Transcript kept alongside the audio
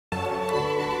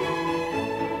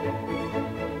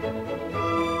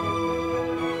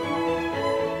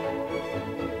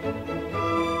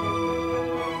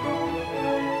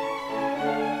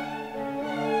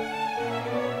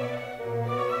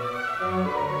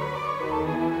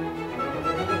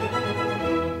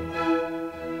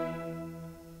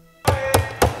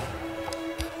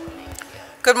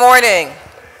Good morning.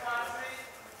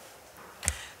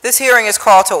 This hearing is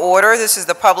called to order. This is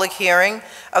the public hearing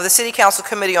of the City Council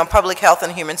Committee on Public Health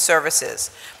and Human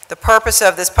Services. The purpose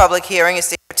of this public hearing is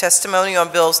to hear testimony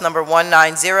on bills number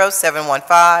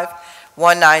 190715,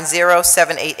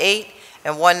 190788,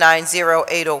 and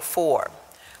 190804.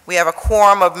 We have a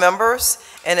quorum of members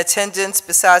in attendance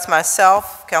besides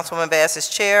myself. Councilwoman Bass is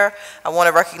chair. I want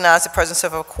to recognize the presence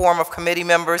of a quorum of committee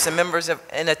members, and members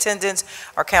in attendance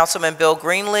are Councilman Bill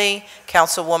Greenlee,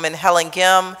 Councilwoman Helen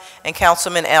Gim, and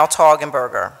Councilman Al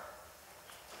Toggenberger.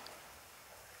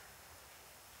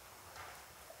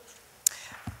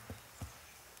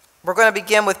 We're going to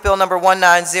begin with bill number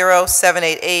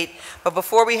 190788, but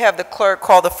before we have the clerk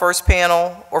call the first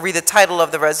panel or read the title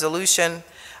of the resolution,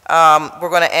 we're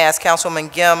going to ask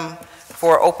Councilwoman Gim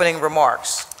for opening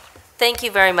remarks. Thank you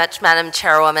very much, Madam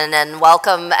Chairwoman, and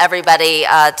welcome everybody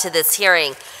to this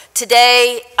hearing.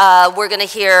 Today, we're going to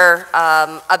hear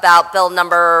about bill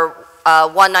number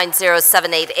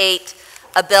 190788,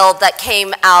 a bill that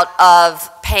came out of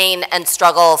pain and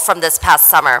struggle from this past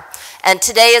summer. And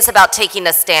today is about taking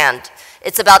a stand.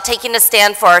 It's about taking a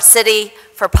stand for our city,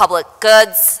 for public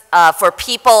goods, for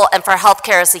people, and for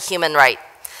healthcare as a human right.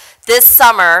 This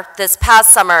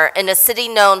past summer, in a city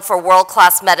known for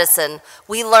world-class medicine,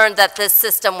 we learned that this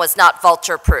system was not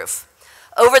vulture-proof.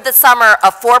 Over the summer,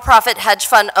 a for-profit hedge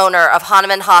fund owner of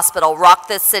Hahnemann Hospital rocked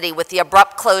this city with the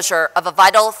abrupt closure of a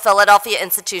vital Philadelphia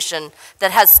institution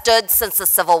that has stood since the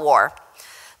Civil War.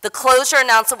 The closure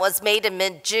announcement was made in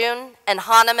mid-June, and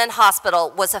Hahnemann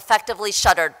Hospital was effectively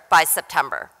shuttered by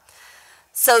September.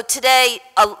 So today,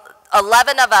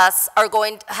 11 of us are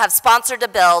going to have sponsored a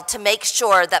bill to make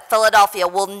sure that Philadelphia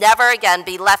will never again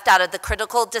be left out of the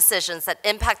critical decisions that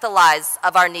impact the lives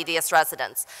of our neediest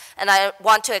residents. And I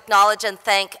want to acknowledge and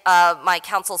thank my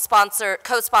council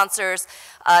co-sponsors,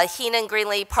 Heenan,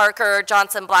 Greenlee, Parker,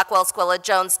 Johnson, Blackwell, Squilla,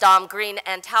 Jones, Dom, Green,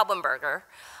 and Taubenberger.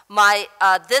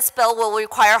 This bill will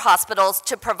require hospitals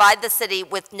to provide the city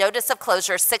with notice of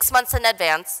closure 6 months in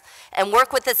advance and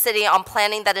work with the city on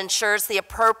planning that ensures the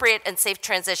appropriate and safe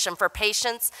transition for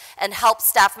patients and help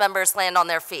staff members land on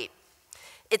their feet.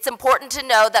 It's important to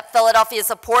know that Philadelphia is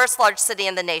the poorest large city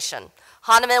in the nation.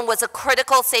 Hahnemann was a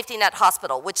critical safety net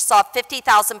hospital, which saw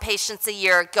 50,000 patients a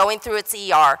year going through its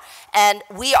ER, and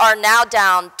we are now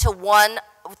down to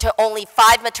only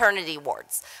 5 maternity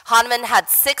wards. Hahnemann had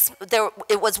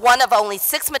it was one of only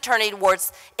 6 maternity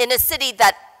wards in a city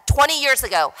that 20 years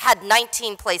ago had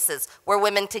 19 places where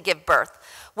women could give birth.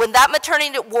 When that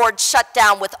maternity ward shut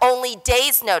down with only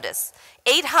days' notice,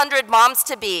 800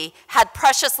 moms-to-be had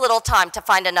precious little time to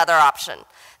find another option.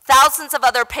 Thousands of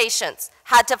other patients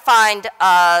had to find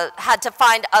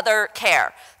other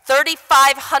care.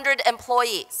 3,500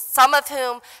 employees, some of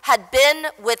whom had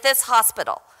been with this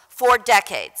hospital for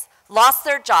decades, lost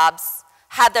their jobs,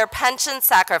 had their pensions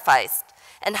sacrificed,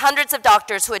 and hundreds of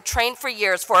doctors who had trained for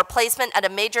years for a placement at a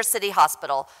major city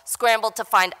hospital scrambled to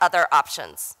find other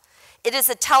options. It is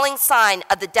a telling sign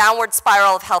of the downward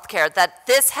spiral of healthcare that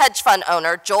this hedge fund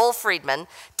owner, Joel Friedman,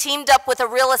 teamed up with a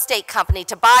real estate company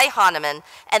to buy Hahnemann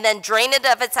and then drain it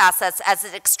of its assets as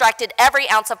it extracted every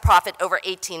ounce of profit over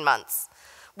 18 months.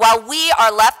 While we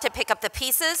are left to pick up the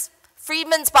pieces,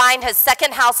 Friedman's buying his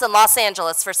second house in Los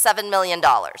Angeles for $7 million.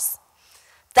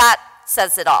 That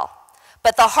says it all.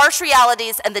 But the harsh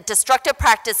realities and the destructive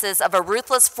practices of a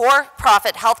ruthless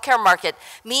for-profit healthcare market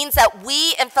means that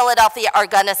we in Philadelphia are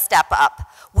going to step up.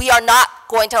 We are not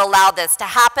going to allow this to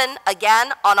happen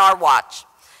again on our watch.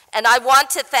 And I want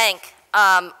to thank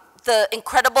the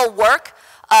incredible work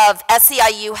of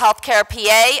SEIU Healthcare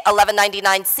PA,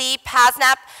 1199C,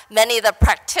 PASNAP, many of the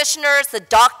practitioners, the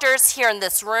doctors here in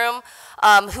this room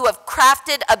who have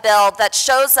crafted a bill that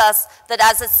shows us that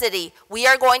as a city, we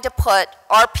are going to put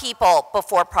our people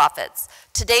before profits.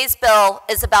 Today's bill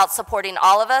is about supporting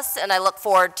all of us, and I look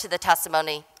forward to the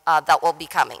testimony that will be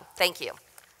coming. Thank you.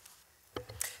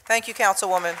 Thank you,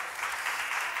 Councilwoman.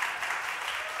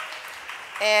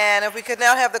 And if we could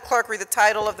now have the clerk read the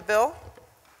title of the bill.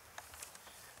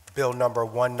 Bill number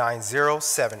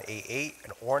 190788,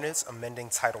 an ordinance amending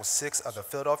Title VI of the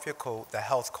Philadelphia Code, the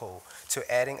Health Code, to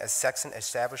adding a section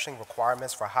establishing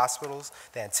requirements for hospitals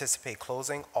that anticipate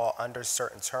closing, all under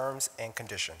certain terms and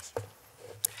conditions.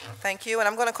 Thank you, and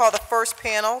I'm going to call the first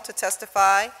panel to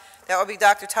testify. That will be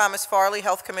Dr. Thomas Farley,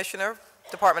 Health Commissioner,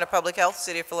 Department of Public Health,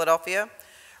 City of Philadelphia.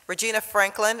 Regina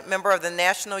Franklin, member of the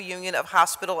National Union of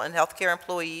Hospital and Healthcare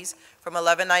Employees from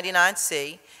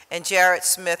 1199C, and Jared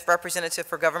Smith, representative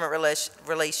for government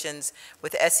relations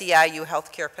with SEIU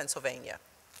Healthcare Pennsylvania.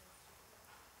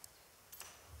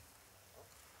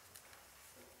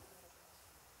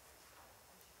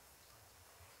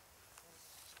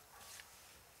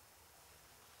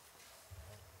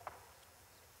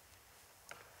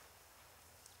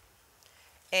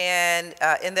 And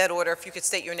in that order, if you could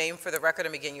state your name for the record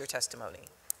and begin your testimony.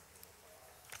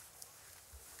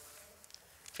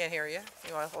 Can't hear you.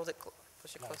 You want to hold it,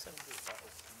 push it closer?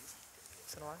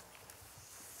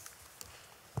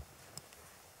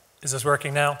 Is this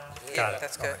working now? Yeah, Got it.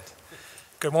 that's good. All right.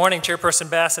 Good morning, Chairperson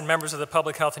Bass and members of the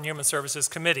Public Health and Human Services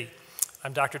Committee.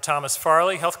 I'm Dr. Thomas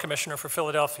Farley, Health Commissioner for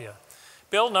Philadelphia.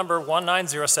 Bill number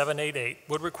 190788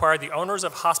 would require the owners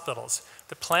of hospitals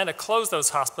that plan to close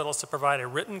those hospitals to provide a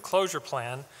written closure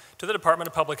plan to the Department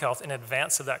of Public Health in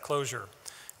advance of that closure.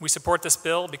 We support this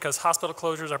bill because hospital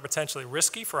closures are potentially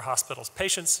risky for hospitals'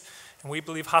 patients, and we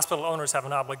believe hospital owners have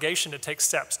an obligation to take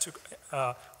steps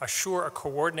to assure a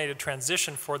coordinated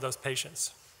transition for those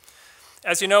patients.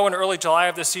 As you know, in early July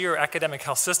of this year, Academic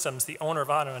Health Systems, the owner of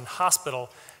An Ordinance Hospital,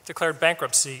 declared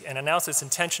bankruptcy and announced its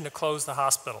intention to close the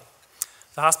hospital.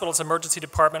 The hospital's emergency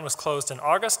department was closed in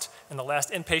August, and the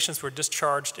last inpatients were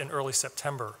discharged in early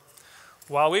September.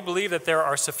 While we believe that there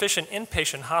are sufficient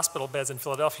inpatient hospital beds in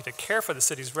Philadelphia to care for the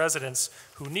city's residents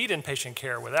who need inpatient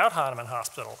care without Hahnemann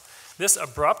Hospital, this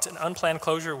abrupt and unplanned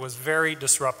closure was very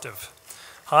disruptive.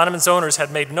 Hahnemann's owners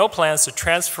had made no plans to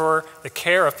transfer the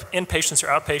care of inpatients or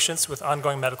outpatients with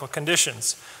ongoing medical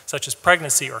conditions, such as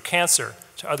pregnancy or cancer,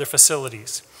 to other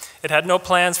facilities. It had no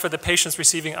plans for the patients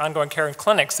receiving ongoing care in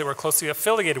clinics that were closely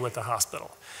affiliated with the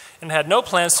hospital, and had no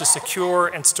plans to secure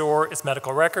and store its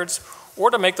medical records or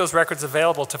to make those records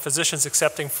available to physicians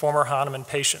accepting former Hahnemann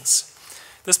patients.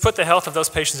 This put the health of those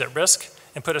patients at risk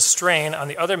and put a strain on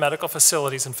the other medical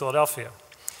facilities in Philadelphia.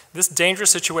 This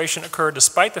dangerous situation occurred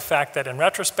despite the fact that, in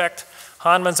retrospect,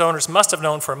 Hahnemann's owners must have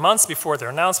known for months before their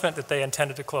announcement that they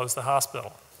intended to close the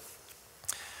hospital.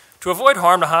 To avoid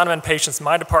harm to Hahnemann patients,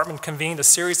 my department convened a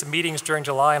series of meetings during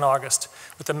July and August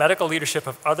with the medical leadership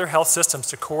of other health systems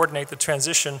to coordinate the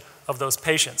transition of those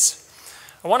patients.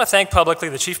 I want to thank publicly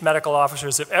the chief medical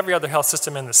officers of every other health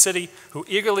system in the city who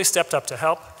eagerly stepped up to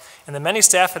help, and the many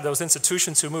staff at those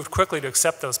institutions who moved quickly to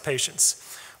accept those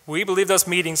patients. We believe those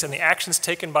meetings and the actions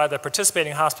taken by the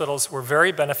participating hospitals were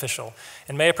very beneficial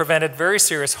and may have prevented very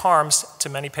serious harms to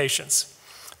many patients.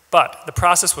 But the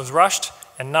process was rushed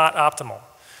and not optimal.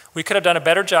 We could have done a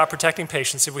better job protecting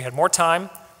patients if we had more time,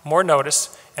 more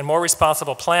notice, and more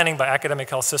responsible planning by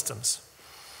academic health systems.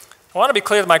 I want to be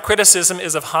clear that my criticism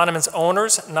is of Hahnemann's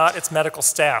owners, not its medical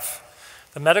staff.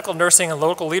 The medical, nursing, and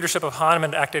local leadership of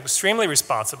Hahnemann acted extremely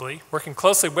responsibly, working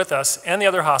closely with us and the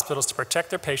other hospitals to protect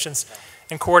their patients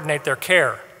and coordinate their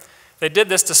care. They did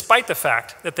this despite the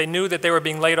fact that they knew that they were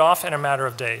being laid off in a matter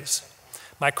of days.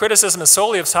 My criticism is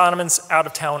solely of Hahnemann's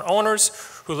out-of-town owners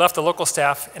who left the local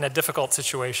staff in a difficult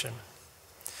situation.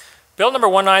 Bill number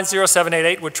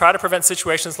 190788 would try to prevent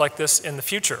situations like this in the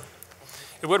future.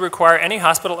 It would require any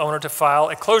hospital owner to file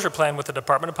a closure plan with the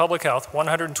Department of Public Health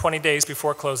 120 days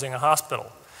before closing a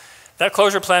hospital. That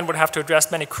closure plan would have to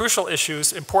address many crucial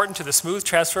issues important to the smooth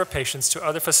transfer of patients to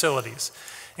other facilities,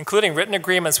 including written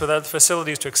agreements with other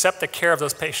facilities to accept the care of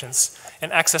those patients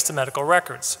and access to medical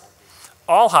records.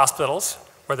 All hospitals,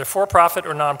 whether for-profit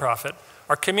or nonprofit,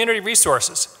 are community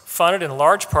resources funded in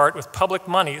large part with public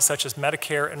money such as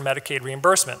Medicare and Medicaid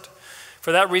reimbursement.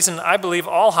 For that reason, I believe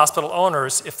all hospital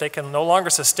owners, if they can no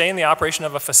longer sustain the operation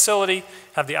of a facility,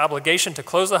 have the obligation to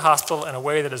close the hospital in a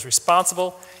way that is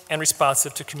responsible and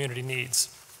responsive to community needs.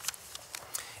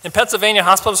 In Pennsylvania,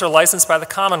 hospitals are licensed by the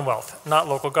Commonwealth, not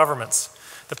local governments.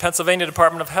 The Pennsylvania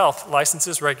Department of Health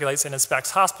licenses, regulates, and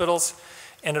inspects hospitals,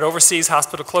 and it oversees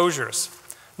hospital closures.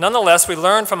 Nonetheless, we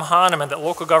learned from Hahnemann that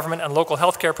local government and local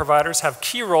healthcare providers have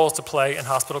key roles to play in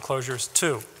hospital closures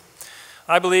too.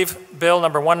 I believe Bill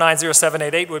number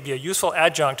 190788 would be a useful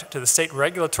adjunct to the state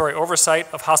regulatory oversight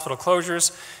of hospital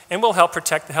closures and will help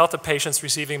protect the health of patients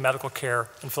receiving medical care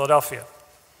in Philadelphia.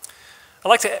 I'd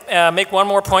like to make one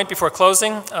more point before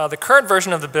closing. The current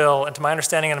version of the bill, and to my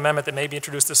understanding an amendment that may be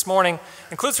introduced this morning,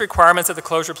 includes requirements that the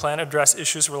closure plan address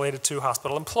issues related to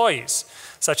hospital employees,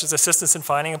 such as assistance in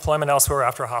finding employment elsewhere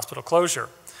after a hospital closure.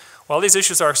 While these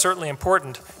issues are certainly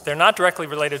important, they're not directly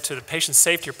related to the patient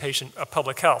safety or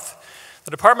public health.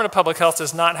 The Department of Public Health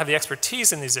does not have the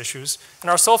expertise in these issues, and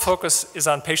our sole focus is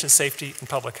on patient safety and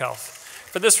public health.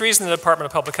 For this reason, the Department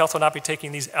of Public Health will not be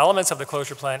taking these elements of the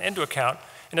closure plan into account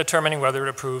in determining whether to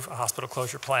approve a hospital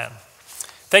closure plan.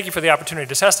 Thank you for the opportunity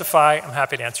to testify. I'm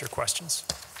happy to answer your questions.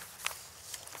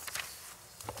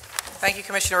 Thank you,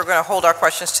 Commissioner. We're going to hold our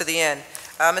questions to the end.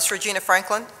 Ms. Regina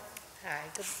Franklin, Hi.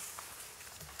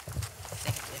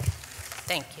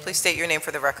 Thank you. please state your name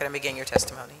for the record and begin your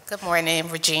testimony. Good morning,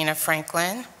 Regina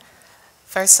Franklin.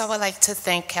 First, I would like to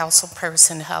thank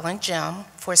Councilperson Helen Jim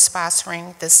for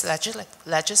sponsoring this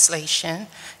legislation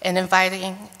and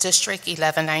inviting District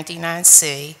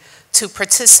 1199C to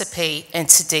participate in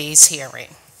today's hearing.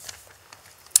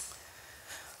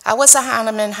 I was a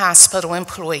Hahnemann Hospital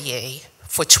employee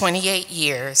for 28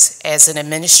 years as an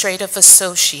administrative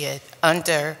associate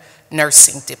under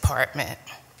nursing department.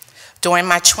 During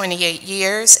my 28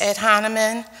 years at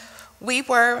Hahnemann, we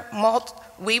were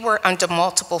under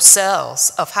multiple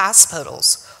cells of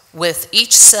hospitals. With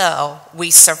each cell,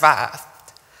 we survived.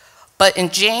 But in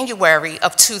January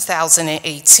of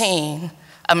 2018,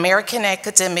 American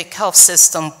Academic Health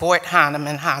System bought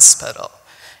Hahnemann Hospital.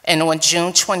 And on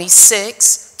June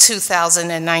 26,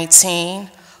 2019,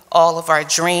 all of our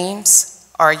dreams,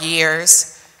 our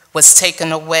years, was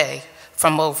taken away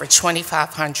from over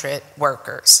 2,500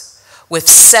 workers, with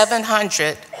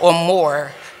 700 or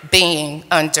more being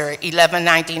under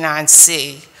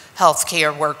 1199C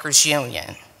Healthcare Workers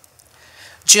Union.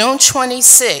 June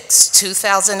 26,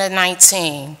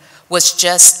 2019 was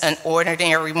just an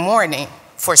ordinary morning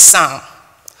for some,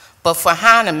 but for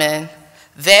Hahnemann,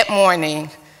 that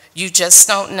morning, you just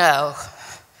don't know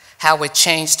how it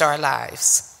changed our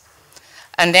lives.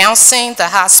 Announcing the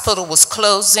hospital was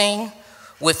closing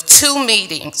with 2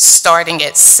 meetings starting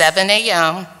at 7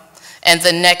 a.m. and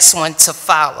the next one to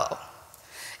follow.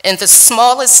 In the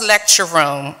smallest lecture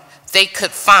room they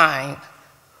could find,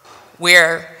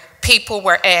 where people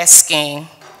were asking,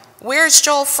 "Where's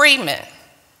Joel Freeman?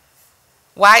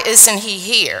 Why isn't he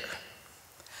here?"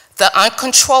 The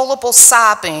uncontrollable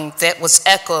sobbing that was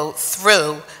echoed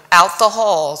throughout the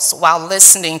halls while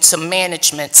listening to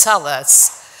management tell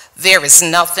us there is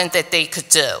nothing that they could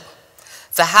do.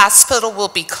 The hospital will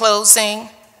be closing,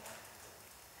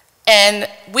 and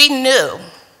we knew,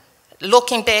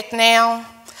 looking back now,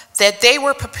 that they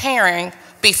were preparing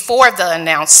before the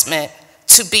announcement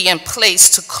to be in place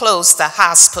to close the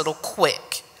hospital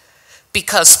quick,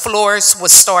 because floors were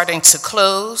starting to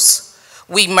close.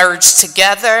 We merged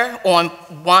together on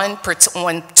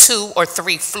 2 or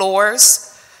 3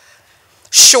 floors,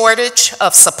 shortage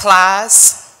of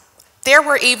supplies. There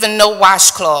were even no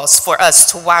washcloths for us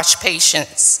to wash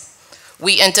patients.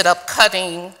 We ended up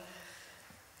cutting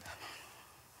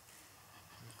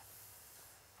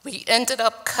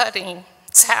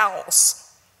towels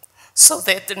so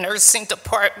that the nursing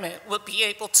department would be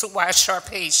able to wash our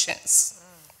patients.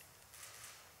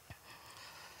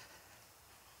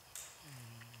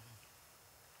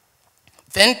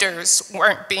 Vendors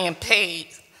weren't being paid,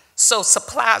 so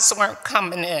supplies weren't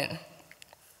coming in.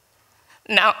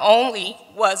 Not only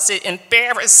was it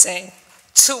embarrassing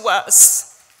to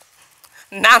us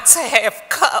not to have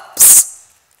cups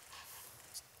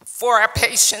for our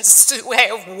patients to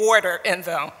have water in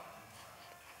them,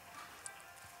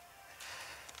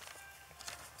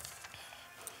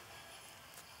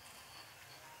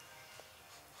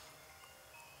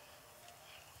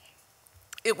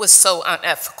 it was so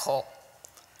unethical.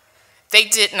 They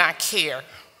did not care.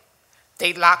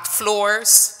 They locked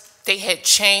floors. They had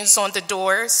chains on the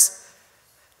doors.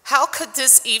 How could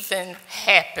this even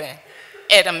happen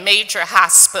at a major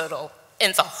hospital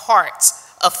in the heart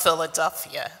of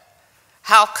Philadelphia?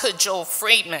 How could Joel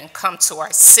Freeman come to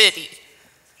our city,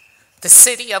 the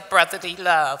city of brotherly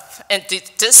love, and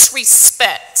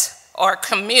disrespect our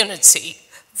community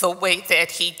the way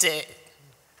that he did?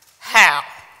 How?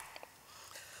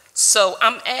 So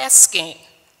I'm asking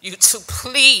you to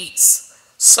please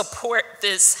support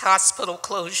this hospital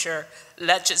closure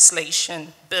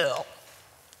legislation bill.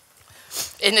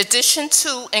 In addition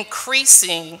to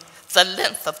increasing the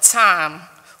length of time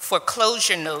for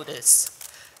closure notice,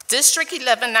 District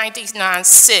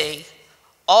 1199C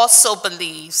also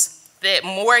believes that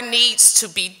more needs to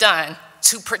be done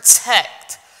to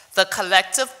protect the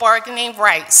collective bargaining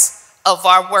rights of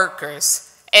our workers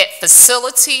at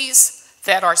facilities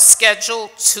that are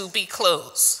scheduled to be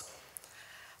closed.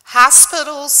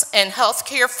 Hospitals and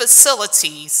healthcare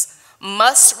facilities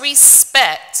must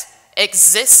respect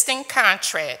existing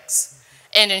contracts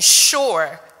and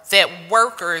ensure that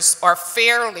workers are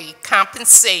fairly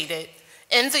compensated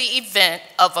in the event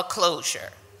of a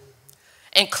closure,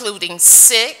 including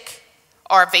sick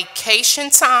or vacation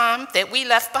time that we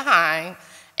left behind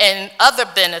and other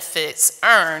benefits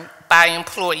earned by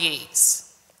employees.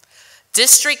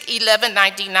 District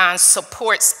 1199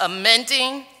 supports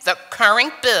amending the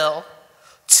current bill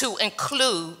to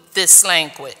include this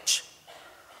language.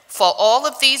 For all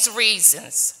of these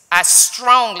reasons, I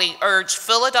strongly urge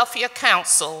Philadelphia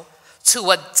Council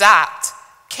to adopt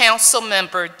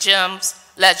Councilmember Jim's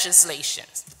legislation.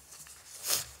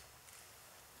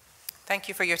 Thank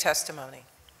you for your testimony.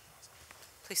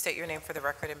 Please state your name for the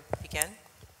record and begin.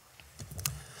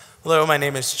 Hello, my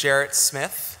name is Jarrett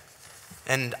Smith.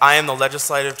 And I am the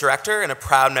Legislative Director and a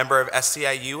proud member of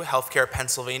SEIU Healthcare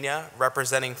Pennsylvania,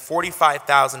 representing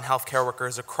 45,000 healthcare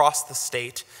workers across the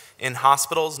state in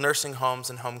hospitals, nursing homes,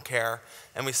 and home care,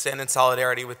 and we stand in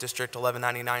solidarity with District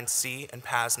 1199C and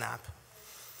PASNAP.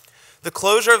 The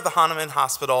closure of the Hahnemann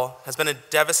Hospital has been a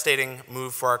devastating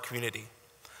move for our community.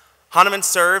 Hahnemann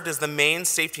served as the main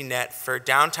safety net for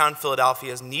downtown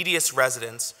Philadelphia's neediest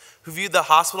residents who viewed the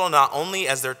hospital not only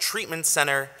as their treatment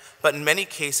center, but in many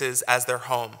cases as their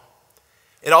home.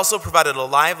 It also provided a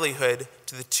livelihood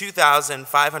to the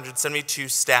 2,572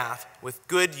 staff with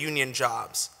good union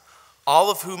jobs, all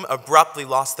of whom abruptly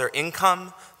lost their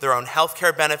income, their own health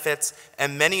care benefits,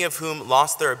 and many of whom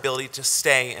lost their ability to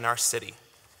stay in our city.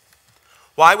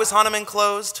 Why was Hahnemann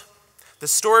closed? The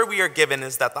story we are given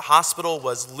is that the hospital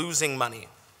was losing money,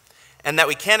 and that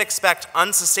we can't expect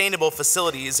unsustainable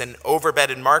facilities in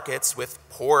overbedded markets with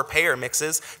poor payer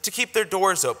mixes to keep their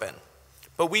doors open.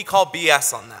 But we call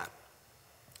BS on that.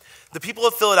 The people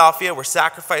of Philadelphia were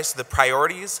sacrificed to the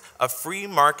priorities of free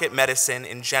market medicine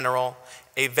in general,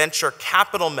 a venture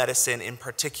capital medicine in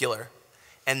particular,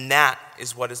 and that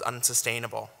is what is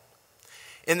unsustainable.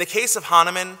 In the case of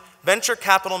Hahnemann, venture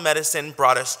capital medicine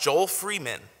brought us Joel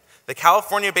Freeman, the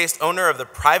California-based owner of the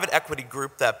private equity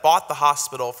group that bought the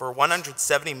hospital for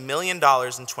 $170 million in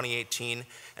 2018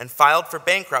 and filed for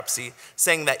bankruptcy,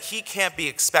 saying that he can't be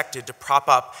expected to prop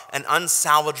up an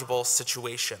unsalvageable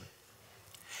situation.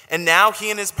 And now he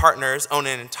and his partners own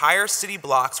an entire city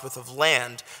blocks worth of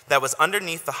land that was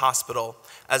underneath the hospital,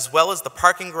 as well as the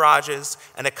parking garages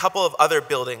and a couple of other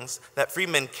buildings that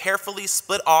Freeman carefully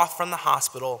split off from the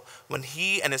hospital when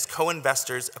he and his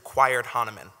co-investors acquired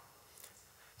Hahnemann.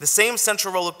 The same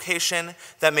central location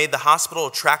that made the hospital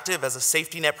attractive as a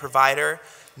safety net provider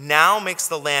now makes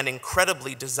the land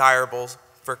incredibly desirable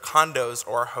for condos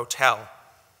or a hotel.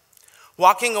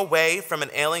 Walking away from an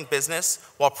ailing business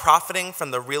while profiting from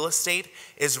the real estate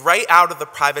is right out of the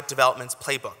private development's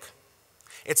playbook.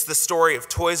 It's the story of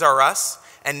Toys R Us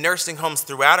and nursing homes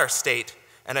throughout our state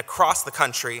and across the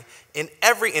country in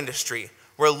every industry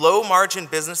where low-margin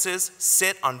businesses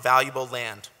sit on valuable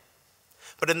land.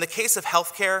 But in the case of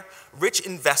healthcare, rich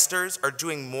investors are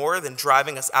doing more than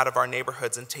driving us out of our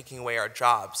neighborhoods and taking away our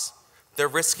jobs. They're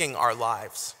risking our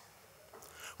lives.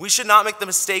 We should not make the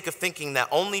mistake of thinking that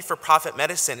only for-profit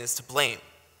medicine is to blame.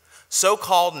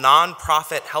 So-called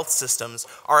non-profit health systems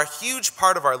are a huge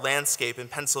part of our landscape in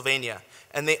Pennsylvania,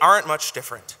 and they aren't much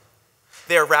different.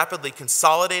 They are rapidly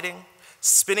consolidating,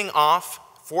 spinning off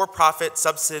for-profit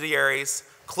subsidiaries,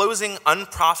 closing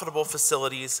unprofitable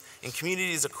facilities in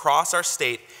communities across our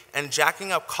state, and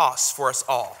jacking up costs for us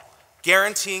all,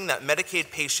 guaranteeing that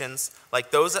Medicaid patients,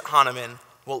 like those at Hahnemann,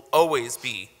 will always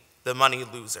be the money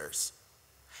losers.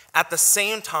 At the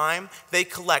same time, they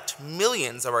collect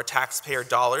millions of our taxpayer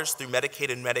dollars through Medicaid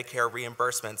and Medicare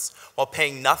reimbursements while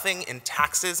paying nothing in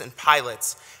taxes and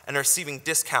pilots and receiving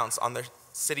discounts on their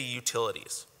city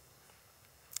utilities.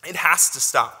 It has to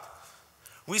stop.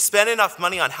 We spend enough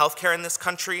money on healthcare in this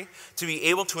country to be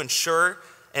able to ensure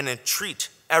and treat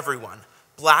everyone,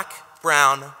 black,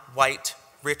 brown, white,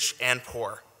 rich, and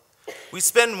poor. We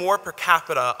spend more per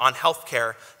capita on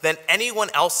healthcare than anyone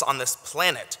else on this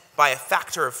planet by a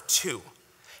factor of 2,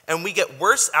 and we get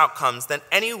worse outcomes than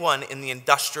anyone in the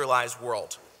industrialized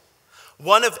world.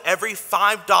 One of every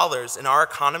 $5 in our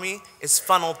economy is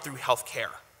funneled through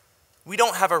healthcare. We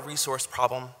don't have a resource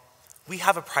problem, we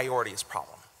have a priorities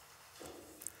problem.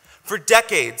 For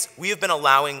decades, we have been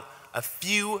allowing a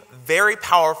few very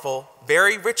powerful,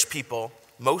 very rich people,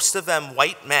 most of them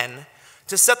white men,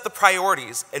 to set the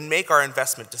priorities and make our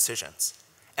investment decisions.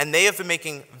 And they have been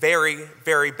making very,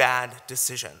 very bad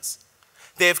decisions.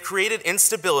 They have created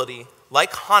instability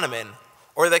like Hahnemann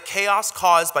or the chaos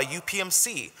caused by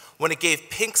UPMC when it gave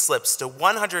pink slips to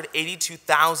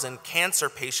 182,000 cancer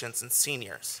patients and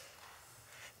seniors.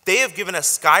 They have given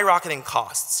us skyrocketing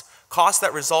costs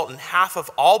that result in half of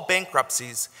all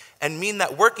bankruptcies and mean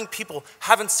that working people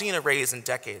haven't seen a raise in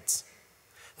decades.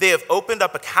 They have opened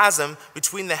up a chasm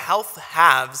between the health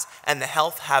haves and the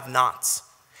health have-nots.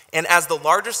 And as the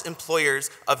largest employers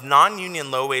of non-union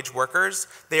low-wage workers,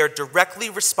 they are directly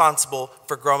responsible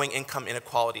for growing income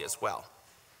inequality as well.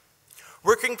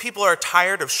 Working people are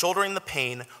tired of shouldering the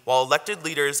pain while elected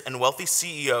leaders and wealthy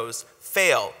CEOs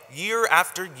fail year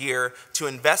after year to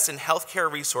invest in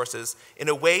healthcare resources in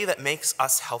a way that makes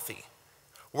us healthy.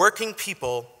 Working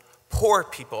people, poor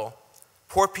people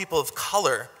of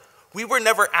color, we were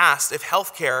never asked if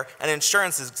healthcare and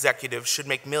insurance executives should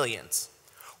make millions.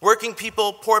 Working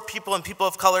people, poor people, and people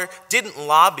of color didn't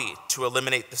lobby to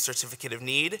eliminate the certificate of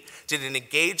need, didn't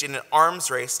engage in an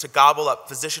arms race to gobble up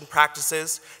physician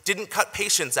practices, didn't cut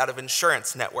patients out of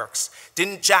insurance networks,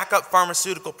 didn't jack up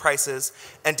pharmaceutical prices,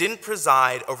 and didn't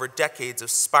preside over decades of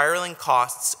spiraling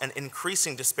costs and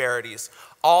increasing disparities,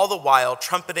 all the while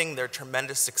trumpeting their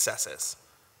tremendous successes.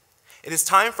 It is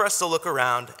time for us to look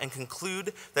around and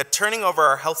conclude that turning over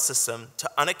our health system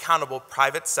to unaccountable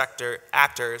private sector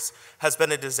actors has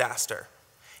been a disaster.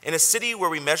 In a city where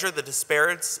we measure the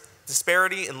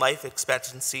disparity in life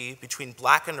expectancy between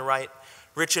black and white,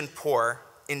 rich and poor,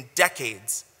 in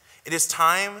decades, it is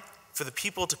time for the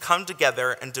people to come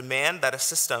together and demand that a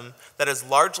system that is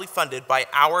largely funded by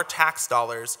our tax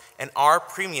dollars and our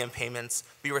premium payments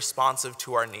be responsive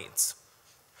to our needs.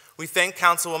 We thank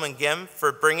Councilwoman Gim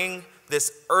for bringing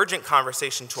this urgent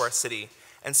conversation to our city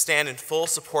and stand in full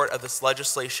support of this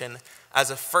legislation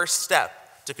as a first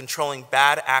step to controlling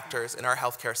bad actors in our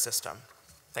healthcare system.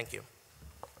 Thank you.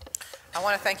 I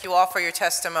want to thank you all for your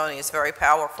testimony. It's very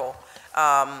powerful,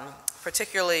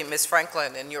 particularly Ms.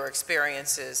 Franklin and your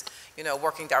experiences,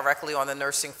 working directly on the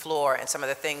nursing floor and some of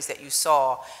the things that you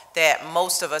saw that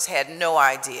most of us had no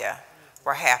idea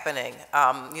were happening.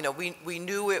 We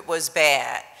knew it was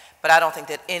bad, but I don't think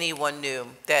that anyone knew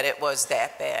that it was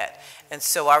that bad. And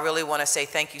so I really want to say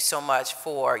thank you so much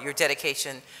for your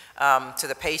dedication to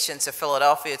the patients of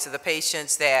Philadelphia, to the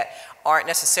patients that aren't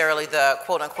necessarily the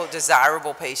quote-unquote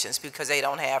desirable patients because they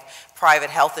don't have private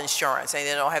health insurance and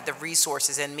they don't have the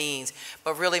resources and means,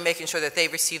 but really making sure that they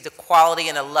receive the quality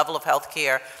and the level of health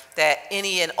care that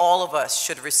any and all of us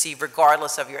should receive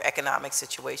regardless of your economic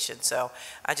situation. So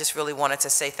I just really wanted to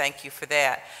say thank you for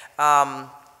that.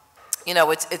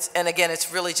 And again,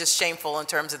 it's really just shameful in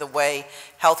terms of the way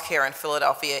healthcare in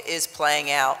Philadelphia is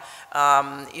playing out.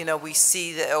 We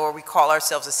see that, or we call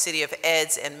ourselves a city of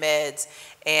eds and meds,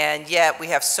 and yet we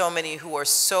have so many who are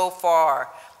so far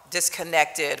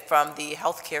disconnected from the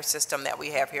healthcare system that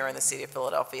we have here in the city of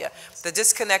Philadelphia. The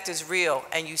disconnect is real,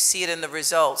 and you see it in the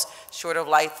results: shorter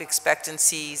life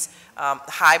expectancies,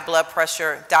 high blood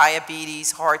pressure,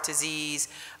 diabetes, heart disease,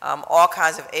 all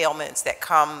kinds of ailments that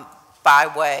come by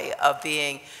way of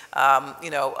being,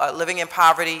 living in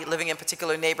poverty, living in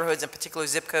particular neighborhoods and particular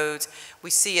zip codes. We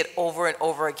see it over and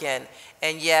over again.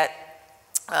 And yet,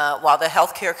 while the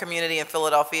healthcare community in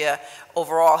Philadelphia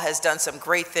overall has done some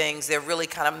great things, they're really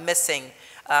kind of missing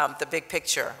the big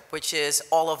picture, which is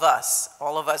all of us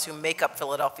who make up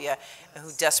Philadelphia and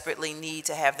who desperately need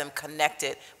to have them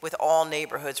connected with all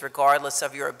neighborhoods regardless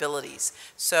of your abilities.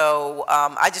 So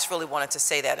I just really wanted to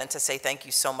say that and to say thank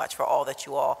you so much for all that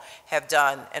you all have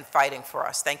done and fighting for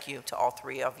us. Thank you to all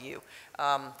three of you.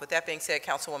 With that being said,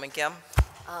 Councilwoman Gim.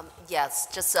 Yes,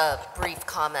 just a brief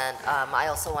comment. I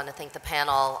also want to thank the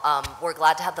panel. We're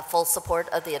glad to have the full support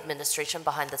of the administration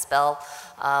behind this bill.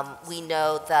 We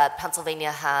know that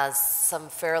Pennsylvania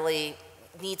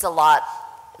needs a lot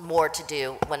more to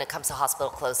do when it comes to hospital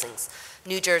closings.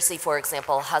 New Jersey, for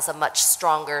example, has a much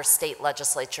stronger state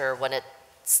legislature when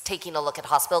it's taking a look at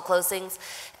hospital closings.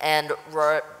 And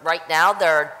right now,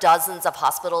 there are dozens of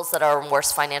hospitals that are in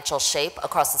worse financial shape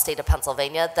across the state of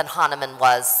Pennsylvania than Hahnemann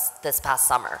was this past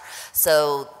summer.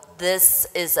 So this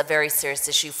is a very serious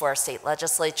issue for our state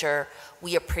legislature.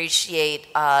 We appreciate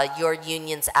your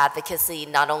union's advocacy,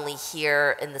 not only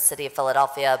here in the city of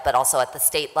Philadelphia, but also at the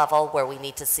state level where we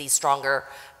need to see stronger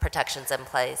protections in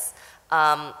place.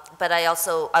 But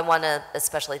I want to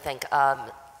especially thank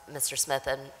Mr. Smith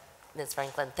and Ms.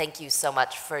 Franklin. Thank you so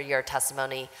much for your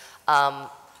testimony.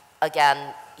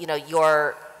 Again,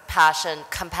 your passion,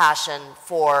 compassion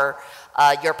for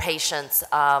your patients,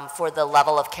 for the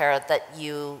level of care that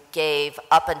you gave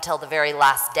up until the very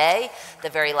last day, the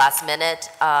very last minute,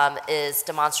 is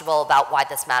demonstrable about why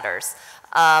this matters.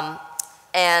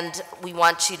 And we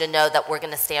want you to know that we're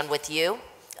going to stand with you,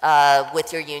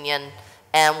 with your union,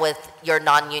 and with your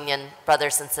non-union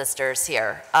brothers and sisters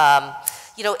here.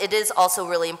 It is also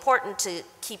really important to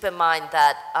keep in mind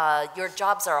that your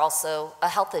jobs are also a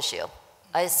health issue.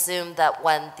 I assume that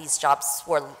when these jobs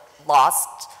were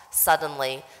lost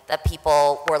suddenly, that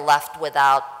people were left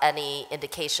without any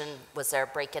indication. Was there a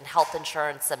break in health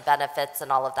insurance and benefits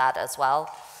and all of that as well,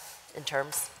 in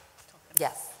terms?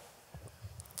 Yes.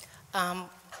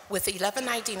 With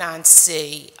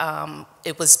 1199C,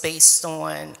 it was based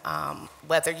on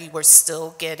whether you were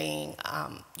still getting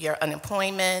your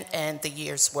unemployment and the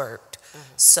years worked. Mm-hmm.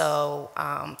 So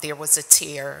there was a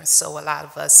tier. So a lot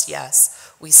of us,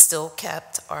 yes, we still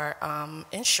kept our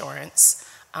insurance,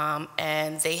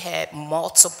 and they had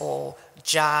multiple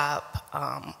job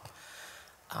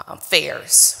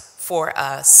fairs for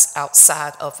us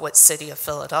outside of what City of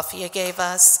Philadelphia gave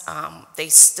us. They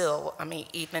still, I mean,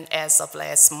 even as of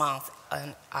last month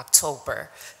in October,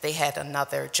 they had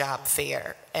another job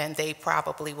fair, and they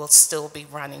probably will still be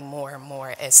running more and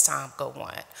more as time go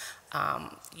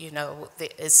on. You know,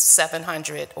 it's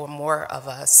 700 or more of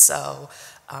us, so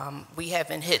we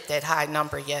haven't hit that high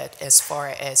number yet as far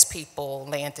as people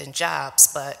landing jobs,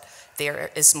 but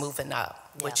there is moving up,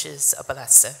 which is a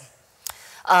blessing.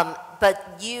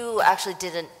 But you actually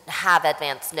didn't have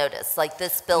advance notice. Like,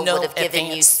 this bill No would have given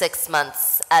you advance. 6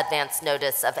 months advance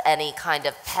notice of any kind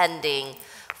of pending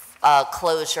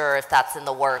closure, if that's in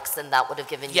the works, and that would have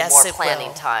given you Yes, more it planning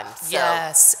will. time. So.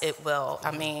 Yes, it will.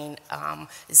 I mean,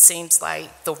 it seems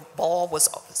like the ball was,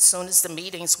 as soon as the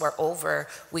meetings were over,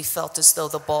 we felt as though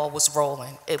the ball was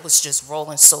rolling. It was just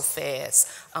rolling so fast.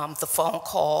 The phone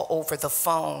call over the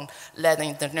phone,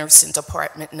 letting the nursing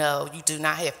department know you do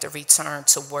not have to return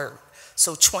to work.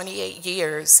 So 28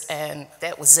 years, and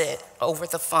that was it, over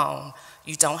the phone.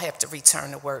 You don't have to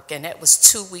return to work. And that was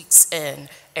 2 weeks in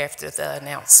after the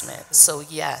announcement. So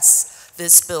yes,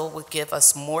 this bill would give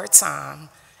us more time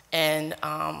and,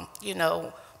 you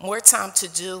know, more time to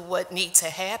do what needs to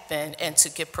happen and to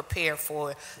get prepared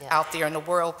for out there in the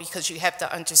world, because you have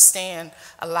to understand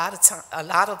a lot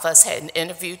of us hadn't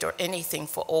interviewed or anything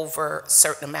for over a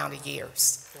certain amount of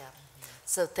years.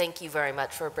 So thank you very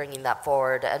much for bringing that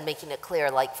forward and making it clear.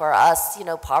 Like, for us, you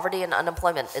know, poverty and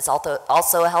unemployment is also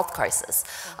a health crisis.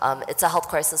 It's a health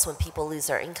crisis when people lose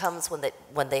their incomes,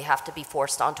 when they have to be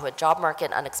forced onto a job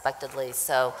market unexpectedly.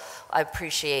 So I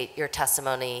appreciate your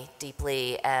testimony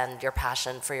deeply and your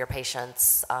passion for your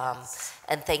patients.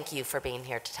 And thank you for being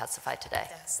here to testify today.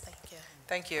 Yes, thank you.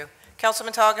 Thank you.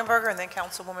 Councilman Toggenberger and then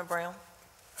Councilwoman Brown.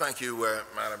 Thank you,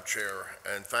 Madam Chair,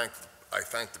 and I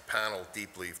thank the panel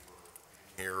deeply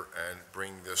here and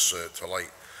bring this to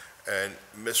light. And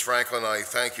Ms. Franklin, I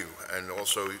thank you, and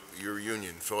also your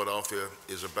union. Philadelphia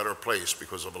is a better place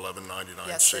because of 1199C.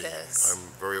 Yes, it is.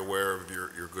 I'm very aware of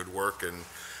your good work, and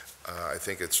I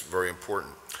think it's very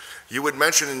important. You would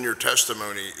mention in your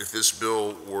testimony, if this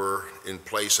bill were in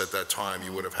place at that time,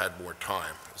 you would have had more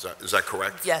time. Is that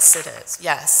correct? Yes, it is.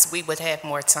 Yes, we would have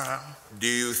more time. Do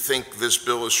you think this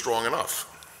bill is strong enough?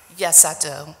 Yes, I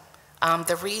do.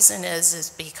 The reason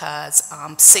is because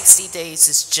 60 days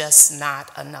is just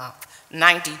not enough.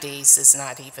 90 days is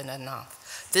not even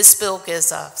enough. This bill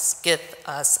gives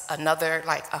us another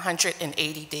like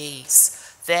 180 days.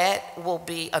 That will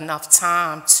be enough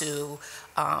time to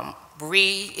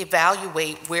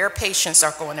reevaluate where patients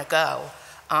are going to go.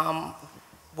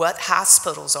 What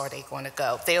hospitals are they going to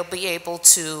go? They'll be able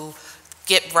to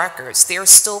get records. There are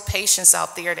still patients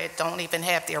out there that don't even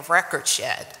have their records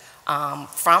yet.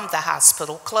 From the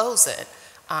hospital closing.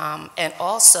 And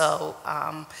also,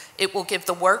 it will give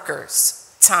the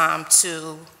workers time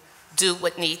to do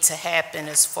what needs to happen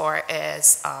as far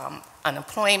as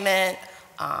unemployment,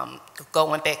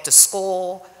 going back to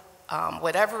school,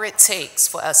 whatever it takes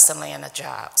for us to land a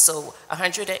job. So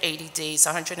 180 days,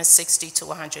 160 to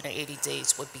 180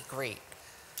 days would be great.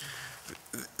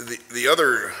 The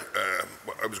other,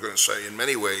 I was going to say, in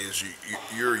many ways,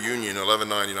 your union,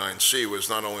 1199C, was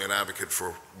not only an advocate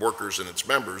for workers and its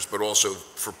members, but also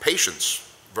for patients,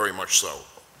 very much so.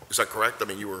 Is that correct? I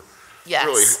mean, you were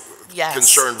really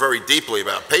concerned very deeply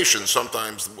about patients,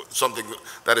 sometimes something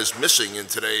that is missing in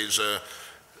today's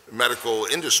medical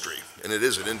industry. And it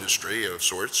is an industry of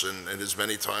sorts, and it is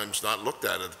many times not looked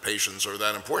at as patients are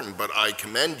that important. But I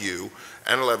commend you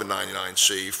and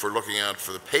 1199C for looking out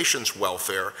for the patient's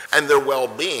welfare and their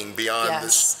well-being beyond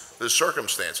this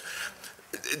circumstance.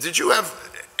 Did you have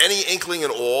any inkling at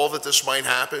all that this might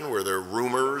happen? Were there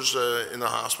rumors in the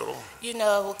hospital? You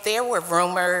know, there were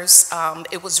rumors.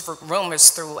 It was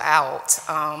rumors throughout.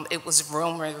 It was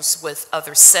rumors with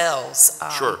other cells.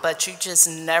 Sure. But you just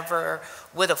never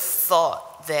would have thought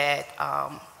that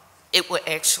it would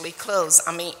actually close.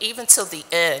 I mean, even till the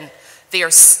end, there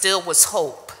still was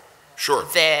hope. Sure.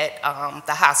 That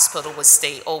the hospital would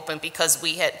stay open, because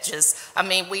we had just, I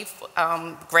mean, we've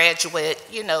graduate,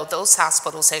 you know, those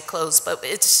hospitals had closed, but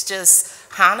it's just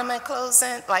Hahnemann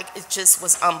closing, like, it just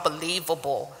was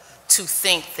unbelievable to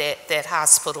think that that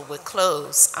hospital would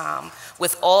close.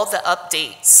 With all the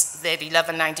updates that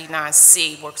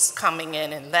 1199C was coming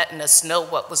in and letting us know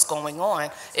what was going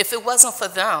on, if it wasn't for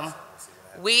them,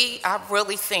 I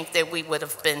really think that we would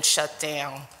have been shut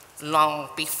down long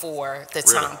before the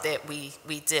time that we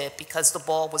did, because the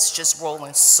ball was just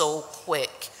rolling so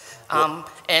quick.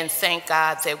 And thank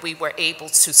God that we were able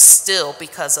to still,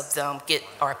 because of them, get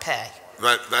our pay.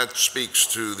 That speaks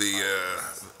to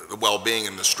the well-being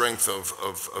and the strength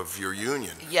of your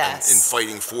union. Yes. In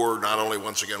fighting for not only,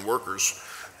 once again, workers,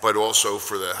 but also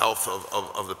for the health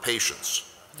of the patients.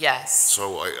 Yes.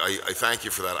 So I thank you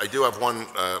for that. I do have one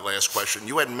last question.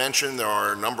 You had mentioned there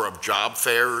are a number of job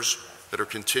fairs that are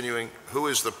continuing. Who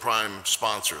is the prime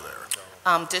sponsor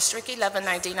there? District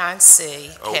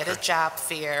 1199C had a Okay. job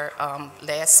fair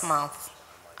last month.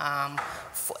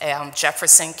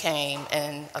 Jefferson came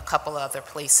and a couple other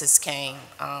places came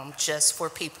just for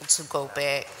people to go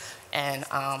back and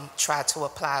try to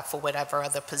apply for whatever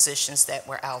other positions that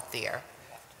were out there.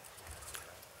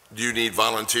 Do you need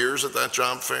volunteers at that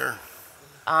job fair?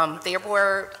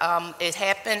 It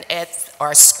happened at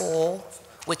our school,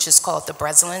 which is called the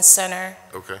Breslin Center.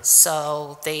 Okay.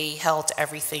 So they held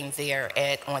everything there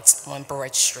on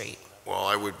Broad Street. Well,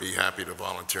 I would be happy to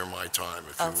volunteer my time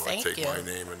if you would thank take you. my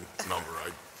name and number.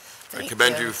 I Thank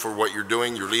commend you. you for what you're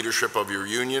doing, your leadership of your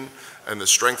union and the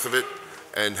strength of it,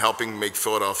 and helping make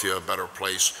Philadelphia a better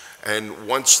place. And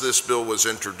once this bill was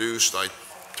introduced, I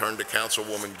turned to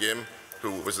Councilwoman Gim,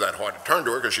 who was that hard to turn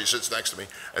to her because she sits next to me,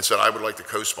 and said I would like to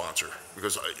co-sponsor,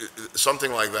 because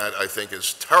something like that I think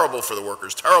is terrible for the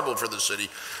workers, terrible for the city,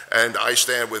 and I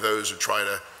stand with those who try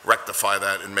to rectify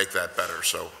that and make that better.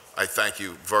 So I thank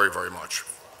you very, very much.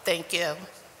 Thank you.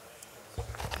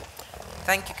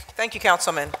 Thank you,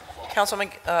 Councilman.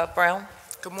 Councilman Brown?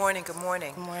 Good morning, good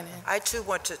morning. Good morning. I too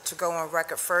want to go on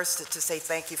record first to say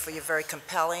thank you for your very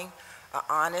compelling,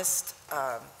 honest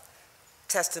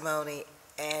testimony,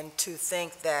 and to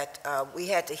think that we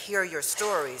had to hear your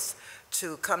stories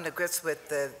to come to grips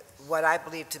with what I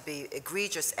believe to be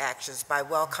egregious actions by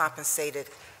well-compensated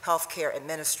healthcare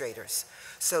administrators.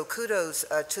 So kudos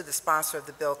to the sponsor of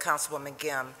the bill, Councilwoman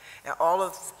Gim, and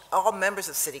all members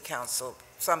of City Council,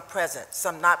 some present,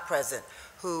 some not present,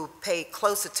 who paid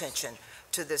close attention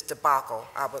to this debacle,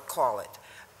 I would call it.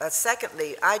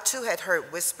 Secondly, I too had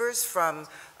heard whispers from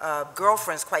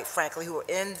girlfriends, quite frankly, who were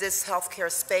in this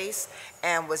healthcare space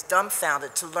and was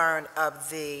dumbfounded to learn of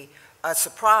the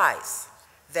surprise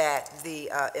that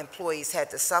the employees had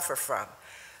to suffer from.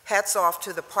 Hats off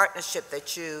to the partnership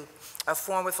that you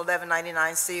formed with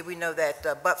 1199C. We know that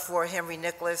but for Henry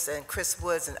Nicholas and Chris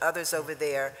Woods and others over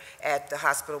there at the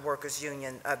Hospital Workers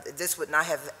Union, this would not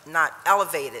have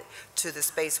elevated to the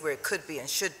space where it could be and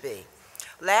should be.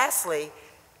 Lastly,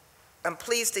 I'm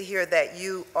pleased to hear that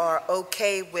you are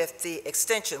okay with the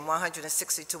extension,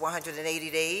 160 to 180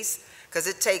 days, because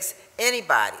it takes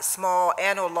anybody, small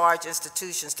and or large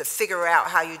institutions, to figure out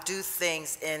how you do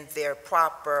things in their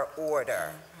proper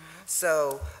order.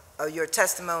 So your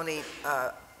testimony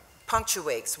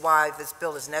punctuates why this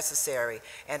bill is necessary,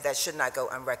 and that should not go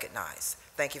unrecognized.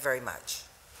 Thank you very much.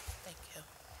 Thank you.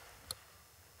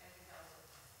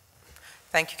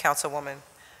 Thank you, Councilwoman.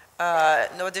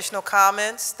 No additional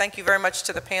comments. Thank you very much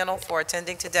to the panel for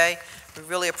attending today. We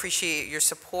really appreciate your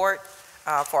support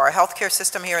for our healthcare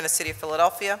system here in the city of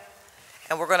Philadelphia.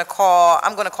 And I'm going to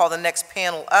call the next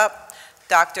panel up,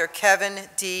 Dr. Kevin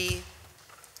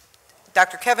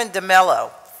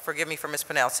DeMello. Forgive me for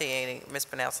mispronouncing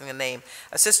the name.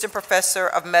 Assistant Professor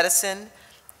of Medicine,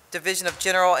 Division of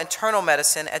General Internal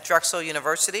Medicine at Drexel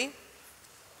University.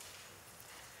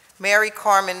 Mary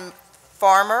Carmen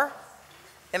Farmer,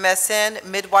 MSN,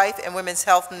 Midwife and Women's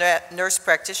Health Nurse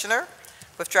Practitioner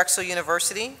with Drexel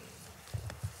University.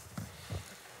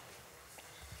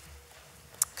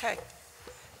 Okay.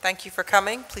 Thank you for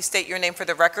coming. Please state your name for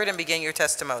the record and begin your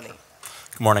testimony.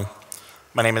 Good morning.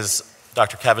 My name is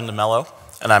Dr. Kevin DeMello,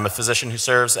 and I'm a physician who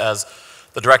serves as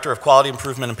the Director of Quality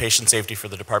Improvement and Patient Safety for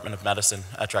the Department of Medicine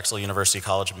at Drexel University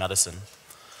College of Medicine.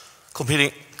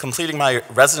 Completing my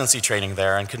residency training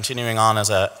there and continuing on as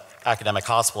an academic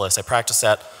hospitalist, I practiced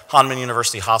at Hahnemann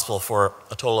University Hospital for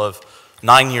a total of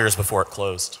 9 years before it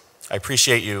closed. I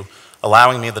appreciate you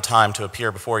allowing me the time to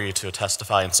appear before you to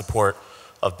testify in support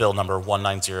of Bill number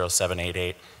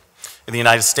 190788. In the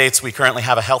United States, we currently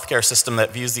have a healthcare system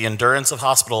that views the endurance of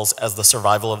hospitals as the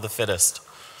survival of the fittest.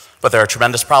 But there are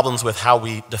tremendous problems with how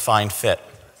we define fit.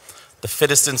 The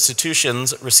fittest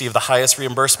institutions receive the highest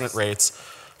reimbursement rates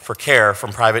for care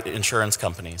from private insurance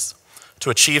companies.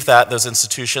 To achieve that, those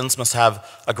institutions must have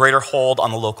a greater hold on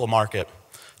the local market,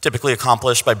 typically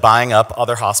accomplished by buying up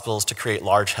other hospitals to create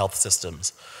large health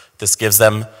systems. This gives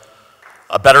them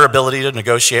a better ability to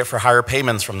negotiate for higher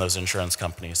payments from those insurance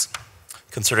companies.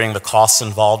 Considering the costs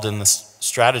involved in this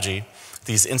strategy,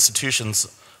 these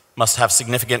institutions must have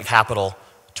significant capital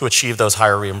to achieve those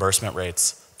higher reimbursement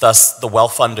rates. Thus, the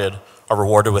well-funded are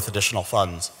rewarded with additional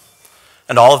funds.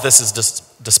 And all of this is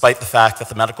despite the fact that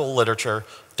the medical literature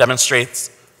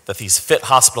demonstrates that these fit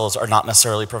hospitals are not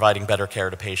necessarily providing better care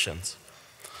to patients.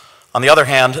 On the other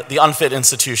hand, the unfit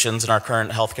institutions in our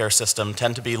current healthcare system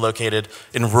tend to be located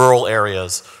in rural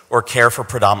areas or care for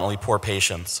predominantly poor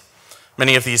patients.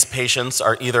 Many of these patients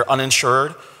are either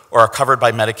uninsured or are covered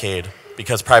by Medicaid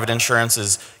because private insurance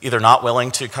is either not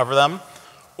willing to cover them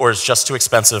or is just too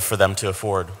expensive for them to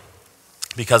afford.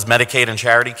 Because Medicaid and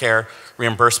charity care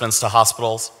reimbursements to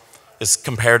hospitals is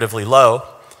comparatively low,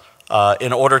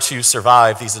 in order to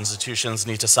survive, these institutions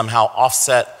need to somehow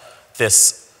offset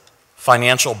this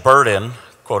financial burden,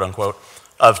 quote unquote,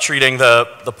 of treating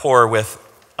the poor with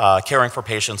caring for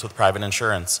patients with private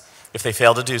insurance. If they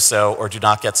fail to do so or do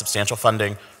not get substantial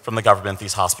funding from the government,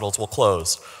 these hospitals will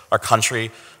close. Our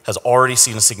country has already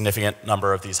seen a significant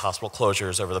number of these hospital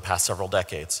closures over the past several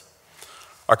decades.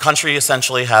 Our country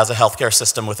essentially has a healthcare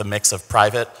system with a mix of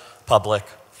private, public,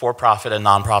 for-profit, and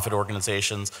nonprofit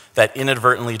organizations that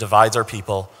inadvertently divides our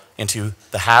people into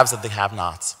the haves and the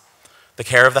have-nots. The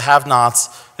care of the have-nots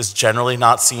is generally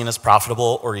not seen as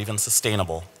profitable or even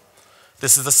sustainable.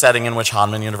 This is the setting in which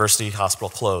Hahnemann University Hospital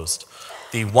closed.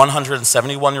 The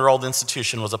 171-year-old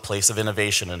institution was a place of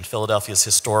innovation in Philadelphia's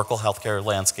historical healthcare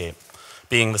landscape,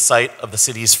 being the site of the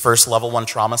city's first level 1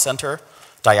 trauma center,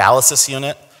 dialysis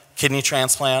unit, kidney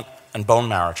transplant, and bone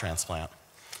marrow transplant.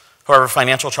 However,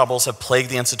 financial troubles have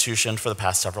plagued the institution for the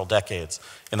past several decades.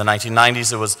 In the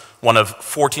 1990s, it was one of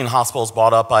 14 hospitals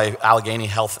bought up by Allegheny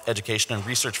Health Education and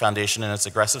Research Foundation in its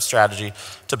aggressive strategy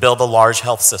to build a large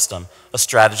health system, a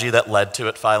strategy that led to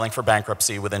it filing for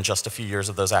bankruptcy within just a few years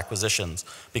of those acquisitions,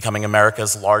 becoming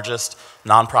America's largest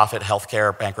nonprofit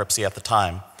healthcare bankruptcy at the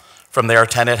time. From there,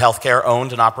 Tenet Healthcare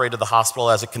owned and operated the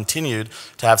hospital as it continued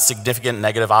to have significant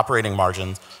negative operating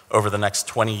margins over the next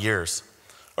 20 years.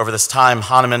 Over this time,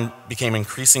 Hahnemann became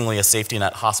increasingly a safety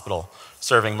net hospital,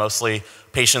 serving mostly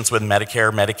patients with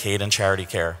Medicare, Medicaid, and charity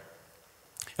care.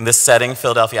 In this setting,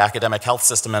 Philadelphia Academic Health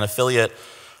System, an affiliate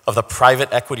of the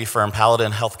private equity firm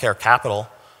Paladin Healthcare Capital,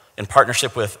 in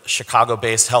partnership with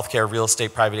Chicago-based healthcare real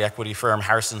estate private equity firm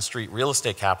Harrison Street Real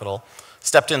Estate Capital,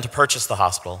 stepped in to purchase the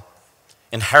hospital.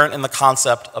 Inherent in the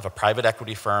concept of a private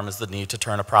equity firm is the need to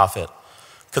turn a profit.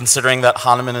 Considering that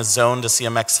Hahnemann is zoned to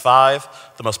CMX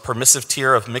 5, the most permissive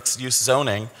tier of mixed-use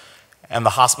zoning, and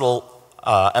that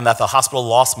the hospital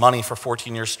lost money for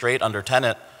 14 years straight under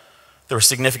Tenet, there were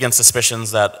significant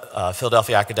suspicions that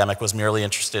Philadelphia Academic was merely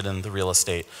interested in the real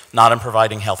estate, not in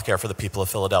providing health care for the people of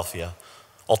Philadelphia.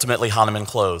 Ultimately, Hahnemann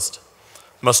closed.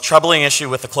 The most troubling issue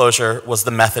with the closure was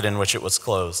the method in which it was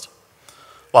closed.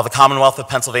 While the Commonwealth of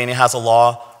Pennsylvania has a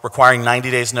law requiring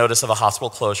 90 days notice of a hospital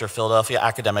closure, Philadelphia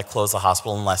Academic closed the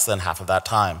hospital in less than half of that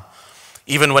time.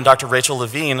 Even when Dr. Rachel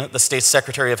Levine, the state's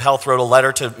Secretary of Health, wrote a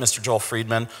letter to Mr. Joel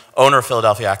Friedman, owner of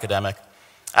Philadelphia Academic,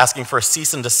 asking for a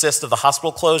cease and desist of the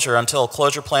hospital closure until a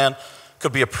closure plan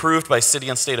could be approved by city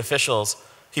and state officials,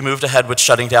 he moved ahead with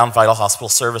shutting down vital hospital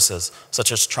services,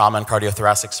 such as trauma and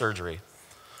cardiothoracic surgery.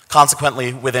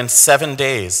 Consequently, within 7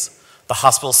 days, the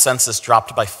hospital's census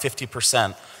dropped by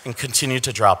 50% and continued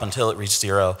to drop until it reached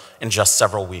zero in just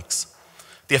several weeks.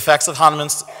 The effects of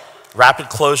Hahnemann's rapid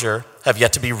closure have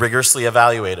yet to be rigorously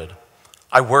evaluated.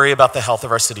 I worry about the health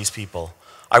of our city's people.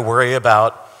 I worry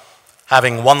about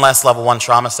having one less level 1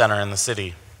 trauma center in the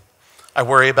city. I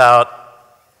worry about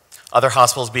other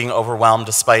hospitals being overwhelmed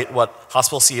despite what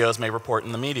hospital CEOs may report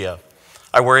in the media.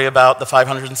 I worry about the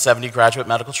 570 graduate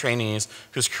medical trainees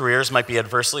whose careers might be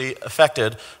adversely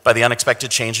affected by the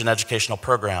unexpected change in educational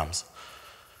programs.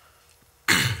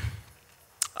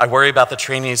 I worry about the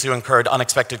trainees who incurred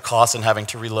unexpected costs in having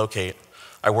to relocate.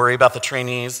 I worry about the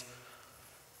trainees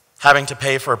having to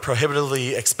pay for a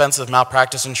prohibitively expensive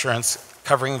malpractice insurance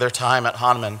covering their time at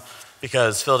Hahnemann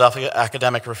because Philadelphia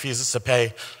Academic refuses to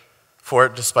pay for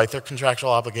it despite their contractual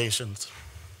obligations.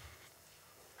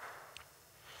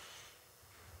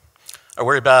 I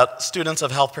worry about students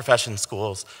of health profession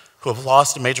schools who have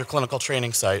lost a major clinical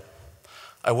training site.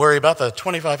 I worry about the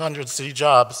 2,500 city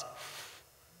jobs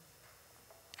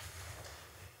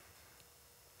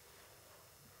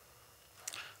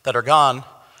that are gone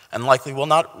and likely will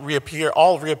not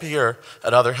all reappear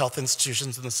at other health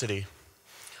institutions in the city.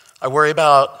 I worry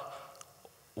about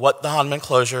what the Hahnemann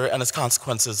closure and its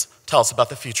consequences tell us about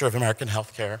the future of American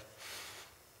healthcare.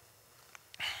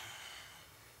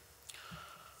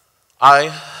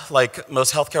 I, like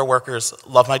most healthcare workers,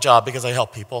 love my job because I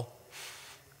help people.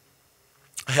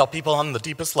 I help people on the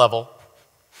deepest level.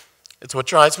 It's what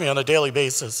drives me on a daily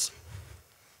basis.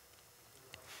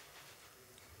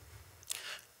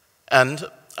 And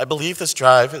I believe this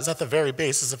drive is at the very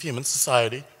basis of human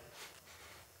society.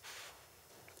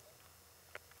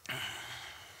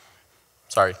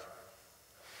 Sorry.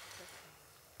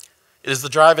 It is the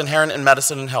drive inherent in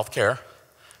medicine and healthcare,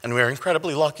 and we are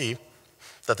incredibly lucky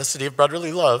that the city of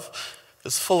brotherly love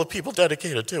is full of people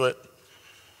dedicated to it.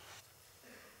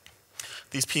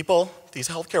 These people, these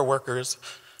healthcare workers,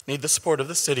 need the support of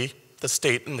the city, the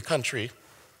state, and the country.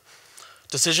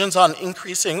 Decisions on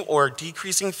increasing or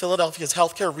decreasing Philadelphia's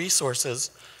healthcare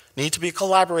resources need to be a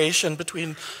collaboration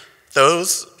between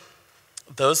those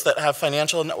that have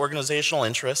financial and organizational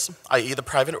interests, i.e. the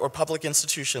private or public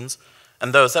institutions,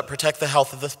 and those that protect the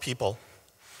health of the people,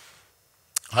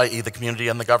 i.e. the community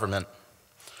and the government.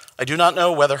 I do not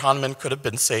know whether Hahnemann could have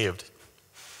been saved,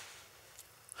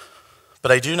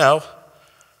 but I do know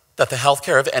that the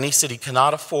healthcare of any city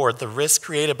cannot afford the risk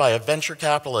created by a venture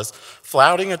capitalist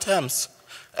flouting attempts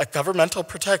at governmental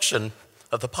protection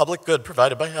of the public good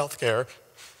provided by healthcare.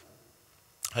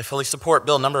 I fully support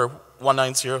Bill number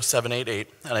 190788,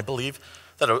 and I believe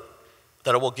that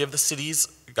it will give the city's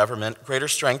government greater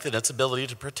strength in its ability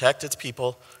to protect its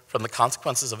people from the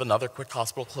consequences of another quick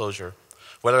hospital closure,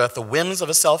 whether at the whims of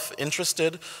a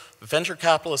self-interested venture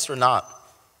capitalist or not.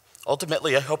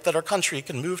 Ultimately, I hope that our country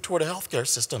can move toward a healthcare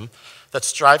system that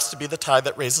strives to be the tide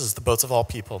that raises the boats of all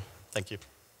people. Thank you.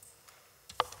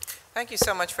 Thank you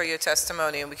so much for your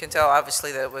testimony, and we can tell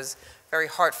obviously that it was very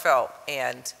heartfelt,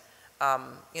 and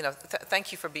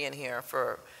thank you for being here,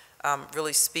 for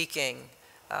really speaking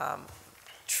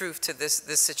truth to this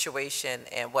situation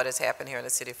and what has happened here in the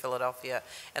city of Philadelphia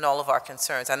and all of our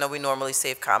concerns. I know we normally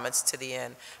save comments to the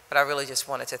end, but I really just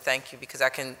wanted to thank you because I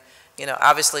can,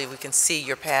 obviously we can see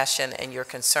your passion and your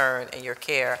concern and your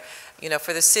care,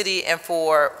 for the city and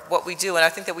for what we do. And I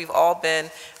think that we've all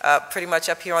been pretty much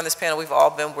up here on this panel, we've all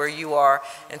been where you are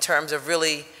in terms of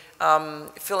really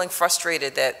feeling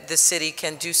frustrated that this city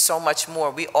can do so much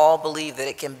more. We all believe that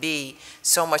it can be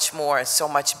so much more and so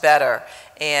much better.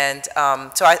 And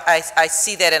so I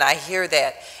see that and I hear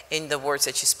that in the words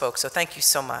that you spoke. So thank you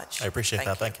so much. I appreciate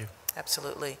that. Thank you.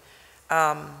 Absolutely.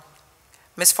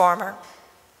 Ms. Farmer?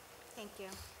 Thank you.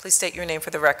 Please state your name for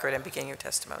the record and begin your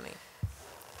testimony.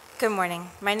 Good morning.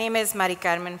 My name is Mari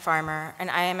Carmen Farmer, and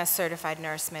I am a certified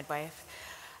nurse midwife.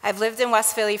 I've lived in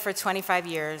West Philly for 25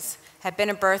 years, have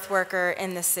been a birth worker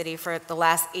in the city for the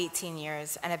last 18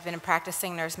 years, and have been a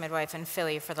practicing nurse midwife in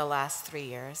Philly for the last 3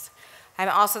 years. I'm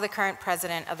also the current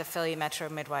president of the Philly Metro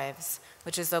Midwives,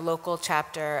 which is the local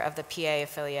chapter of the PA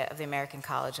affiliate of the American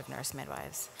College of Nurse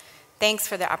Midwives. Thanks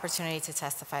for the opportunity to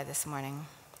testify this morning.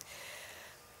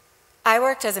 I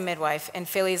worked as a midwife in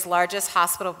Philly's largest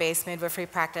hospital-based midwifery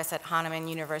practice at Hahnemann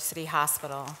University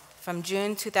Hospital from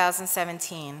June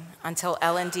 2017 until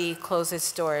L&D closed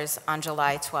its doors on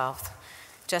July 12th,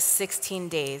 just 16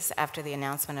 days after the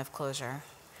announcement of closure.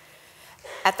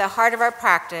 At the heart of our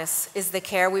practice is the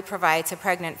care we provide to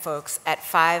pregnant folks at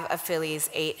 5 of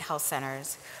Philly's 8 health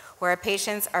centers, where our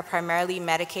patients are primarily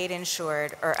Medicaid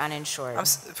insured or uninsured.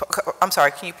 I'm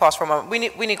sorry, can you pause for a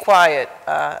moment? We need quiet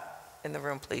in the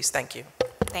room, please. Thank you.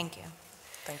 Thank you.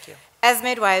 Thank you. As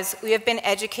midwives, we have been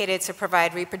educated to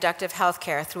provide reproductive health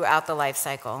care throughout the life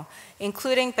cycle,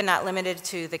 including but not limited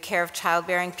to the care of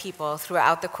childbearing people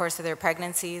throughout the course of their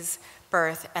pregnancies,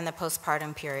 birth, and the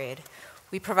postpartum period.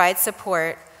 We provide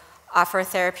support, offer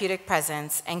therapeutic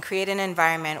presence, and create an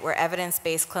environment where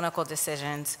evidence-based clinical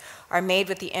decisions are made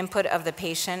with the input of the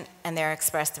patient and their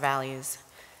expressed values.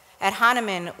 At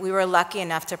Hahnemann, we were lucky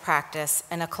enough to practice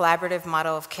in a collaborative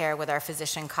model of care with our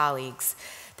physician colleagues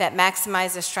that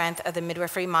maximized the strength of the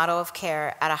midwifery model of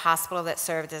care at a hospital that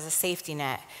served as a safety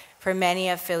net for many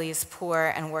of Philly's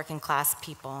poor and working class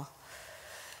people.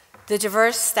 The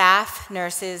diverse staff,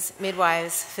 nurses,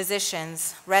 midwives,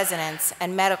 physicians, residents,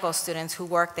 and medical students who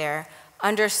work there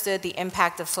understood the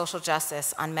impact of social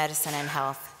justice on medicine and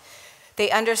health. They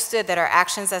understood that our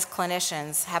actions as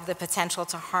clinicians have the potential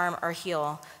to harm or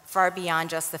heal far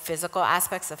beyond just the physical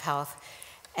aspects of health,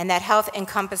 and that health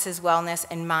encompasses wellness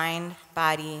in mind,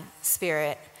 body,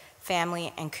 spirit,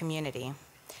 family, and community.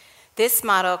 This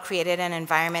model created an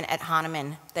environment at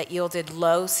Hahnemann that yielded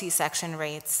low C-section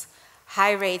rates,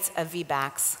 high rates of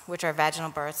VBACs, which are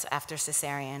vaginal births after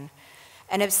cesarean,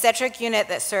 an obstetric unit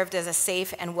that served as a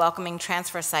safe and welcoming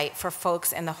transfer site for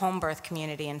folks in the home birth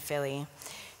community in Philly,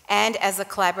 and as a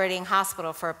collaborating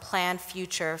hospital for a planned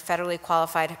future federally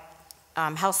qualified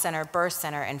health center, birth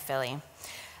center in Philly,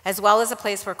 as well as a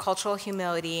place where cultural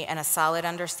humility and a solid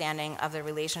understanding of the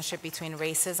relationship between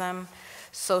racism,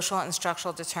 social and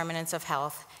structural determinants of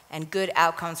health, and good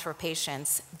outcomes for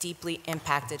patients deeply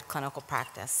impacted clinical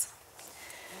practice.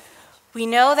 We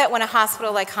know that when a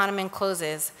hospital like Hahnemann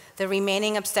closes, the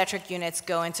remaining obstetric units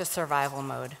go into survival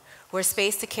mode, where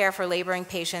space to care for laboring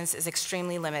patients is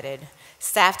extremely limited,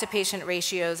 staff-to-patient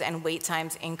ratios and wait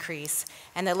times increase,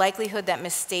 and the likelihood that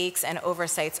mistakes and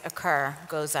oversights occur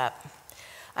goes up.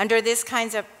 Under this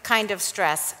kind of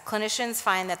stress, clinicians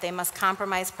find that they must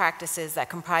compromise practices that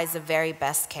comprise the very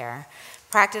best care,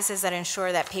 practices that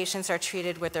ensure that patients are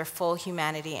treated with their full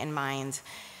humanity in mind,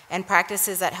 and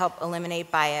practices that help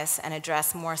eliminate bias and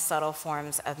address more subtle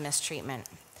forms of mistreatment.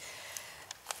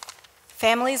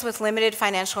 Families with limited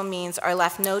financial means are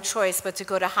left no choice but to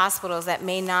go to hospitals that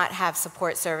may not have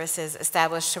support services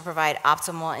established to provide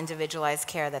optimal individualized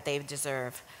care that they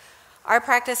deserve. Our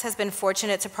practice has been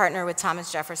fortunate to partner with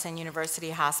Thomas Jefferson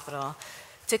University Hospital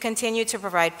to continue to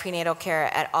provide prenatal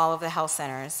care at all of the health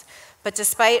centers. But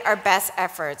despite our best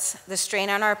efforts, the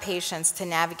strain on our patients to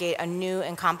navigate a new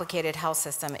and complicated health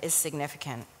system is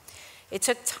significant. It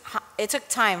took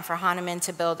time for Hahnemann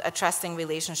to build a trusting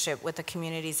relationship with the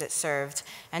communities it served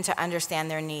and to understand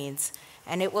their needs,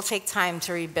 and it will take time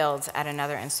to rebuild at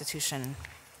another institution.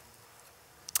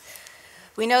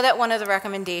 We know that one of the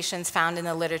recommendations found in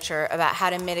the literature about how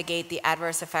to mitigate the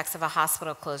adverse effects of a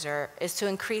hospital closure is to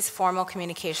increase formal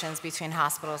communications between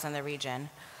hospitals in the region.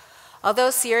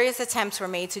 Although serious attempts were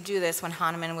made to do this when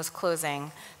Hahnemann was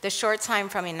closing, the short time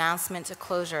from announcement to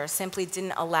closure simply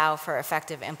didn't allow for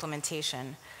effective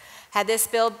implementation. Had this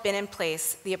bill been in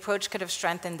place, the approach could have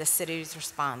strengthened the city's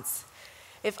response.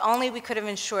 If only we could have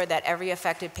ensured that every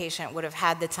affected patient would have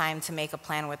had the time to make a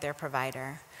plan with their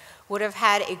provider, would have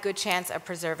had a good chance of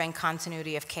preserving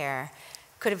continuity of care,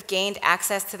 could have gained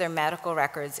access to their medical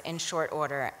records in short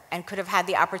order, and could have had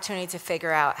the opportunity to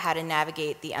figure out how to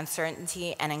navigate the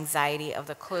uncertainty and anxiety of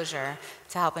the closure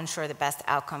to help ensure the best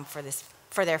outcome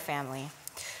for their family.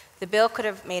 The bill could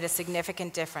have made a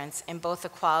significant difference in both the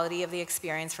quality of the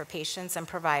experience for patients and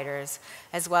providers,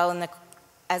 as well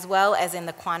as in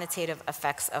the quantitative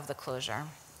effects of the closure.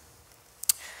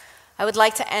 I would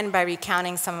like to end by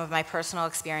recounting some of my personal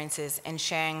experiences and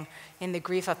sharing in the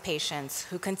grief of patients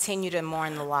who continue to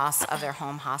mourn the loss of their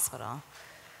home hospital.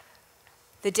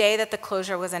 The day that the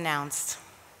closure was announced,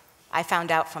 I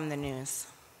found out from the news.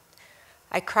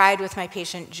 I cried with my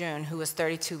patient June, who was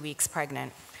 32 weeks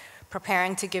pregnant,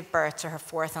 preparing to give birth to her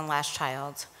fourth and last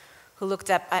child, who looked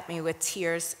up at me with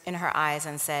tears in her eyes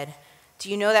and said,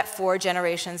 "Do you know that 4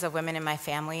 generations of women in my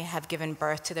family have given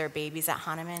birth to their babies at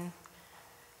Hahnemann?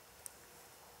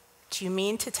 Do you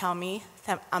mean to tell me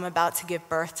that I'm about to give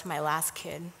birth to my last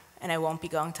kid and I won't be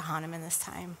going to Hahnemann this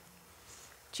time?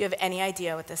 Do you have any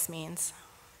idea what this means?"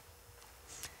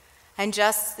 And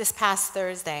just this past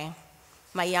Thursday,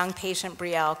 my young patient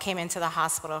Brielle came into the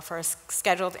hospital for a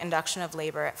scheduled induction of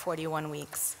labor at 41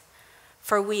 weeks.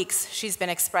 For weeks, she's been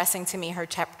expressing to me her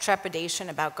trepidation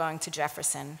about going to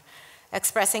Jefferson,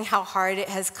 expressing how hard it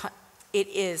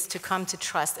is to come to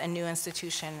trust a new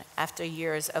institution after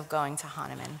years of going to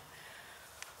Hahnemann.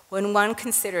 When one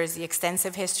considers the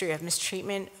extensive history of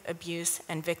mistreatment, abuse,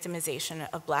 and victimization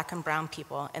of Black and brown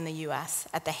people in the US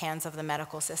at the hands of the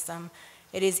medical system,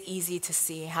 it is easy to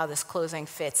see how this closing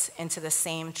fits into the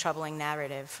same troubling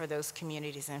narrative for those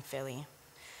communities in Philly.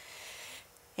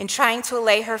 In trying to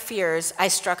allay her fears, I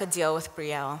struck a deal with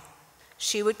Brielle.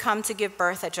 She would come to give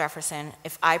birth at Jefferson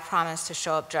if I promised to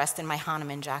show up dressed in my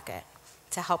Hahnemann jacket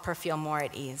to help her feel more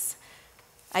at ease.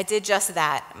 I did just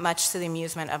that, much to the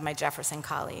amusement of my Jefferson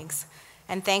colleagues,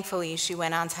 and thankfully she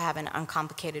went on to have an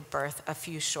uncomplicated birth a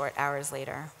few short hours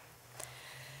later.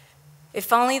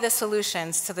 If only the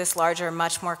solutions to this larger,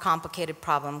 much more complicated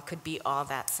problem could be all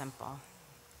that simple.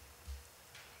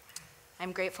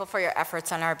 I'm grateful for your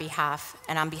efforts on our behalf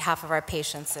and on behalf of our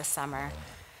patients this summer,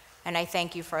 and I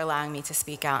thank you for allowing me to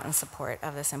speak out in support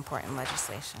of this important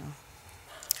legislation.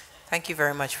 Thank you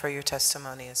very much for your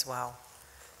testimony as well.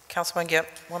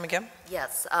 Councilwoman Gibb?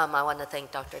 Yes, I want to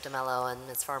thank Dr. DeMello and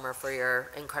Ms. Farmer for your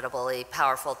incredibly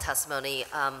powerful testimony.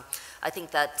 I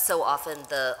think that so often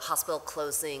the hospital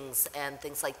closings and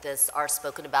things like this are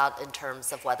spoken about in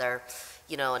terms of whether,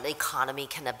 you know, an economy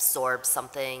can absorb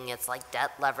something. It's like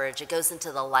debt leverage. It goes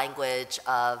into the language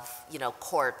of, you know,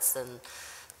 courts and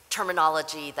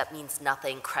terminology that means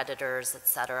nothing, creditors, et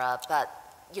cetera. But,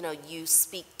 you know, you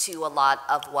speak to a lot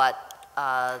of what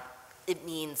it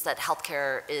means that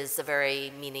healthcare is the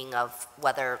very meaning of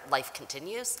whether life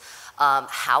continues,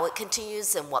 how it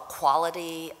continues, and what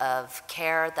quality of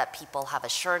care that people have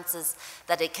assurances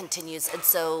that it continues. And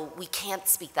so we can't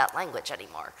speak that language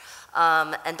anymore.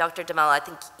 And Dr. DeMello, I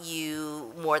think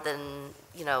you more than,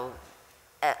 you know,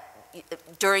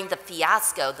 during the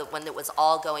fiasco, that when it was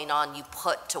all going on, you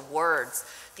put to words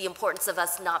the importance of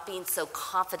us not being so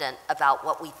confident about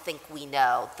what we think we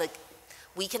know.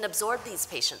 We can absorb these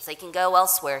patients. They can go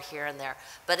elsewhere here and there.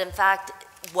 But in fact,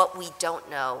 what we don't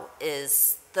know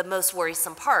is the most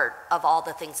worrisome part of all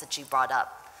the things that you brought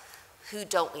up. Who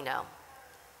don't we know?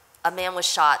 A man was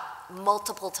shot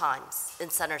multiple times in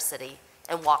Center City,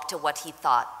 and walk to what he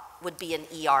thought would be an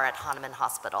ER at Hahnemann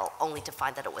Hospital, only to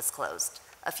find that it was closed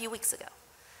a few weeks ago.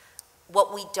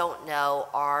 What we don't know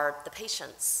are the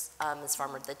patients, Ms.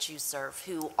 Farmer, that you serve,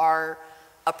 who are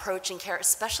approaching care,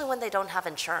 especially when they don't have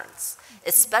insurance,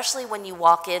 especially when you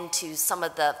walk into some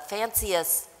of the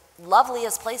fanciest,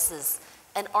 loveliest places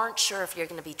and aren't sure if you're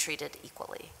going to be treated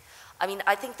equally. I mean,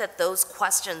 I think that those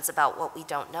questions about what we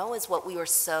don't know is what we were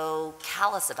so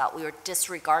callous about. We were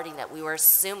disregarding it. We were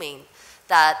assuming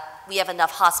that we have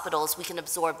enough hospitals, we can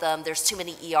absorb them, there's too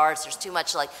many ERs, there's too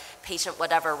much like patient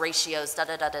whatever ratios,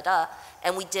 da-da-da-da-da,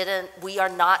 and we are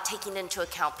not taking into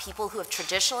account people who have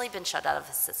traditionally been shut out of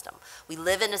the system. We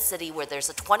live in a city where there's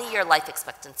a 20-year life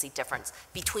expectancy difference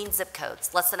between zip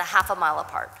codes, less than a half a mile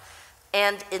apart.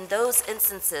 And in those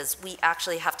instances, we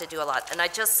actually have to do a lot. And I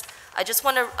just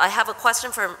want to, I have a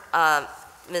question for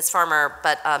Ms. Farmer,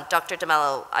 but Dr.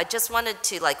 DeMello, I just wanted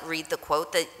to like read the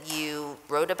quote that you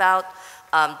wrote about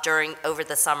over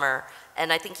the summer.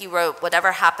 And I think you wrote,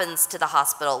 whatever happens to the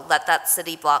hospital, let that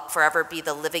city block forever be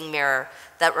the living mirror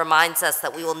that reminds us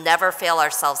that we will never fail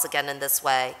ourselves again in this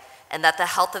way, and that the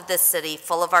health of this city,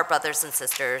 full of our brothers and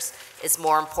sisters, is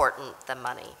more important than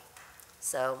money.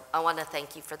 So I want to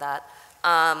thank you for that.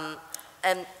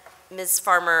 And Ms.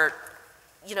 Farmer,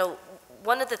 you know,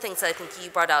 one of the things that I think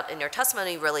you brought out in your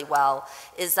testimony really well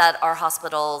is that our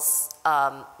hospitals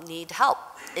need help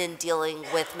in dealing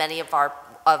with many of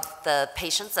the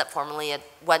patients that formerly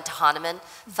went to Hahnemann,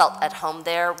 felt at home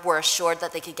there, were assured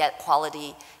that they could get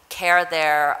quality care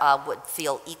there, would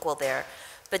feel equal there.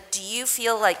 But do you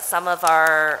feel like some of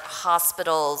our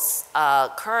hospitals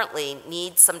currently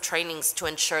need some trainings to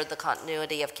ensure the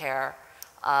continuity of care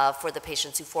for the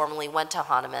patients who formerly went to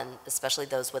Hahnemann, especially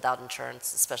those without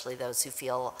insurance, especially those who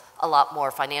feel a lot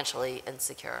more financially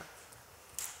insecure?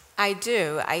 I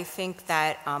do. I think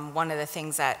that one of the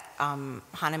things that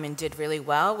Hahnemann did really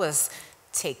well was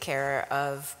take care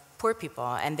of poor people,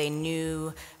 and they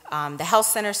knew the health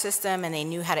center system, and they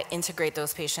knew how to integrate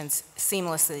those patients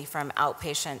seamlessly from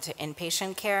outpatient to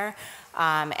inpatient care.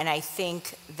 And I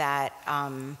think that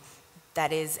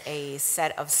that is a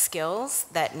set of skills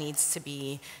that needs to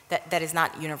be, that is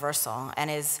not universal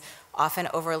and is often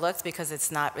overlooked because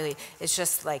it's not really, it's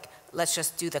just like, let's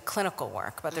just do the clinical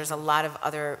work, but there's a lot of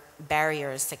other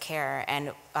barriers to care.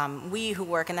 And we who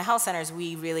work in the health centers,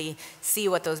 we really see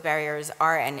what those barriers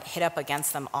are and hit up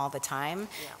against them all the time.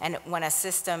 Yeah. And when a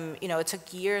system, you know, it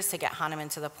took years to get Hahnemann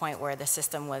to the point where the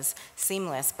system was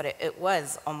seamless, but it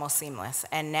was almost seamless.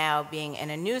 And now being in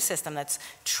a new system that's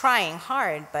trying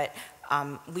hard, but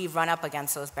we run up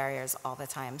against those barriers all the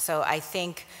time. So I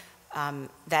think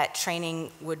that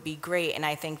training would be great, and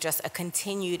I think just a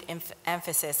continued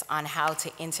emphasis on how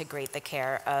to integrate the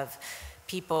care of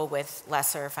people with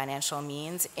lesser financial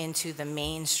means into the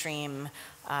mainstream,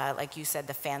 like you said,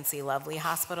 the fancy, lovely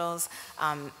hospitals,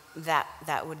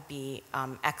 that would be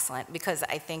excellent, because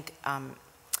I think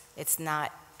it's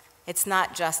not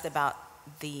just about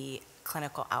the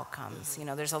clinical outcomes. You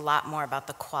know, there's a lot more about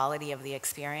the quality of the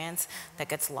experience that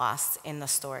gets lost in the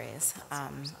stories.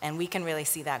 And we can really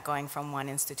see that going from one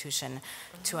institution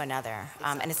to another.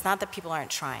 And it's not that people aren't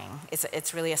trying.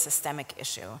 It's really a systemic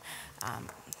issue.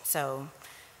 So,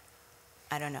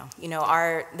 I don't know. You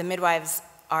know, the midwives,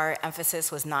 our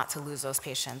emphasis was not to lose those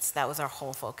patients. That was our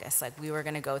whole focus. Like, we were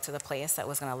going to go to the place that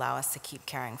was going to allow us to keep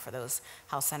caring for those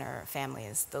health center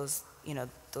families. Those, you know,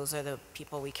 those are the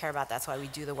people we care about. That's why we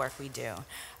do the work we do.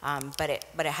 But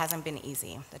it hasn't been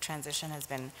easy. The transition has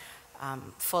been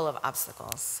full of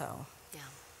obstacles. So. Yeah.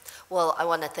 Well, I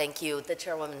want to thank you. The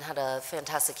chairwoman had a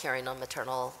fantastic hearing on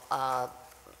maternal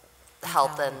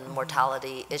health and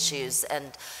mortality issues.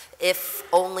 And if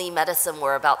only medicine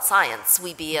were about science,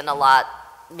 we'd be in a lot,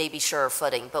 maybe surer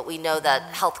footing. But we know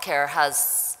that healthcare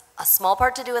has a small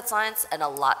part to do with science and a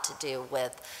lot to do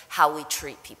with how we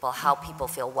treat people, how people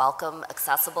feel welcome,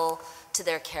 accessible to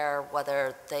their care,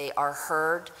 whether they are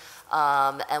heard,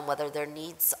 and whether their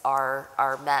needs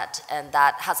are met. And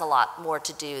that has a lot more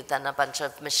to do than a bunch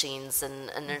of machines and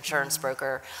an insurance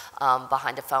broker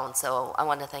behind a phone. So I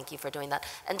want to thank you for doing that.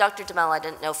 And Dr. DeMello, I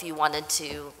didn't know if you wanted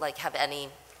to have any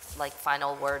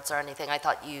final words or anything. I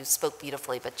thought you spoke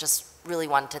beautifully, but just really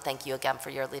wanted to thank you again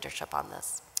for your leadership on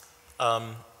this.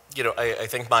 You know, I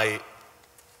think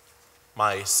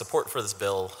my support for this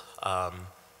bill, I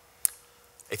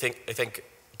think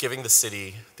giving the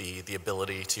city the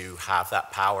ability to have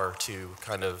that power to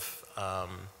kind of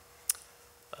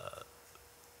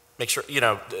make sure, you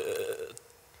know,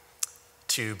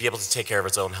 to be able to take care of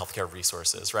its own healthcare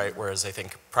resources, right? Whereas I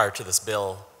think prior to this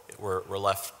bill, we're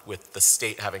left with the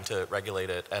state having to regulate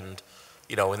it. And,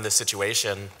 you know, in this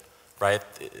situation, right,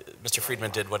 Mr.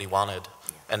 Friedman did what he wanted.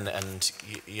 And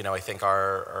you know, I think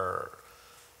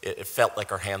it felt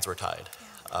like our hands were tied.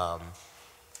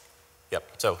 Yep,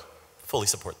 so fully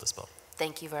support this bill.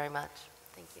 Thank you very much.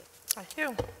 Thank you. Thank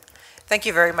you. Thank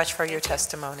you very much for your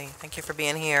testimony. Thank you for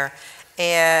being here.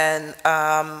 And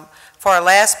for our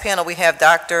last panel, we have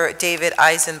Dr. David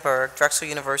Eisenberg, Drexel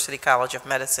University College of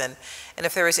Medicine. And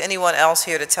if there is anyone else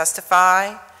here to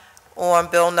testify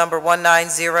on Bill number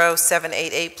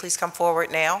 190788, please come forward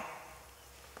now.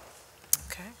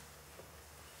 Okay.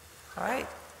 All right.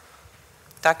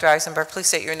 Dr. Eisenberg, please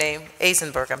state your name.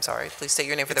 Eisenberg, I'm sorry. Please state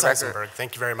your name for the record. Eisenberg.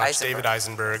 Thank you very much. Eisenberg. David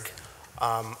Eisenberg.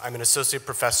 I'm an associate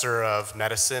professor of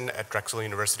medicine at Drexel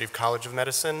University College of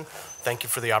Medicine. Thank you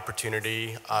for the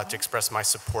opportunity to express my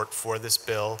support for this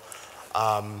bill.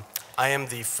 I am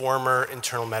the former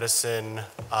internal medicine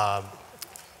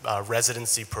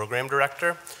residency program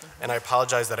director, and I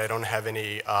apologize that I don't have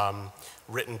any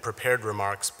written prepared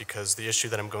remarks because the issue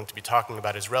that I'm going to be talking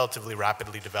about is relatively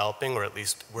rapidly developing, or at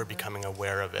least we're becoming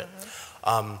aware of it.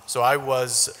 So I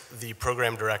was the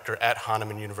program director at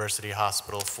Hahnemann University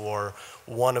Hospital for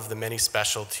one of the many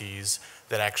specialties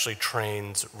that actually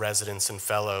trains residents and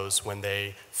fellows when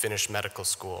they finish medical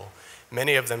school.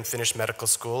 Many of them finish medical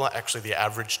school. Actually, the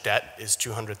average debt is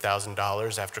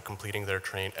 $200,000 after completing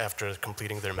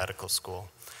their medical school.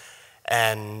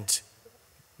 And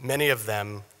many of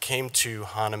them came to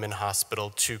Hahnemann Hospital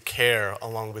to care,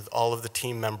 along with all of the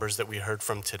team members that we heard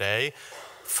from today,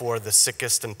 for the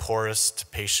sickest and poorest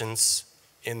patients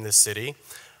in the city.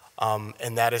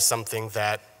 And that is something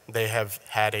that they have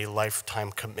had a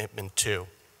lifetime commitment to.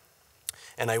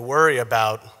 And I worry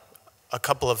about a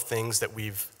couple of things that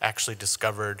we've actually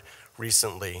discovered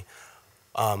recently.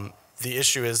 The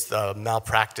issue is the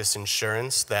malpractice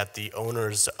insurance that the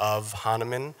owners of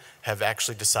Hahnemann have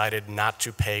actually decided not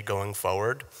to pay going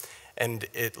forward. And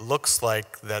it looks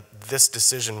like that this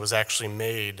decision was actually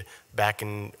made back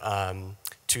in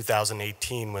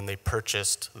 2018 when they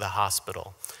purchased the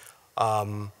hospital.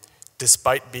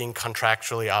 Despite being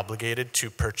contractually obligated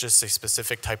to purchase a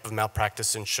specific type of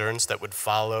malpractice insurance that would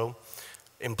follow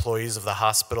employees of the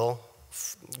hospital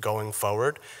going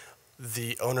forward,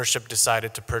 the ownership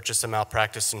decided to purchase a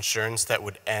malpractice insurance that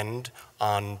would end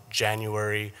on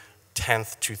January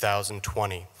 10th,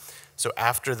 2020. So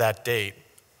after that date,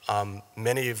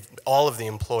 all of the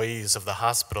employees of the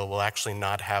hospital will actually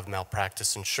not have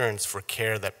malpractice insurance for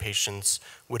care that patients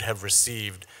would have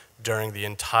received during the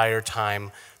entire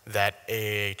time that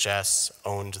AAHS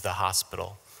owned the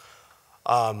hospital.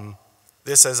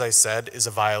 This, as I said, is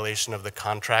a violation of the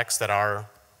contracts that our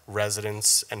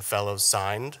residents and fellows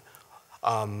signed.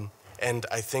 And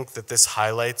I think that this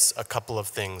highlights a couple of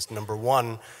things. Number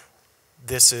one,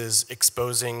 this is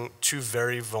exposing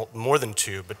more than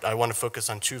two, but I want to focus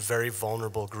on two very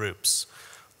vulnerable groups.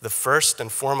 The first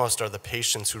and foremost are the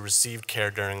patients who received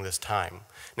care during this time.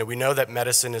 Now, we know that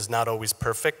medicine is not always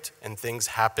perfect and things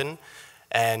happen,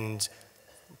 and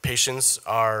patients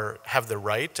have the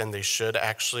right, and they should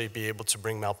actually be able to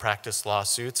bring malpractice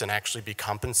lawsuits and actually be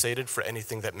compensated for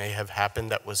anything that may have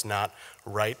happened that was not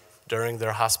right during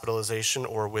their hospitalization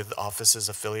or with offices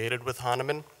affiliated with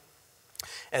Hahnemann.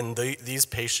 And these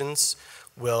patients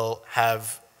will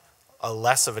have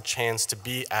less of a chance to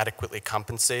be adequately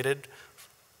compensated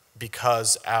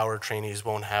because our trainees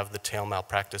won't have the tail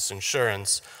malpractice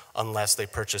insurance unless they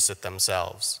purchase it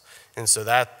themselves. And so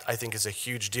that, I think, is a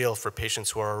huge deal for patients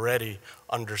who are already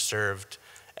underserved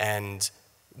and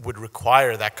would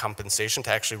require that compensation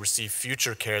to actually receive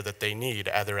future care that they need,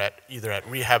 either at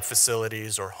rehab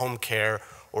facilities or home care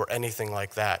or anything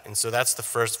like that. And so that's the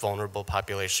first vulnerable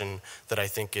population that I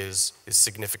think is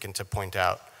significant to point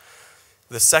out.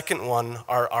 The second one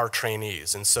are our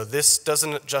trainees. And so this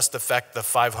doesn't just affect the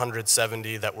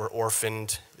 570 that were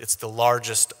orphaned. It's the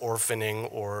largest orphaning,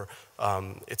 or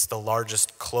it's the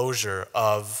largest closure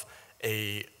of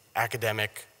a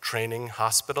academic training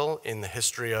hospital in the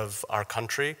history of our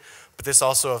country. But this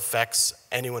also affects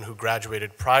anyone who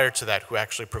graduated prior to that who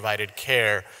actually provided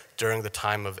care during the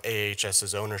time of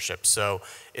AHS's ownership. So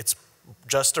it's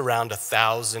just around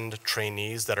 1,000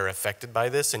 trainees that are affected by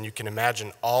this, and you can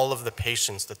imagine all of the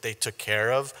patients that they took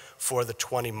care of for the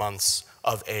 20 months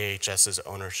of AHS's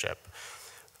ownership.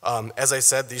 As I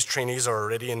said, these trainees are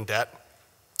already in debt.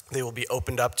 They will be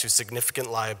opened up to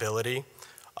significant liability.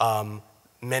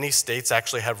 Many states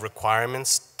actually have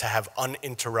requirements to have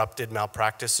uninterrupted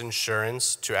malpractice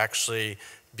insurance to actually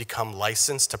become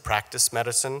licensed to practice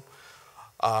medicine.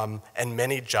 And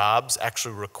many jobs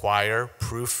actually require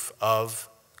proof of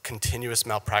continuous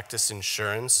malpractice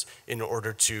insurance in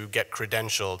order to get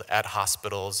credentialed at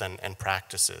hospitals and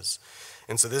practices.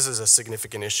 And so this is a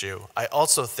significant issue. I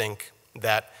also think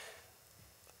that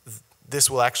This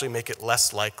will actually make it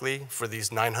less likely for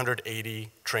these 980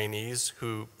 trainees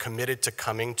who committed to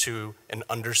coming to an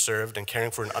underserved and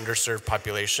caring for an underserved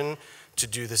population to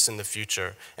do this in the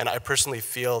future. And I personally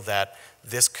feel that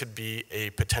this could be a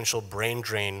potential brain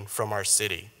drain from our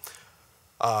city.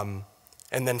 And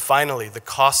then finally, the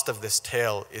cost of this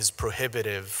tale is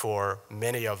prohibitive for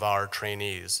many of our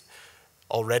trainees.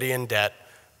 Already in debt,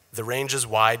 the range is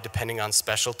wide depending on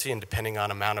specialty and depending on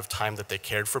amount of time that they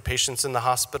cared for patients in the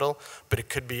hospital, but it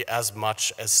could be as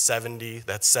much as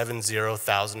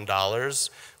 $70,000,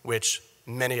 which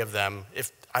many of them,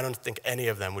 I don't think any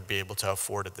of them would be able to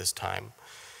afford at this time.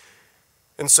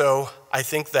 And so I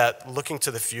think that looking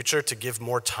to the future to give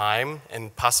more time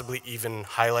and possibly even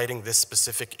highlighting this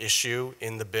specific issue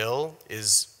in the bill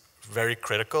is very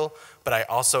critical, but I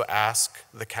also ask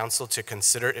the council to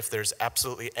consider if there's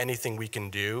absolutely anything we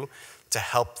can do to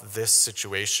help this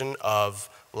situation of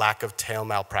lack of tail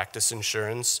malpractice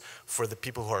insurance for the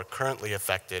people who are currently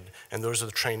affected, and those are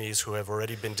the trainees who have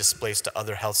already been displaced to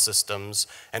other health systems,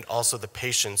 and also the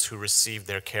patients who receive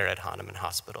their care at Hahnemann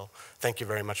Hospital. Thank you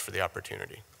very much for the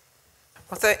opportunity.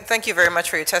 Well, thank you very much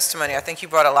for your testimony. I think you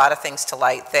brought a lot of things to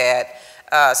light that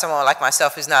someone like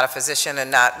myself who's not a physician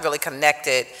and not really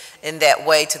connected in that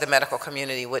way to the medical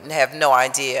community wouldn't have no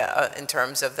idea in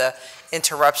terms of the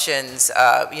interruptions,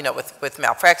 you know, with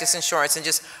malpractice insurance and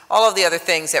just all of the other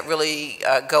things that really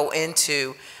go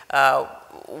into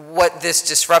what this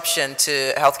disruption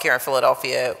to healthcare in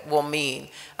Philadelphia will mean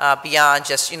beyond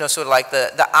just, you know, sort of like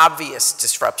the obvious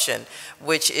disruption,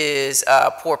 which is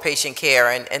poor patient care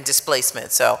and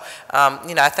displacement. So,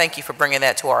 you know, I thank you for bringing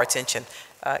that to our attention.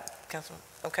 Councilman,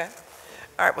 okay.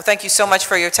 All right, well, thank you so much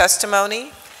for your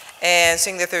testimony. And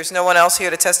seeing that there's no one else here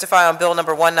to testify on bill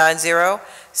number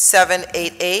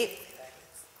 190788,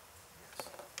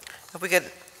 if we could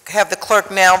have the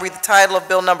clerk now read the title of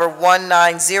bill number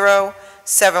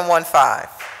 190715.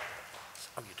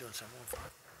 Oh, you're doing 715?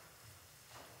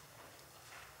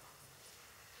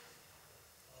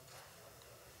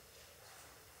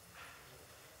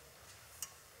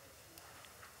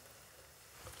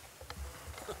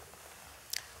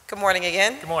 Good morning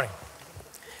again. Good morning.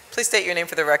 Please state your name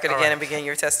for the record All again right. and begin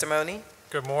your testimony.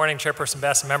 Good morning, Chairperson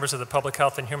Bass and members of the Public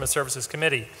Health and Human Services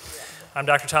Committee. I'm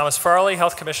Dr. Thomas Farley,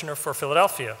 Health Commissioner for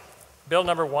Philadelphia. Bill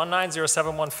number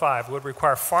 190715 would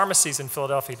require pharmacies in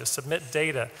Philadelphia to submit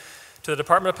data to the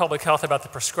Department of Public Health about the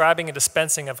prescribing and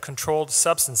dispensing of controlled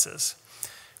substances.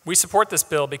 We support this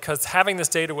bill because having this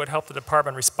data would help the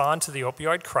department respond to the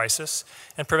opioid crisis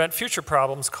and prevent future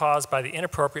problems caused by the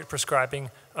inappropriate prescribing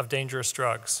of dangerous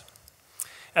drugs.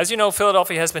 As you know,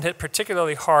 Philadelphia has been hit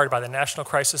particularly hard by the national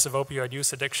crisis of opioid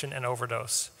use, addiction, and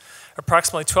overdose.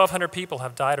 Approximately 1,200 people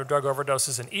have died of drug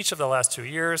overdoses in each of the last 2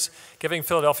 years, giving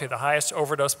Philadelphia the highest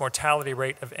overdose mortality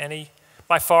rate of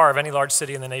by far of any large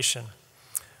city in the nation.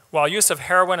 While use of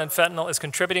heroin and fentanyl is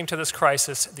contributing to this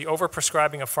crisis, the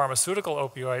overprescribing of pharmaceutical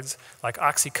opioids like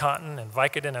OxyContin and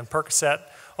Vicodin and Percocet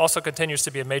also continues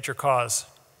to be a major cause.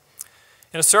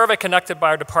 In a survey conducted by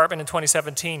our department in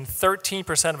 2017,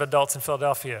 13% of adults in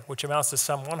Philadelphia, which amounts to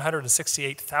some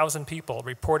 168,000 people,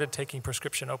 reported taking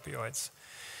prescription opioids.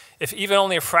 If even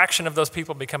only a fraction of those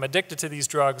people become addicted to these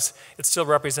drugs, it still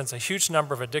represents a huge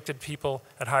number of addicted people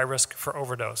at high risk for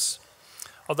overdose.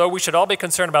 Although we should all be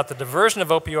concerned about the diversion of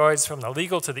opioids from the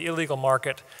legal to the illegal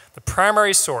market, the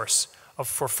primary source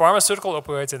for pharmaceutical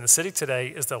opioids in the city today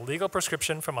is the legal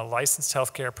prescription from a licensed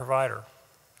healthcare provider.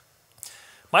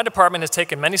 My department has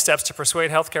taken many steps to persuade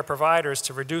healthcare providers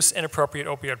to reduce inappropriate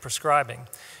opioid prescribing,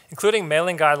 including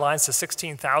mailing guidelines to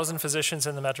 16,000 physicians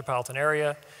in the metropolitan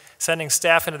area, sending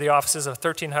staff into the offices of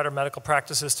 1,300 medical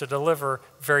practices to deliver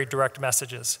very direct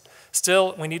messages.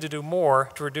 Still, we need to do more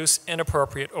to reduce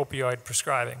inappropriate opioid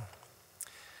prescribing.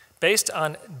 Based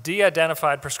on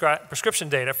de-identified prescription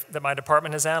data that my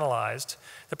department has analyzed,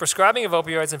 the prescribing of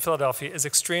opioids in Philadelphia is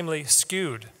extremely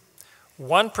skewed.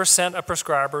 1% of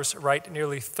prescribers write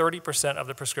nearly 30% of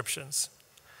the prescriptions.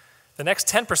 The next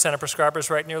 10% of prescribers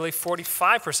write nearly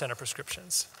 45% of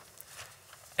prescriptions.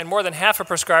 And more than half of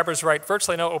prescribers write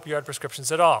virtually no opioid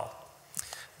prescriptions at all.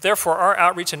 Therefore, our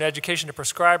outreach and education to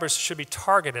prescribers should be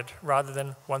targeted rather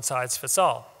than one size fits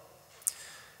all.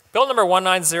 Bill number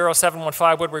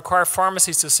 190715 would require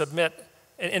pharmacies to submit,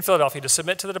 in Philadelphia, to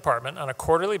submit to the department on a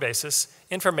quarterly basis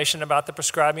information about the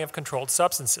prescribing of controlled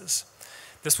substances.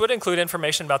 This would include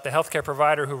information about the healthcare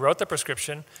provider who wrote the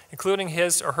prescription, including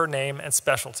his or her name and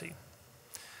specialty.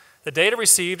 The data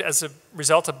received as a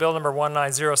result of bill number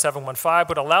 190715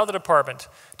 would allow the department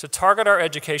to target our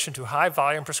education to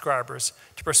high-volume prescribers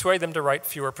to persuade them to write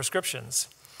fewer prescriptions.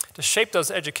 to shape those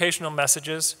educational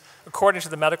messages according to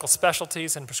the medical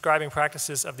specialties and prescribing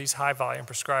practices of these high-volume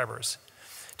prescribers,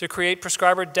 to create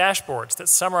prescriber dashboards that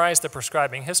summarize the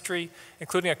prescribing history,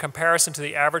 including a comparison to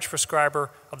the average prescriber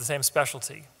of the same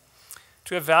specialty,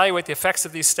 to evaluate the effects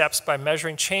of these steps by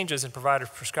measuring changes in providers'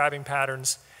 prescribing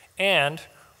patterns, and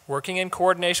working in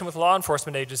coordination with law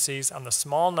enforcement agencies on the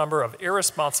small number of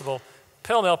irresponsible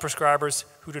pill mill prescribers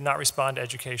who do not respond to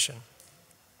education.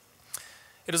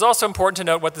 It is also important to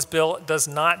note what this bill does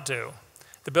not do.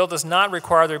 The bill does not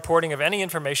require the reporting of any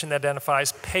information that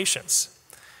identifies patients.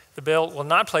 The bill will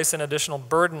not place an additional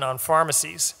burden on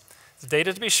pharmacies. The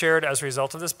data to be shared as a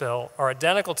result of this bill are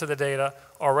identical to the data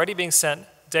already being sent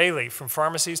daily from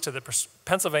pharmacies to the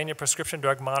Pennsylvania Prescription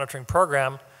Drug Monitoring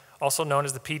Program, also known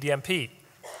as the PDMP.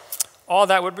 All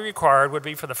that would be required would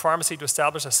be for the pharmacy to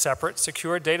establish a separate,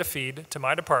 secure data feed to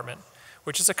my department,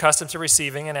 which is accustomed to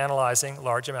receiving and analyzing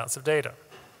large amounts of data.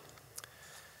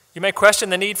 You may question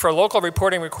the need for a local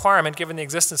reporting requirement given the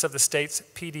existence of the state's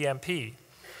PDMP.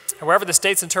 However, the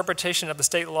state's interpretation of the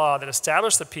state law that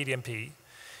established the PDMP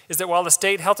is that while the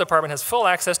state health department has full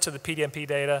access to the PDMP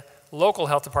data, local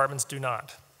health departments do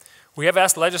not. We have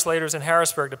asked legislators in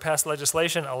Harrisburg to pass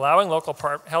legislation allowing local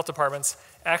health departments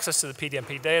access to the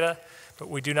PDMP data, but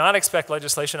we do not expect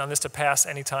legislation on this to pass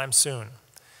anytime soon.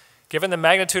 Given the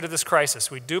magnitude of this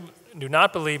crisis, we do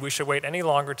not believe we should wait any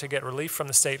longer to get relief from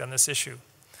the state on this issue.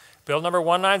 Bill number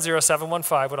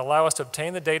 190715 would allow us to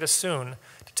obtain the data soon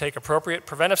to take appropriate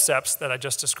preventive steps that I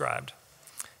just described.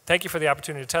 Thank you for the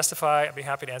opportunity to testify. I'd be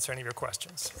happy to answer any of your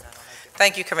questions.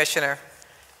 Thank you, Commissioner.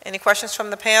 Any questions from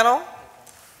the panel?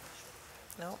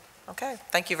 No? Okay.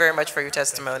 Thank you very much for your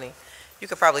testimony. You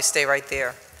could probably stay right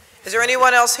there. Is there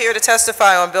anyone else here to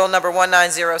testify on Bill number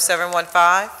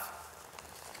 190715?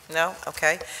 No?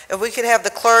 Okay. If we could have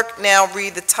the clerk now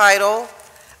read the title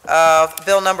of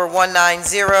Bill number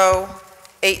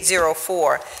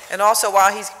 190804. And also,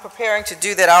 while he's preparing to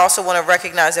do that, I also want to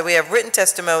recognize that we have written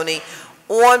testimony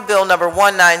on Bill number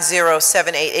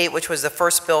 190788, which was the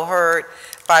first bill heard,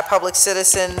 by public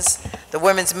citizens, the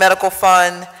Women's Medical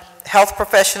Fund, health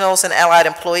professionals and allied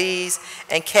employees,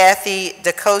 and Kathy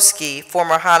Dukowski,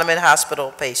 former Hahnemann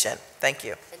Hospital patient. Thank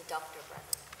you.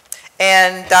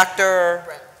 And Dr.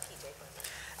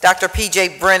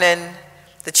 P.J. Brennan,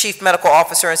 the Chief Medical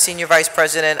Officer and Senior Vice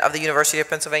President of the University of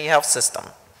Pennsylvania Health System.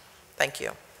 Thank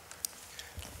you.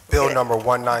 Bill number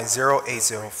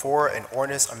 190804, an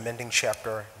ordinance amending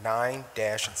Chapter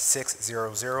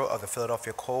 9-600 of the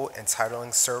Philadelphia Code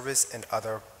entitling service and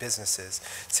other businesses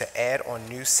to add on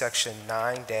new Section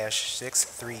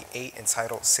 9-638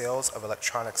 entitled Sales of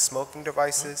Electronic Smoking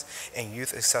Devices in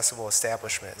Youth Accessible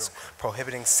Establishments,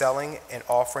 prohibiting selling and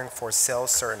offering for sale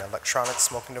certain electronic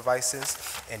smoking devices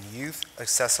in youth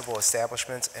accessible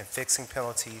establishments and fixing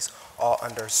penalties, all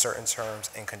under certain terms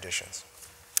and conditions.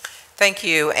 Thank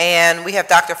you. And we have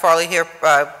Dr. Farley here,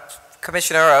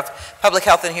 Commissioner of Public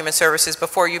Health and Human Services.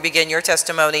 Before you begin your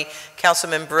testimony,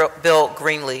 Councilman Bill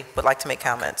Greenlee would like to make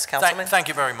comments. Councilman? Thank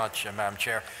you very much, Madam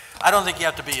Chair. I don't think you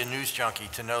have to be a news junkie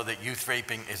to know that youth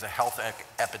vaping is a health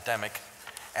epidemic,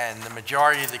 and the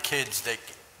majority of the kids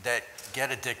that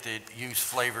get addicted use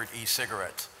flavored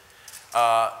e-cigarettes.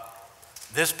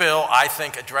 This bill, I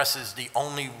think, addresses the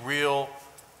only real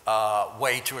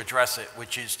way to address it,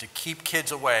 which is to keep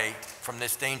kids away from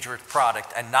this dangerous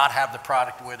product and not have the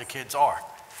product where the kids are.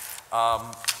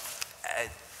 I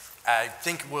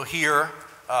think we'll hear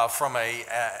from a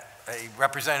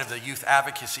representative of the Youth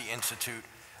Advocacy Institute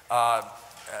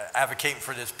advocating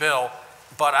for this bill,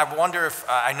 but I wonder if,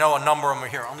 I know a number of them are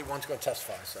here, only one's going to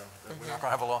testify, so we're not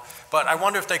going to have a long, but I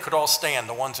wonder if they could all stand,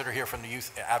 the ones that are here from the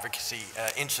Youth Advocacy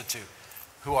Institute,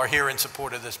 who are here in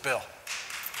support of this bill.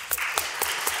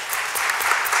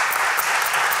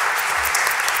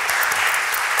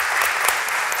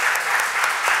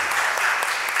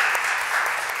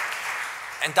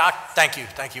 And thank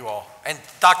you all. And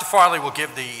Dr. Farley will give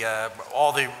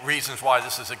all the reasons why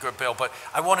this is a good bill, but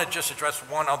I want to just address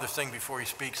one other thing before he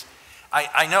speaks.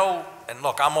 I know, and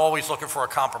look, I'm always looking for a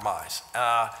compromise.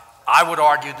 I would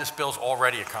argue this bill's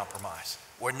already a compromise.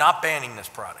 We're not banning this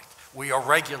product. We are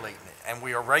regulating it, and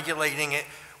we are regulating it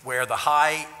where the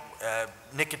high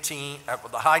nicotine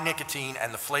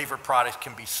and the flavored products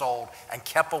can be sold and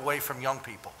kept away from young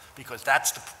people, because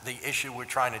that's the issue we're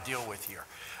trying to deal with here.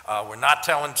 We're not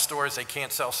telling stores they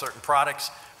can't sell certain products,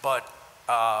 but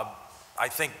I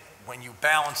think when you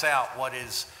balance out what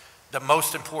is the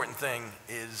most important thing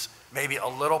is maybe a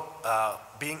little,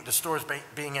 the stores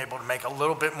being able to make a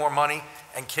little bit more money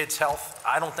and kids' health.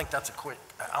 I don't think that's a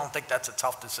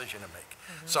tough decision to make.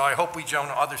 So I hope we join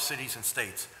other cities and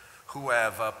states who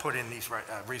have put in these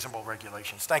reasonable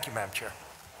regulations. Thank you, Madam Chair.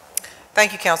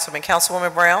 Thank you, Councilman.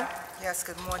 Councilwoman Brown? Yes,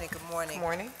 good morning, good morning. Good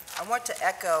morning. I want to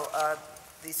echo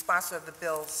the sponsor of the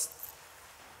bill's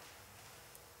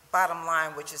bottom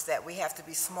line, which is that we have to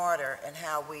be smarter in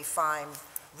how we find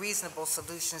reasonable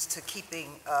solutions to keeping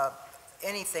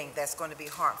anything that's going to be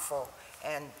harmful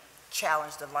and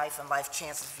challenge the life and life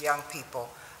chances of young people,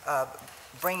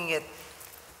 bringing it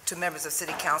to members of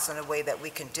City Council in a way that we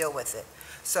can deal with it.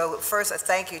 So first, a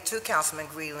thank you to Councilman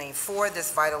Greenlee for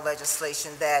this vital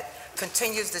legislation that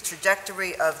continues the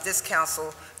trajectory of this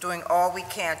council doing all we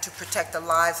can to protect the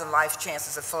lives and life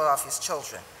chances of Philadelphia's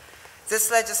children.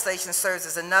 This legislation serves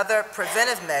as another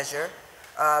preventive measure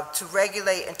to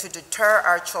regulate and to deter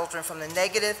our children from the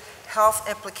negative health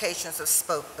implications of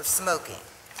smoking.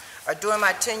 During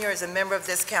my tenure as a member of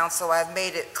this council, I've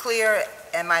made it clear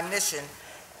and my mission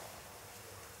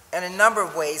in a number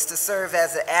of ways to serve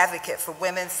as an advocate for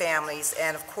women, families,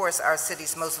 and of course our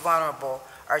city's most vulnerable,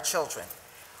 our children.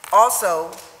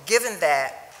 Also, given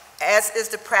that, as is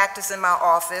the practice in my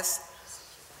office,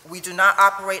 we do not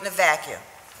operate in a vacuum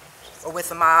or with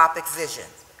a myopic vision.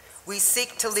 We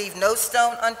seek to leave no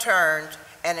stone unturned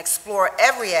and explore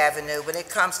every avenue when it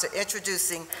comes to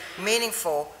introducing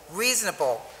meaningful,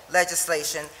 reasonable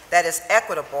legislation that is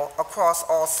equitable across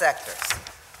all sectors.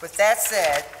 With that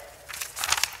said,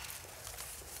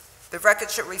 the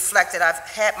record should reflect that I've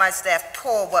had my staff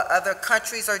pull what other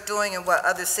countries are doing and what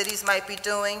other cities might be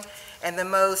doing. And the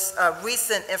most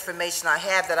recent information I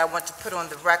have that I want to put on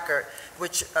the record,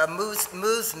 which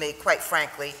moves me, quite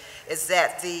frankly, is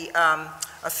that the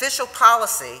official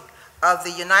policy of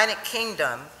the United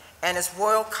Kingdom and its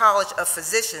Royal College of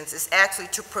Physicians is actually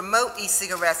to promote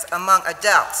e-cigarettes among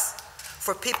adults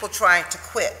for people trying to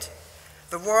quit.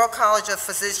 The Royal College of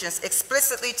Physicians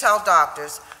explicitly tell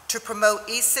doctors to promote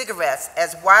e-cigarettes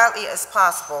as widely as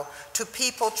possible to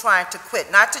people trying to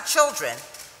quit, not to children,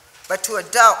 but to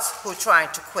adults who are trying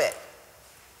to quit,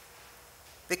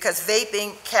 because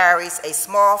vaping carries a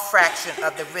small fraction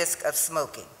of the risk of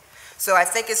smoking. So I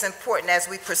think it's important as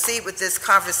we proceed with this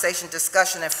conversation,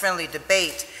 discussion, and friendly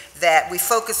debate that we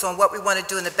focus on what we want to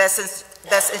do in the best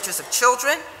interest of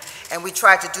children, and we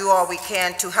try to do all we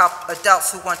can to help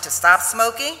adults who want to stop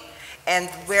smoking. And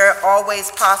where always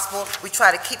possible, we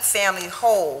try to keep families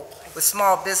whole with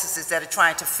small businesses that are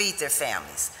trying to feed their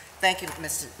families. Thank you,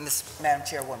 Madam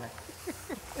Chairwoman.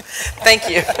 Thank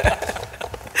you.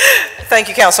 Thank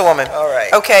you, Councilwoman. All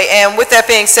right. Okay, and with that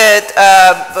being said,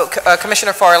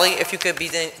 Commissioner Farley, if you could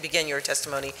begin your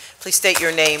testimony, please state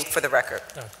your name for the record.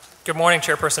 Good morning,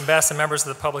 Chairperson Bass and members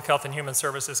of the Public Health and Human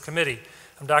Services Committee.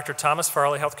 I'm Dr. Thomas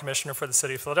Farley, Health Commissioner for the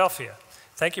City of Philadelphia.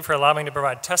 Thank you for allowing me to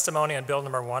provide testimony on Bill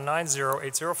number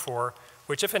 190804,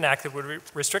 which, if enacted, would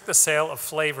restrict the sale of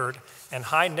flavored and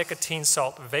high nicotine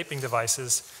salt vaping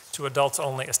devices to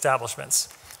adults-only establishments.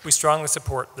 We strongly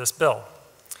support this bill.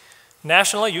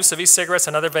 Nationally, use of e-cigarettes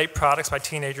and other vape products by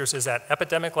teenagers is at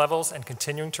epidemic levels and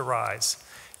continuing to rise.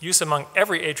 Use among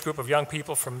every age group of young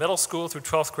people from middle school through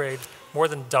 12th grade more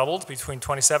than doubled between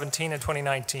 2017 and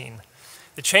 2019.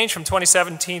 The change from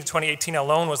 2017 to 2018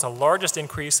 alone was the largest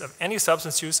increase of any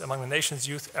substance use among the nation's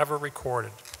youth ever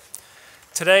recorded.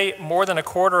 Today, more than a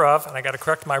quarter of, and I got to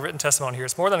correct my written testimony here,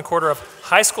 it's more than a quarter of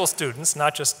high school students,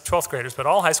 not just 12th graders, but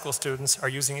all high school students are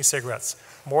using e-cigarettes,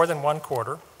 more than one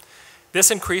quarter. This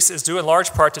increase is due in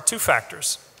large part to two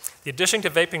factors: the addition to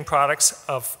vaping products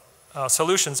of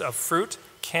solutions of fruit,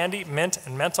 candy, mint,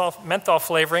 and menthol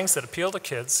flavorings that appeal to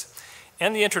kids,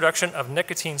 and the introduction of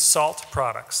nicotine salt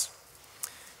products.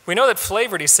 We know that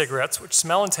flavored e-cigarettes, which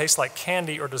smell and taste like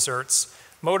candy or desserts,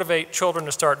 motivate children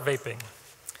to start vaping.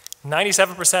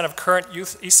 97% of current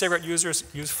youth e-cigarette users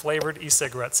use flavored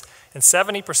e-cigarettes, and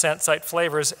 70% cite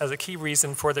flavors as a key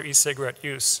reason for their e-cigarette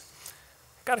use.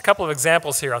 I've got a couple of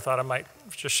examples here I thought I might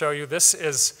just show you. This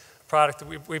is a product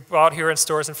that we bought here in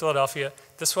stores in Philadelphia.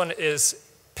 This one is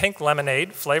pink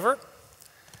lemonade flavor.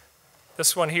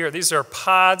 This one here, these are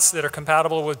pods that are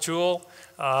compatible with Juul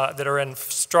that are in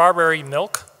strawberry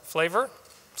milk flavor,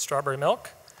 strawberry milk.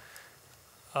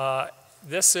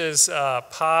 This is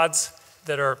pods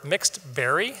that are mixed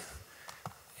berry,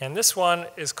 and this one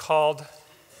is called,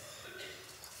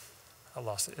 I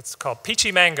lost it, it's called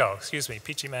Peachy Mango, excuse me,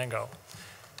 Peachy Mango.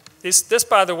 This,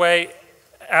 by the way,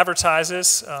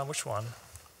 advertises, which one?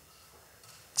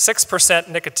 6%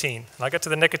 nicotine. And I'll get to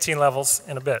the nicotine levels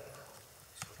in a bit.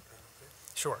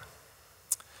 Sure.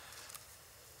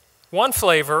 One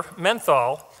flavor,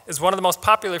 menthol, is one of the most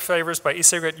popular flavors by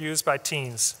e-cigarette used by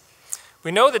teens.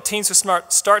 We know that teens who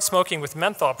start smoking with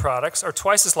menthol products are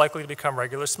twice as likely to become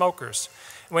regular smokers.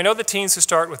 And we know that teens who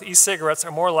start with e-cigarettes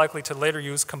are more likely to later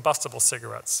use combustible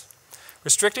cigarettes.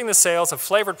 Restricting the sales of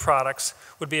flavored products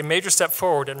would be a major step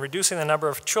forward in reducing the number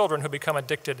of children who become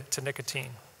addicted to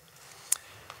nicotine.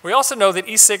 We also know that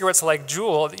e-cigarettes like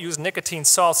Juul that use nicotine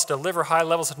salts to deliver high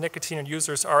levels of nicotine in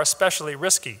users are especially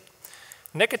risky.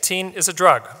 Nicotine is a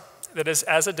drug that is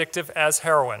as addictive as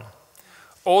heroin.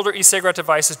 Older e-cigarette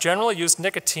devices generally use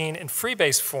nicotine in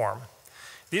freebase form.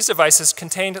 These devices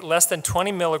contained less than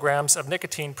 20 milligrams of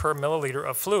nicotine per milliliter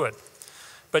of fluid.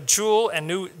 But Juul and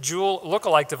new Juul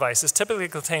lookalike devices typically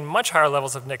contain much higher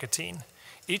levels of nicotine.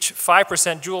 Each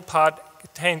 5% Juul pod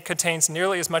contains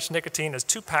nearly as much nicotine as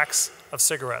 2 packs of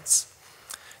cigarettes.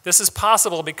 This is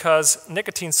possible because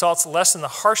nicotine salts lessen the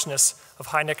harshness of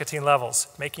high nicotine levels,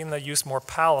 making the use more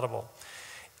palatable.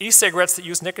 E-cigarettes that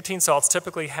use nicotine salts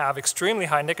typically have extremely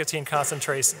high nicotine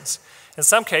concentrations, in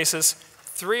some cases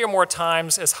 3 or more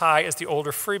times as high as the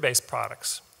older freebase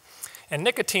products. And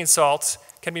nicotine salts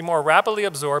can be more rapidly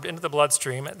absorbed into the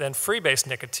bloodstream than freebase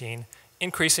nicotine,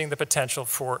 increasing the potential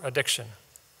for addiction.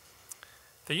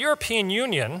 The European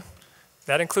Union,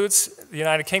 that includes the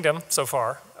United Kingdom so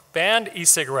far, banned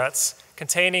e-cigarettes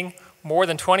containing more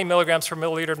than 20 milligrams per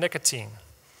milliliter of nicotine,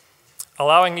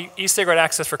 allowing e-cigarette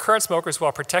access for current smokers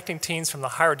while protecting teens from the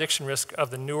higher addiction risk of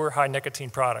the newer high nicotine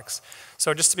products.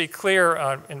 So just to be clear,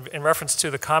 in reference to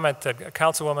the comment that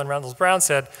Councilwoman Reynolds-Brown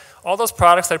said, all those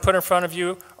products that I put in front of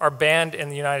you are banned in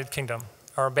the United Kingdom,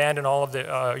 are banned in all of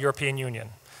the European Union,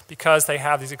 because they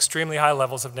have these extremely high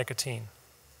levels of nicotine.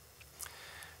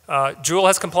 Juul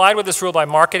has complied with this rule by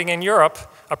marketing in Europe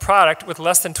a product with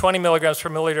less than 20 milligrams per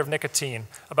milliliter of nicotine,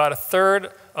 about a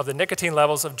third of the nicotine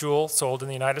levels of Juul sold in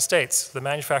the United States. The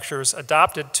manufacturers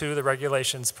adopted to the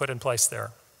regulations put in place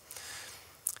there.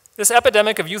 This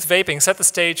epidemic of youth vaping set the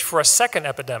stage for a second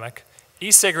epidemic,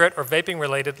 e-cigarette or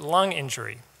vaping-related lung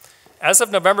injury. As of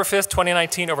November 5th,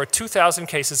 2019, over 2,000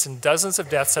 cases and dozens of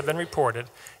deaths have been reported,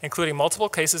 including multiple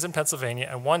cases in Pennsylvania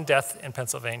and 1 death in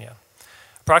Pennsylvania.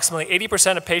 Approximately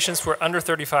 80% of patients were under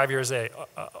 35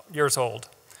 years old.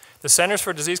 The Centers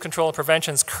for Disease Control and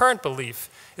Prevention's current belief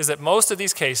is that most of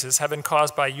these cases have been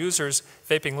caused by users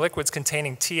vaping liquids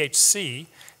containing THC,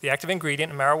 the active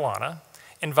ingredient in marijuana,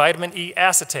 and vitamin E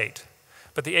acetate.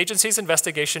 But the agency's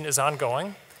investigation is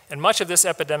ongoing, and much of this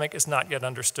epidemic is not yet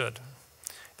understood.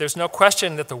 There's no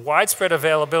question that the widespread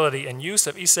availability and use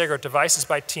of e-cigarette devices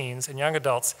by teens and young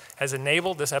adults has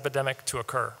enabled this epidemic to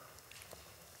occur.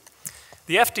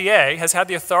 The FDA has had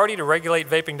the authority to regulate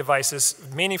vaping devices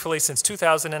meaningfully since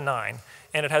 2009,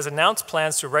 and it has announced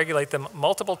plans to regulate them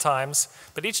multiple times,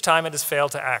 but each time it has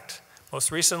failed to act.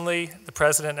 Most recently, the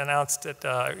president announced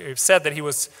that, said that he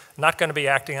was not going to be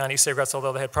acting on e-cigarettes,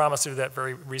 although they had promised to do that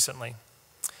very recently.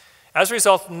 As a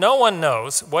result, no one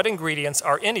knows what ingredients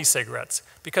are in e-cigarettes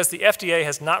because the FDA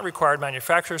has not required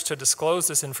manufacturers to disclose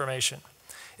this information.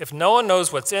 If no one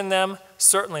knows what's in them,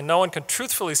 certainly no one can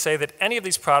truthfully say that any of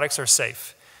these products are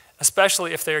safe,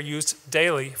 especially if they are used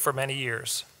daily for many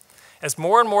years. As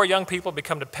more and more young people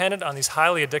become dependent on these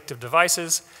highly addictive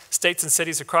devices, states and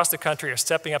cities across the country are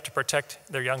stepping up to protect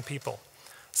their young people.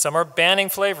 Some are banning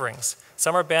flavorings.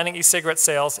 Some are banning e-cigarette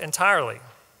sales entirely.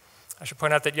 I should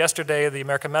point out that yesterday the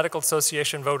American Medical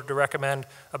Association voted to recommend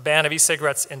a ban of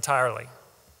e-cigarettes entirely.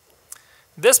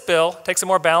 This bill takes a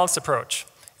more balanced approach.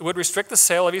 It would restrict the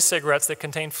sale of e-cigarettes that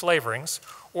contain flavorings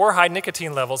or high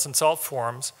nicotine levels in salt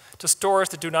forms to stores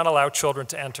that do not allow children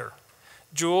to enter.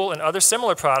 Juul and other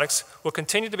similar products will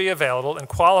continue to be available in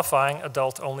qualifying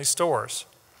adult-only stores.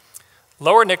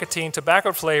 Lower nicotine,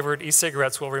 tobacco-flavored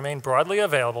e-cigarettes will remain broadly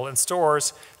available in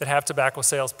stores that have tobacco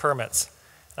sales permits.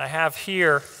 And I have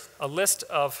here a list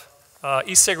of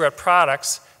e-cigarette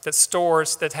products that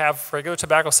stores that have regular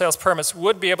tobacco sales permits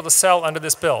would be able to sell under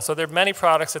this bill. So there are many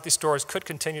products that these stores could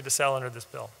continue to sell under this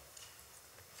bill.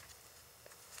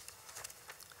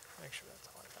 Make sure that's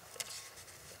all I got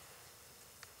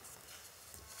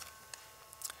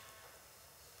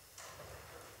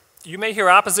there. You may hear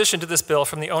opposition to this bill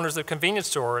from the owners of convenience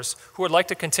stores who would like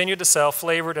to continue to sell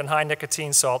flavored and high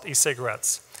nicotine salt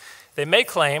e-cigarettes. They may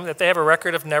claim that they have a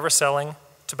record of never selling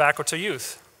tobacco to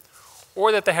youth,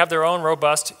 or that they have their own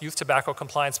robust youth tobacco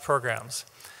compliance programs.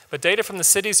 But data from the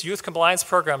city's youth compliance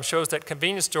program shows that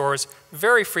convenience stores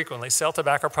very frequently sell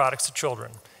tobacco products to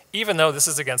children, even though this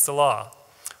is against the law.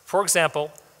 For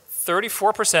example,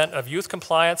 34% of youth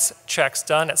compliance checks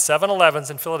done at 7-Elevens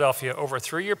in Philadelphia over a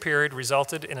 3-year period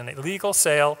resulted in an illegal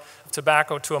sale of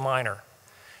tobacco to a minor.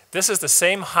 This is the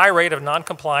same high rate of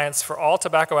non-compliance for all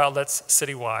tobacco outlets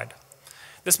citywide.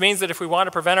 This means that if we want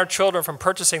to prevent our children from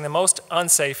purchasing the most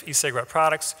unsafe e-cigarette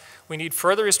products, we need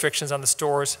further restrictions on the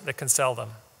stores that can sell them.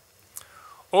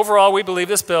 Overall, we believe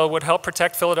this bill would help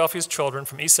protect Philadelphia's children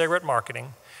from e-cigarette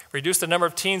marketing, reduce the number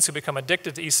of teens who become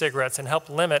addicted to e-cigarettes, and help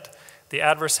limit the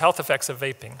adverse health effects of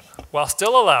vaping, while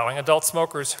still allowing adult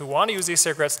smokers who want to use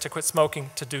e-cigarettes to quit smoking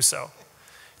to do so.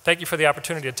 Thank you for the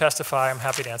opportunity to testify. I'm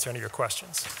happy to answer any of your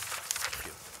questions.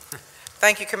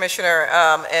 Thank you, Commissioner,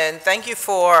 and thank you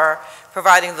for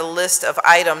providing the list of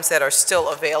items that are still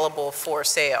available for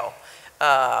sale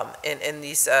in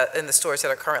the stores that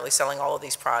are currently selling all of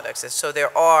these products. And so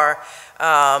there are,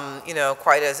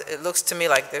 it looks to me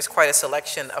like there's quite a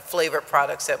selection of flavored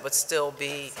products that would still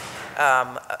be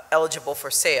eligible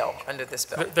for sale under this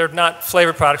bill. They're not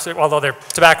flavored products, although they're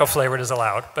tobacco flavored is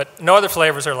allowed, but no other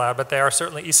flavors are allowed, but they are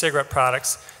certainly e-cigarette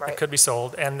products that could be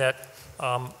sold and that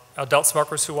adult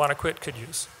smokers who want to quit could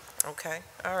use. Okay,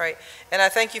 all right. And I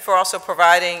thank you for also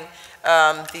providing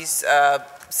these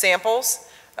samples.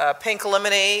 Pink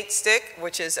lemonade stick,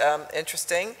 which is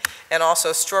interesting, and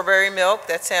also strawberry milk,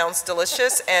 that sounds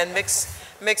delicious, and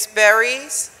mixed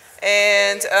berries,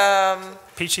 and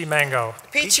peachy mango.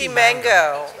 Peachy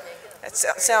mango. That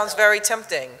sounds very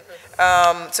tempting.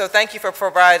 So thank you for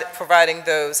providing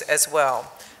those as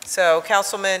well. So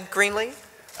Councilman Greenlee.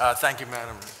 Thank you,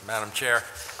 Madam Chair.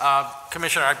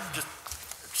 Commissioner,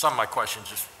 some of my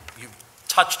questions you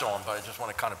touched on, but I just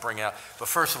want to kind of bring out. But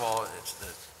first of all, it's the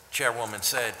Chairwoman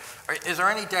said, is there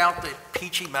any doubt that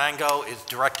peachy mango is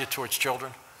directed towards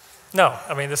children? No,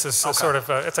 I mean this is sort of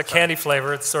it's a candy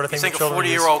flavor. It's the sort of thing that children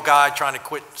use. You think a 40-year-old guy trying to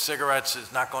quit cigarettes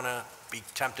is not going to be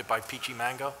tempted by peachy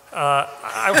mango?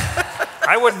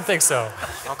 I wouldn't think so.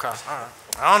 Okay, all right.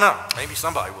 I don't know. Maybe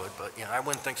somebody would, but I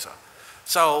wouldn't think so.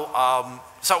 So,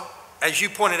 as you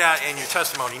pointed out in your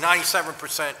testimony,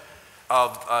 97%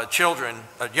 of children,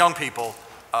 young people,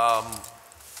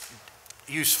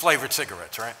 use flavored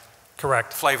cigarettes, right?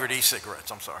 Correct. Flavored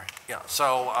e-cigarettes, I'm sorry. Yeah,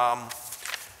 so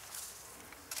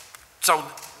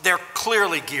they're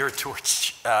clearly geared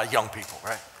towards young people,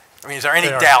 right? I mean, is there any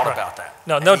doubt about that?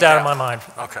 No, no doubt in my mind.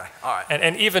 Okay, all right.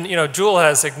 And even, Juul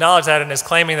has acknowledged that and is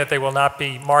claiming that they will not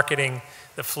be marketing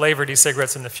the flavored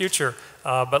e-cigarettes in the future.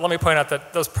 But let me point out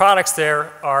that those products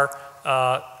there are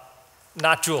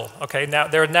not Juul, okay? Now,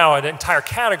 they're now an entire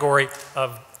category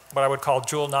of what I would call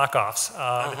Juul knockoffs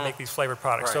that make these flavored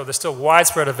products. Right. So there's still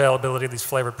widespread availability of these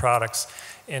flavored products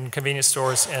in convenience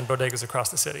stores and bodegas across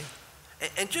the city.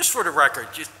 And just for the record,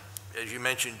 just as you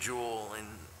mentioned Juul and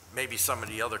maybe some of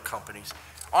the other companies,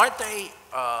 aren't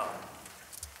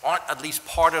at least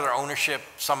part of their ownership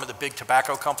some of the big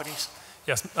tobacco companies?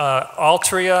 Yes,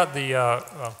 Altria, the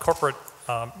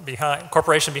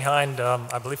corporation behind,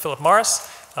 I believe, Philip Morris,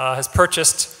 has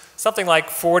purchased something like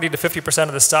 40 to 50%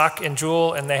 of the stock in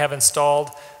Juul, and they have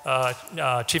installed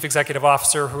a chief executive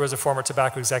officer who is a former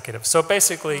tobacco executive. So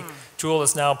basically, Juul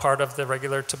is now part of the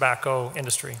regular tobacco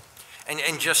industry.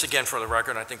 And just again for the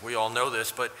record, I think we all know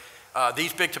this, but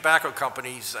these big tobacco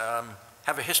companies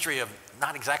have a history of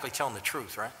not exactly telling the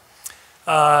truth, right?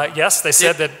 Yes, they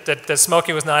said that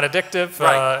smoking was not addictive.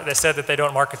 Right. They said that they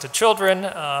don't market to children.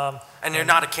 And they're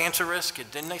not a cancer risk?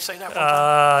 Didn't they say that one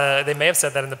time? They may have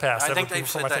said that in the past. I think they've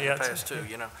said that in the past too,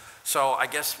 So I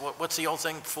guess, what's the old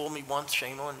saying? Fool me once,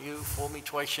 shame on you. Fool me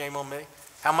twice, shame on me.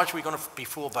 How much are we going to be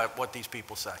fooled by what these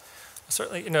people say?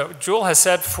 Certainly, Juul has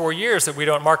said for years that we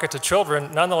don't market to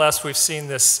children. Nonetheless, we've seen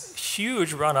this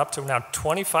huge run up to now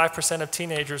 25% of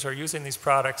teenagers are using these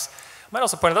products. I might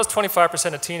also point out those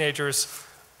 25% of teenagers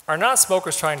are not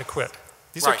smokers trying to quit.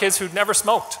 These are kids who've never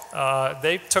smoked.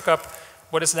 They took up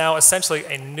what is now essentially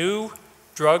a new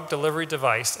drug delivery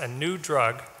device, a new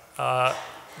drug,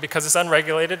 because it's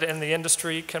unregulated and the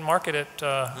industry can market it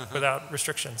without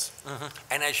restrictions.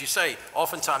 And as you say,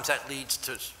 oftentimes that leads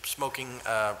to smoking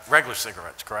regular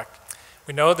cigarettes, correct?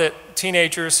 We know that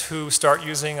teenagers who start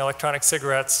using electronic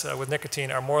cigarettes with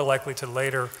nicotine are more likely to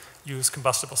later use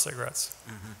combustible cigarettes.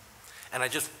 And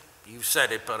you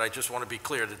said it, but I just want to be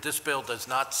clear that this bill does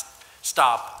not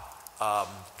stop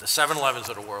the 7-Elevens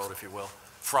of the world, if you will,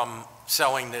 from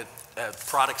selling the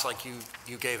products like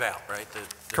you gave out, right?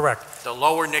 Correct. The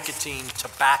lower nicotine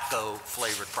tobacco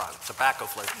flavored product, tobacco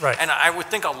flavored. Right. And I would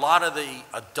think a lot of the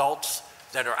adults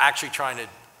that are actually trying to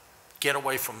get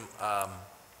away from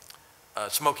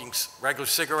smoking regular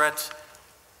cigarettes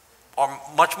are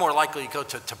much more likely to go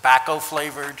to tobacco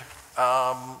flavored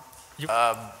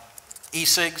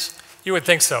e-cigs. You would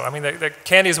think so. I mean, the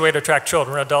candy is a way to attract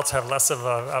children. Adults have less of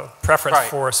a preference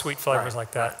for sweet flavors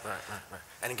like that. Right.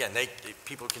 And again,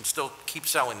 people can still keep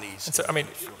selling these. And so, I mean,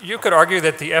 you could argue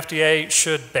that the FDA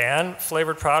should ban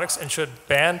flavored products and should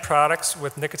ban products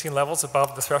with nicotine levels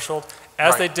above the threshold,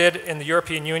 as they did in the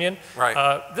European Union.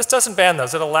 Right. This doesn't ban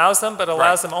those. It allows them, but it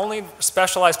allows them only in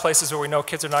specialized places where we know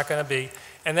kids are not going to be.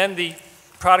 And then the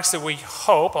products that we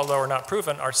hope, although are not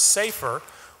proven, are safer,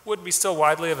 would be still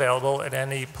widely available at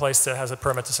any place that has a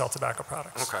permit to sell tobacco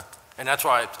products. Okay. And that's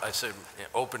why I said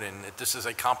opening that this is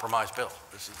a compromise bill.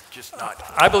 This is just not.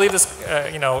 I believe this,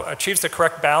 achieves the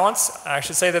correct balance. I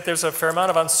should say that there's a fair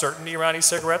amount of uncertainty around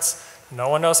e-cigarettes. No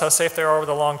one knows how safe they are over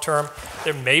the long term.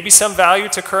 There may be some value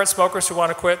to current smokers who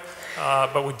want to quit,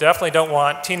 but we definitely don't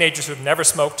want teenagers who've never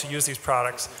smoked to use these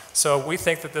products. So we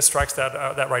think that this strikes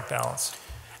that right balance.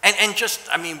 And just,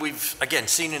 I mean, we've, again,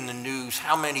 seen in the news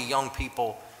how many young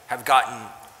people have gotten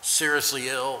seriously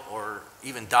ill or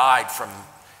even died from,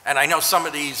 and I know some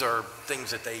of these are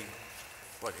things that they,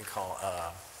 what do you call,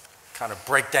 kind of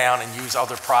break down and use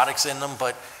other products in them,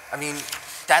 but I mean,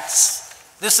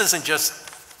 this isn't just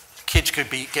kids could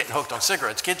be getting hooked on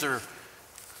cigarettes.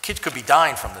 Kids could be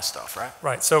dying from this stuff, right?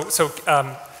 Right, so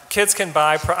kids can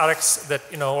buy products that,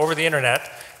 over the internet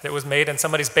that was made in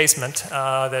somebody's basement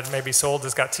that may be sold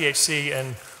has got THC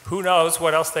and who knows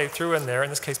what else they threw in there, in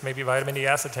this case maybe vitamin E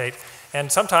acetate,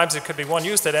 and sometimes it could be one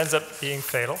use that ends up being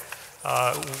fatal.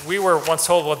 We were once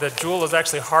told, well, that Juul is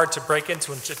actually hard to break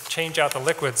into and to change out the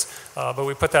liquids, but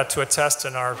we put that to a test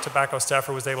and our tobacco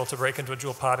staffer was able to break into a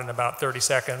Juul pod in about 30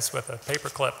 seconds with a paper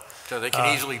clip. So they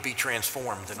can easily be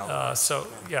transformed in other words.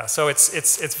 So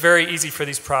it's very easy for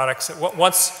these products.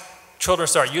 Once children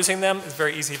start using them, it's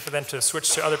very easy for them to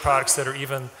switch to other products that are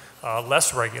even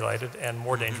less regulated and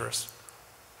more dangerous.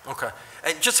 Okay.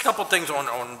 And just a couple of things on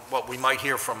what we might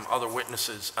hear from other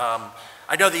witnesses.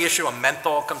 I know the issue of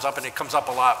menthol comes up, and it comes up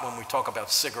a lot when we talk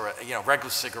about regular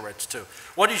cigarettes too.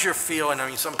 What is your feeling? I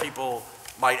mean, some people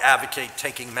might advocate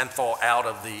taking menthol out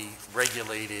of the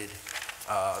regulated,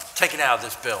 taking out of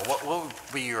this bill. What would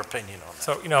be your opinion on that?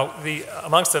 So,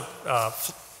 amongst the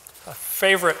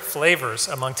favorite flavors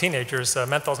among teenagers,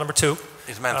 menthol is number 2.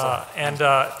 Is menthol.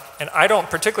 And I don't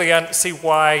particularly see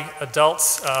why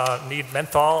adults need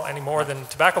menthol any more than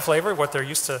tobacco flavor. What they're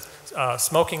used to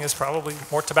smoking is probably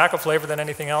more tobacco flavor than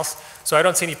anything else. So I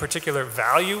don't see any particular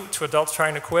value to adults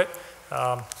trying to quit.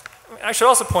 I should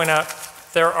also point out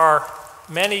there are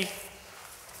many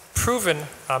proven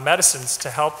medicines to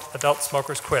help adult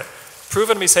smokers quit.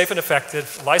 Proven to be safe and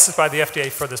effective, licensed by the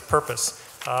FDA for this purpose.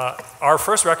 Our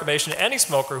first recommendation to any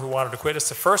smoker who wanted to quit is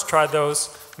to first try those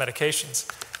medications.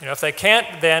 If they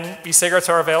can't, then e-cigarettes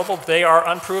are available. They are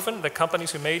unproven. The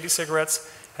companies who made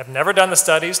e-cigarettes have never done the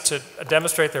studies to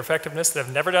demonstrate their effectiveness.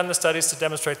 They've never done the studies to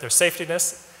demonstrate their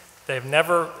safetiness. They've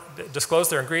never disclosed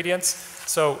their ingredients.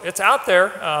 So it's out there,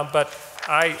 but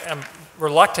I am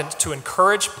reluctant to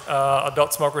encourage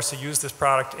adult smokers to use this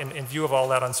product in view of all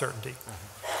that uncertainty.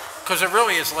 Because there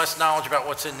really is less knowledge about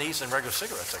what's in these than regular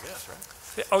cigarettes, I guess,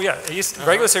 right? Oh yeah,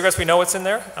 regular cigarettes, we know what's in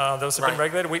there. Those have been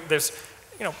regulated. There's,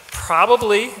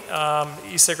 probably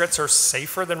e-cigarettes are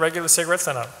safer than regular cigarettes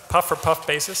on a puff-for-puff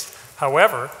basis.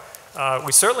 However,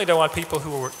 we certainly don't want people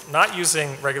who are not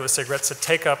using regular cigarettes to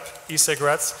take up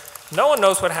e-cigarettes. No one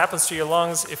knows what happens to your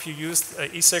lungs if you use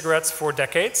e-cigarettes for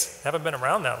decades. They haven't been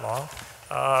around that long.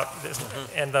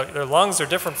 And their lungs are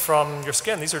different from your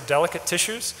skin. These are delicate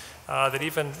tissues that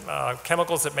even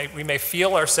chemicals that we may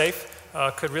feel are safe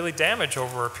could really damage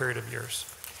over a period of years.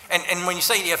 And when you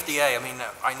say the FDA, I mean,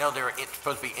 I know they're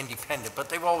supposed to be independent, but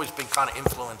they've always been kind of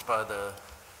influenced by the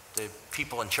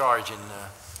people in charge in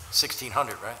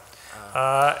 1600, right?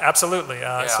 Absolutely.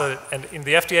 So, and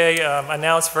the FDA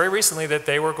announced very recently that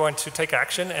they were going to take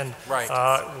action, and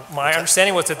my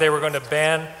understanding was that they were going to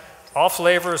ban all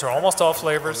flavors or almost all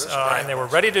flavors, and they were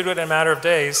ready to do it in a matter of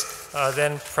days.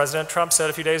 Then President Trump said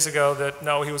a few days ago that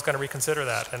no, he was going to reconsider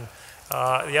that. And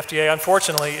the FDA,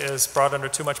 unfortunately, is brought under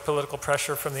too much political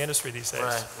pressure from the industry these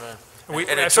days.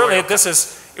 Certainly,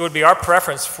 it would be our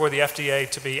preference for the FDA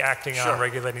to be acting on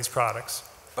regulating these products.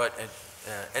 But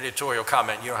editorial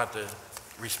comment, you don't have to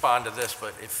respond to this,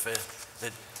 but if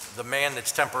the man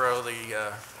that's temporarily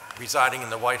residing in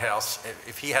the White House,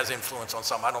 if he has influence on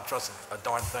something, I don't trust a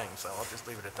darn thing, so I'll just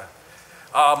leave it at that.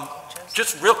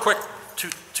 Just real quick,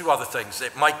 two other things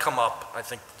that might come up, I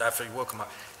think definitely will come up.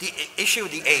 The issue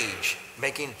of the age,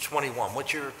 making it 21,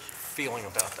 what's your feeling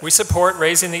about that? We support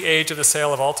raising the age of the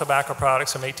sale of all tobacco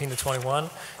products from 18 to 21.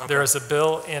 There is a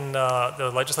bill in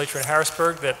the legislature in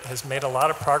Harrisburg that has made a lot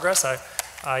of progress.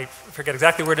 I forget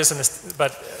exactly where it is in this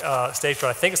stage, but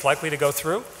I think it's likely to go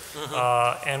through.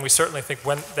 And we certainly think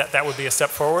that would be a step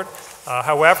forward.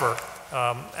 However,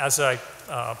 as I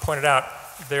pointed out,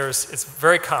 it's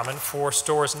very common for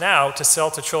stores now to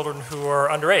sell to children who are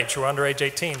underage, who are under age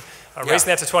 18. Raising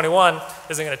that to 21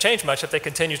 isn't going to change much if they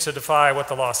continue to defy what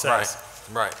the law says.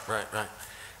 Right.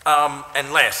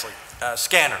 And lastly,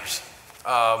 scanners.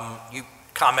 You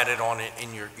commented on it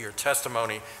in your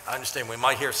testimony. I understand we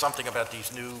might hear something about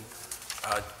these new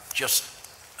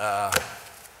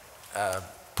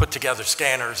put together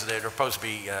scanners that are supposed to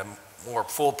be more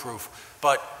foolproof,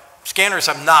 but scanners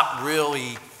have not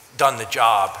really done the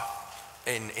job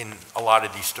in a lot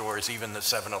of these stores, even the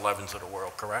 7-Elevens of the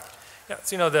world, correct? Yeah,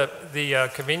 so, you know,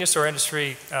 the convenience store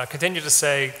industry continue to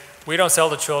say, we don't sell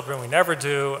to children, we never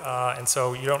do, and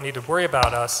so you don't need to worry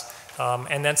about us.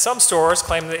 And then some stores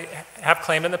have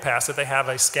claimed in the past that they have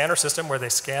a scanner system where they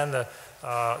scan the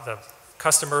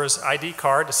customer's ID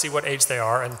card to see what age they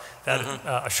are, and that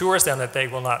assures them that they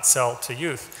will not sell to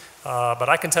youth. But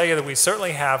I can tell you that we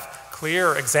certainly have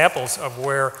clear examples of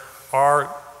where our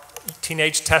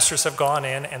teenage testers have gone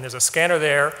in and there's a scanner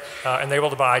there and they're able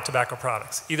to buy tobacco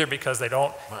products, either because they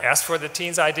don't ask for the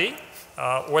teen's ID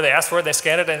or they ask for it, they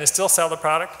scan it and they still sell the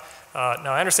product.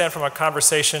 Now I understand from a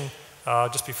conversation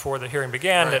just before the hearing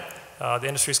began that the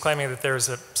industry is claiming that there's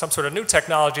some sort of new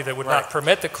technology that would not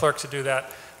permit the clerk to do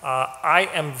that. I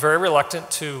am very reluctant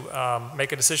to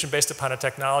make a decision based upon a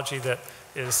technology that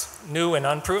is new and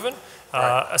unproven,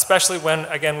 especially when,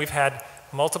 again, we've had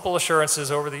multiple assurances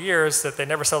over the years that they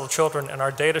never sell to children, and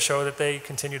our data show that they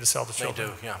continue to sell to children.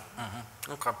 They do,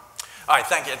 yeah. Okay. All right,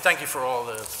 thank you. Thank you for all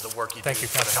the work you do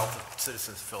for the health of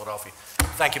citizens of Philadelphia.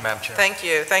 Thank you, Madam Chair. Thank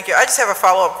you, thank you. I just have a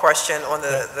follow-up question on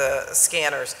the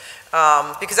scanners,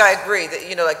 because I agree that,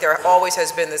 you know, like there always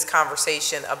has been this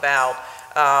conversation about,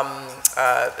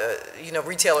 you know,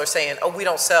 retailers saying, oh, we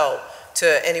don't sell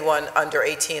to anyone under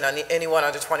 18, anyone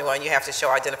under 21, you have to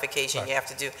show identification, you have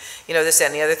to do, you know, this,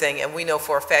 and the other thing, and we know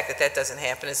for a fact that that doesn't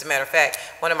happen. As a matter of fact,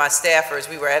 one of my staffers,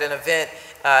 we were at an event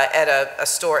at a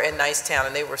store in Nicetown,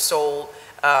 and they were sold,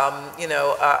 you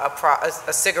know,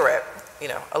 a cigarette, you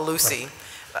know, a Lucy,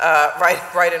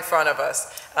 right in front of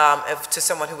us, to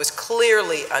someone who was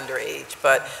clearly underage.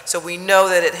 But so we know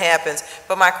that it happens.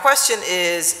 But my question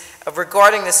is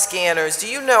regarding the scanners.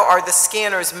 Do you know, are the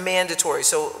scanners mandatory?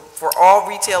 So for all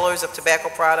retailers of tobacco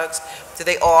products, do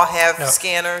they all have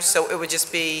scanners? So it would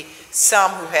just be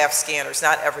some who have scanners,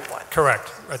 not everyone.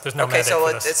 Correct. Right. There's no mandate so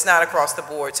for this. it's not across the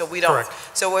board. So we don't. Correct.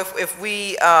 So if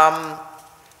we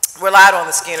relied on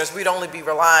the scanners, we'd only be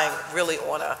relying really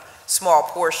on a small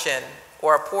portion,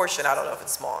 or a portion, I don't know if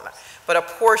it's small or not, but a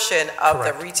portion of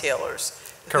the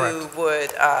retailers who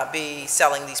would be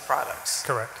selling these products.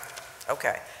 Correct.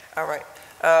 Okay. All right.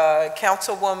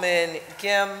 Councilwoman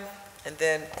Gim, and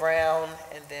then Brown,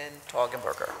 and then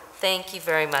Toggenburger. Thank you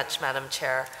very much, Madam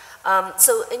Chair.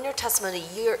 So in your testimony,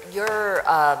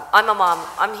 I'm a mom.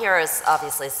 I'm here as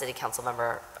obviously a city council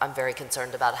member. I'm very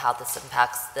concerned about how this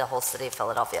impacts the whole city of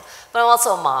Philadelphia. But I'm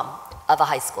also a mom of a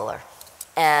high schooler.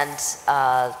 And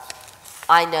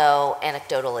I know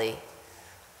anecdotally,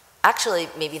 actually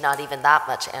maybe not even that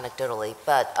much anecdotally,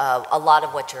 but a lot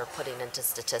of what you're putting into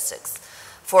statistics.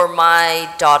 For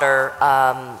my daughter,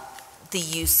 the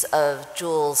use of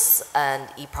Juuls and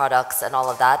e-products and all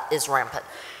of that is rampant.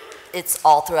 It's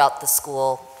all throughout the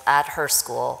school, at her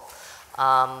school.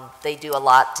 They do a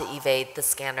lot to evade the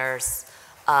scanners.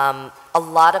 A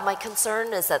lot of my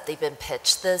concern is that they've been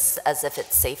pitched this as if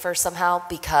it's safer somehow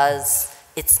because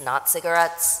it's not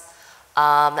cigarettes.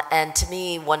 And to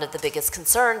me, one of the biggest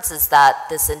concerns is that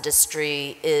this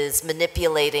industry is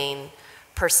manipulating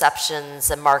perceptions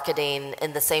and marketing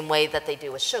in the same way that they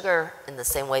do with sugar, in the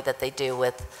same way that they do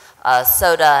with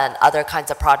soda and other kinds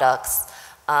of products,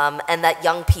 and that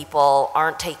young people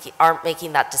aren't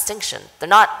making that distinction. They're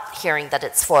not hearing that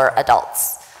it's for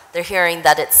adults. They're hearing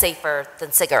that it's safer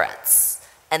than cigarettes,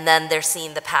 and then they're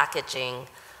seeing the packaging.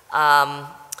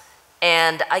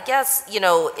 And I guess, you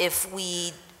know, if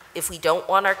we don't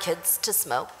want our kids to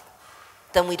smoke,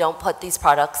 then we don't put these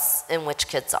products in which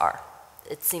kids are.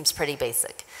 It seems pretty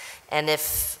basic. And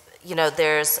if, you know,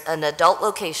 there's an adult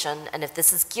location, and if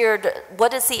this is geared,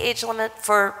 what is the age limit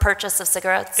for purchase of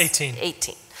cigarettes? 18.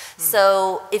 18.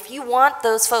 So if you want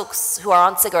those folks who are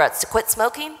on cigarettes to quit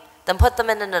smoking, then put them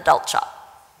in an adult shop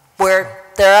where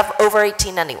they're over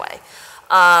 18 anyway.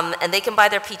 And they can buy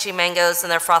their peachy mangoes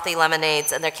and their frothy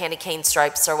lemonades and their candy cane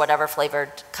stripes or whatever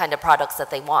flavored kind of products that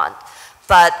they want.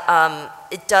 But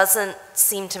it doesn't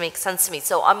seem to make sense to me.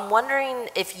 So I'm wondering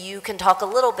if you can talk a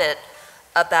little bit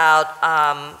about,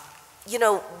 you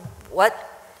know, what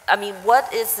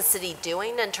is the city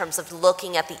doing in terms of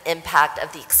looking at the impact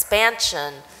of the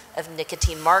expansion of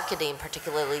nicotine marketing,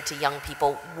 particularly to young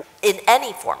people in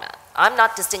any format? I'm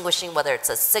not distinguishing whether it's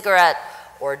a cigarette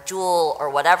or Juul or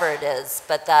whatever it is,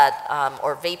 but that,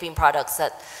 or vaping products,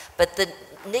 but the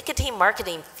nicotine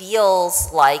marketing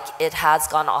feels like it has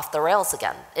gone off the rails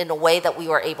again in a way that we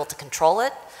were able to control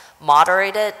it,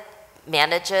 moderate it,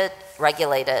 manage it,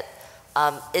 regulate it.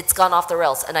 It's gone off the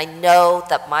rails. And I know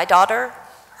that my daughter,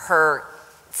 her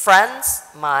friends,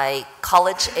 my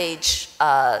college-age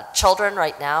children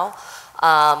right now,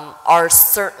 are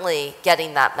certainly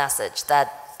getting that message,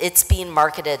 that it's being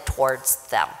marketed towards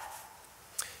them.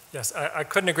 Yes, I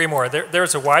couldn't agree more.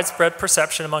 There's a widespread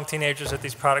perception among teenagers that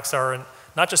these products are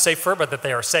not just safe for, but that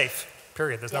they are safe,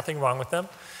 period. There's nothing wrong with them.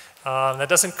 That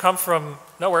doesn't come from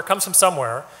nowhere, it comes from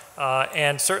somewhere.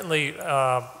 And certainly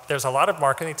there's a lot of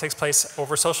marketing that takes place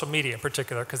over social media in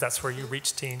particular, because that's where you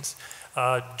reach teens.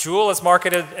 Juul has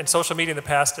marketed in social media in the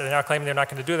past, and they're now claiming they're not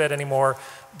going to do that anymore,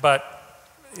 but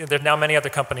there are now many other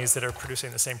companies that are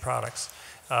producing the same products.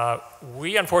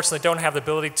 We unfortunately don't have the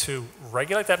ability to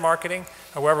regulate that marketing.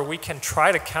 However, we can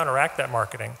try to counteract that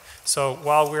marketing. So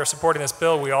while we are supporting this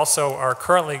bill, we also are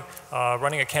currently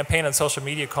running a campaign on social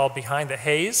media called Behind the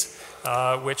Haze,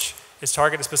 which is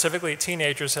targeted specifically at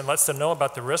teenagers and lets them know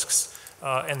about the risks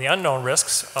and the unknown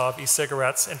risks of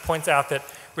e-cigarettes, and points out that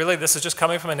really this is just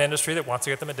coming from an industry that wants to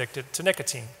get them addicted to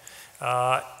nicotine.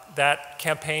 That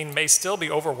campaign may still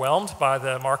be overwhelmed by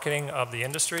the marketing of the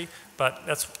industry, but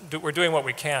we're doing what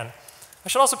we can. I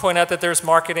should also point out that there's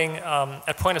marketing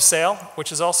at point of sale,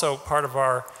 which is also part of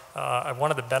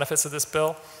one of the benefits of this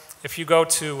bill. If you go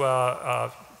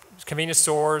to convenience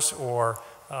stores or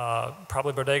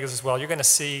probably bodegas as well, you're going to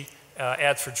see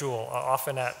ads for Juul,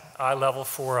 often at eye level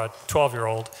for a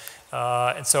 12-year-old.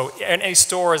 And so any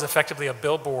store is effectively a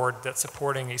billboard that's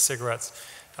supporting e-cigarettes.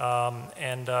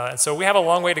 And so we have a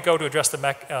long way to go to address the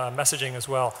messaging as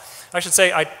well. I should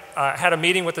say I had a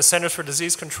meeting with the Centers for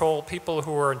Disease Control, people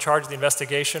who were in charge of the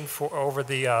investigation over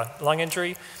the lung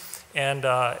injury. And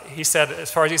he said,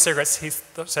 as far as e-cigarettes, he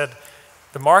said,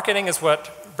 the marketing is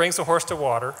what brings the horse to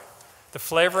water, the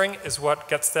flavoring is what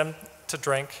gets them to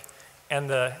drink, and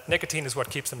the nicotine is what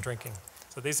keeps them drinking.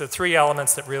 So these are three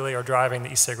elements that really are driving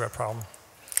the e-cigarette problem.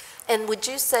 And would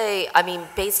you say, I mean,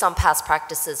 based on past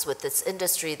practices with this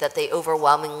industry, that they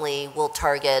overwhelmingly will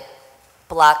target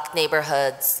black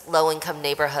neighborhoods, low-income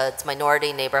neighborhoods,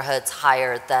 minority neighborhoods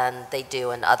higher than they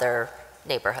do in other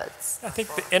neighborhoods? I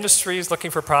think the industry is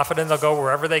looking for profit, and they'll go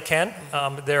wherever they can.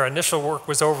 Their initial work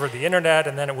was over the internet,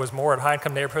 and then it was more at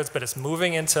high-income neighborhoods, but it's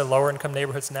moving into lower-income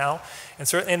neighborhoods now. And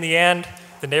certainly in the end,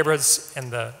 the neighborhoods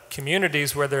and the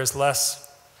communities where there's less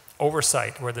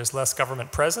oversight, where there's less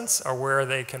government presence, are where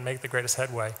they can make the greatest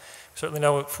headway. We certainly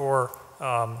know for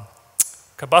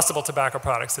combustible tobacco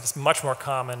products that it's much more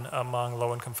common among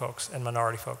low-income folks and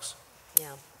minority folks.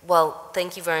 Yeah. Well,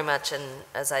 thank you very much. And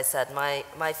as I said,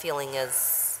 my feeling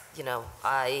is, you know,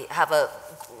 I have a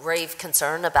grave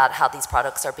concern about how these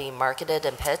products are being marketed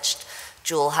and pitched.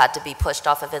 Juul had to be pushed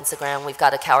off of Instagram. We've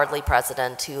got a cowardly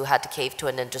president who had to cave to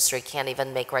an industry, can't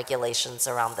even make regulations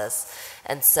around this.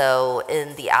 And so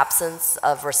in the absence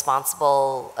of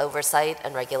responsible oversight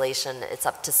and regulation, it's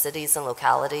up to cities and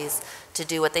localities to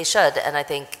do what they should. And I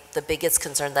think the biggest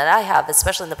concern that I have,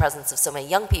 especially in the presence of so many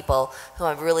young people who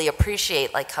I really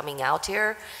appreciate like coming out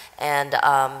here, and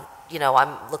you know,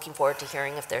 I'm looking forward to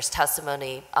hearing if there's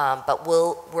testimony, but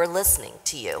we're listening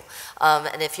to you.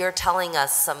 And if you're telling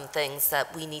us some things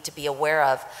that we need to be aware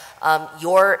of,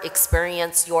 your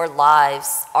experience, your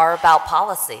lives are about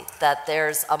policy, that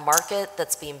there's a market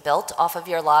that's being built off of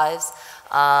your lives,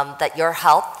 that your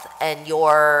health and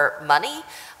your money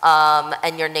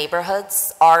and your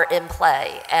neighborhoods are in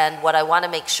play. And what I want to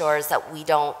make sure is that we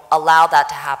don't allow that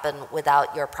to happen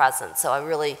without your presence. So I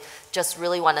really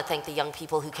want to thank the young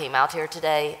people who came out here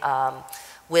today,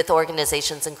 with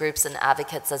organizations and groups and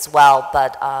advocates as well,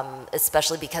 but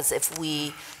especially because if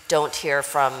we don't hear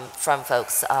from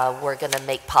folks, we're going to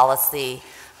make policy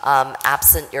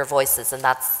absent your voices, and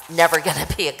that's never going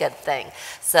to be a good thing.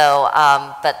 So,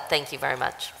 but thank you very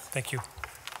much. Thank you.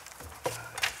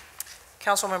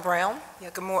 Councilwoman Brown?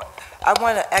 Yeah, good morning. I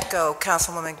want to echo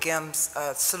Councilwoman Gimm's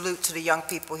salute to the young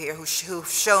people here who've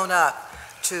shown up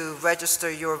to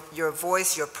register your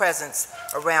voice, your presence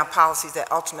around policies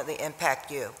that ultimately impact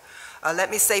you.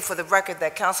 Let me say for the record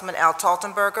that Councilman Al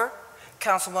Taltenberger,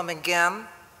 Councilwoman Gimm,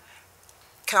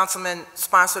 Councilman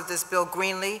sponsor of this bill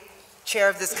Greenlee, chair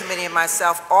of this committee, and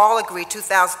myself all agree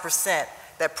 2,000%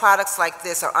 that products like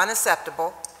this are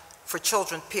unacceptable for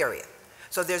children, period.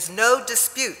 So there's no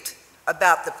dispute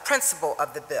about the principle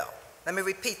of the bill. Let me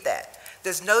repeat that.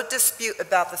 There's no dispute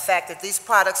about the fact that these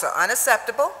products are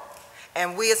unacceptable,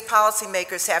 and we as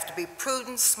policymakers have to be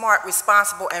prudent, smart,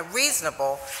 responsible, and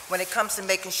reasonable when it comes to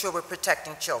making sure we're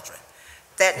protecting children.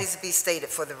 That needs to be stated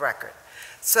for the record.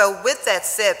 So with that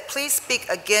said, please speak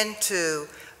again to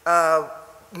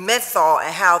menthol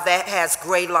and how that has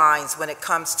gray lines when it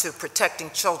comes to protecting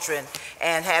children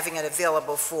and having it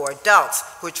available for adults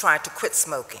who are trying to quit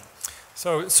smoking.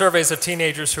 So surveys of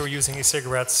teenagers who are using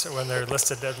e-cigarettes, when they're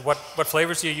listed, what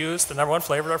flavors do you use? The number one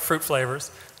flavor are fruit flavors,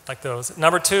 like those.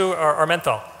 Number two are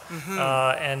menthol.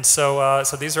 And so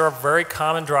these are a very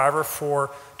common driver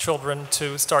for children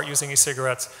to start using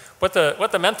e-cigarettes. What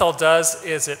the menthol does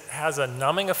is it has a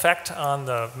numbing effect on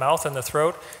the mouth and the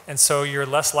throat, and so you're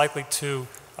less likely to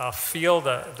feel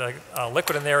the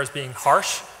liquid in there as being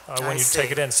harsh when you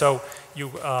take it in. So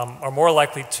you are more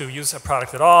likely to use a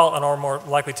product at all and are more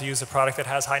likely to use a product that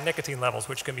has high nicotine levels,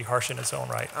 which can be harsh in its own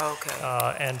right.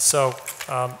 Okay. And so,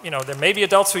 there may be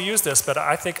adults who use this, but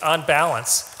I think on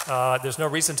balance, there's no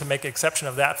reason to make exception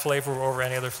of that flavor over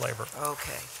any other flavor.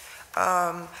 Okay.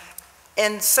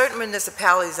 In certain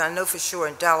municipalities, I know for sure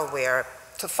in Delaware,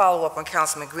 to follow up on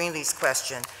Councilman Greenlee's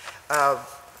question,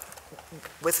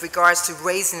 with regards to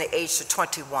raising the age to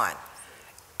 21,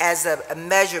 as a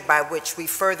measure by which we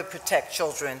further protect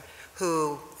children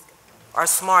who are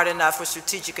smart enough or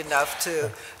strategic enough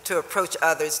to approach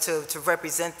others to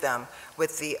represent them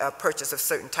with the purchase of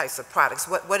certain types of products.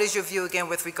 What is your view again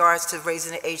with regards to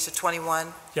raising the age to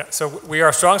 21? Yeah, so we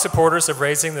are strong supporters of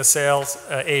raising the sales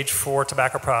age for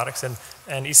tobacco products,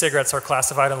 and e-cigarettes are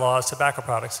classified in law as tobacco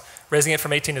products, raising it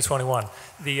from 18 to 21.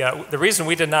 The reason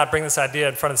we did not bring this idea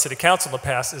in front of the City Council to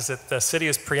pass is that the city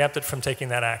is preempted from taking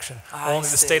that action. Only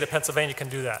the state of Pennsylvania can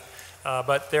do that.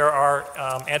 But there are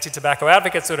anti-tobacco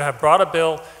advocates who have brought a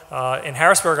bill in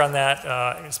Harrisburg on that.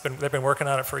 They've been working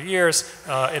on it for years.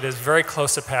 It is very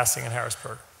close to passing in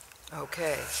Harrisburg.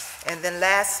 Okay. And then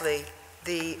lastly,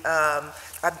 in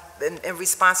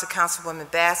response to Councilwoman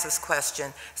Bass's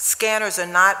question, scanners are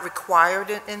not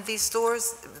required in these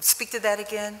stores? Speak to that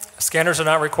again. Scanners are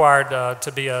not required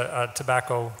to be a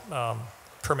tobacco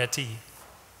permittee.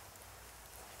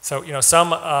 So,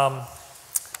 some of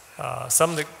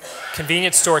the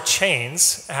convenience store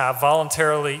chains have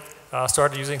voluntarily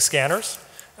started using scanners,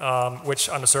 which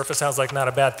on the surface sounds like not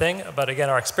a bad thing, but again,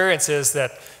 our experience is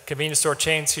that convenience store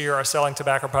chains here are selling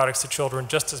tobacco products to children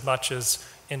just as much as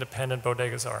independent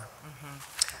bodegas are.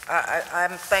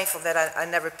 I'm thankful that I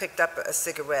never picked up a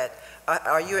cigarette.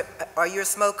 Are you a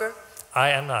smoker? I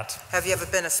am not. Have you ever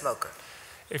been a smoker?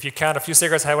 If you count a few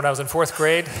cigarettes I had when I was in 4th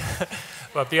grade,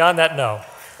 but beyond that, no.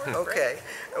 Okay.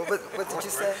 What did you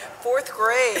say? 4th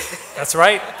grade. That's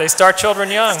right. They start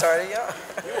children young. Started young.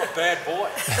 You were a bad boy.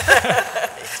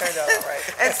 He turned out all right.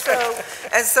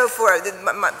 And so for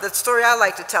the story I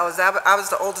like to tell is I was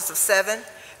the oldest of 7.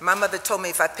 My mother told me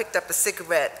if I picked up a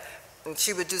cigarette,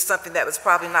 she would do something that was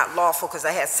probably not lawful because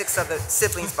I had 6 other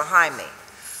siblings behind me.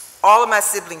 All of my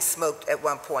siblings smoked at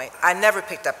one point. I never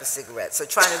picked up a cigarette, so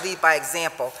trying to lead by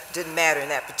example didn't matter in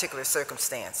that particular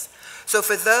circumstance. So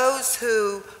for those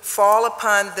who fall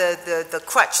upon the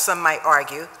crutch, some might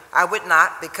argue, I would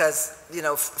not, because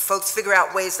folks figure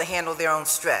out ways to handle their own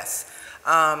stress.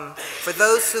 For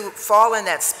those who fall in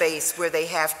that space where they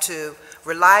have to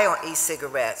rely on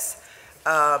e-cigarettes,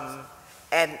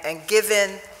 and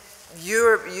given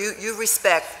you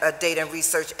respect data and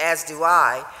research, as do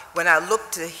I, when I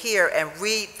look to hear and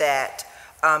read that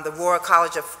the Royal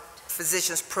College of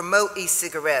Physicians promote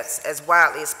e-cigarettes as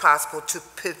widely as possible to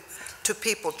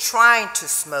people trying to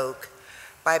smoke,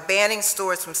 by banning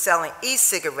stores from selling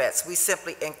e-cigarettes, we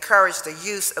simply encourage the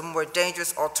use of a more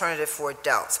dangerous alternative for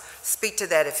adults. Speak to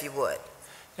that if you would.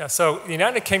 Yeah, so the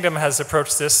United Kingdom has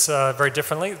approached this very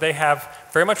differently. They have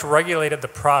very much regulated the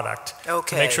product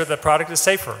to make sure the product is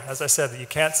safer. As I said, you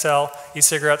can't sell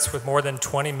e-cigarettes with more than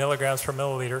 20 milligrams per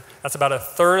milliliter. That's about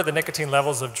 1/3 of the nicotine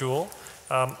levels of Juul.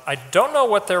 I don't know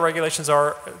what their regulations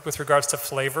are with regards to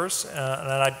flavors,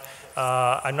 and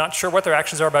I'm not sure what their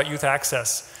actions are about youth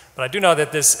access. But I do know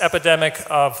that this epidemic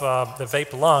of the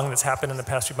vape lung that's happened in the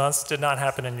past few months did not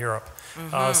happen in Europe.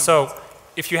 So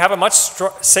if you have a much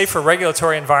safer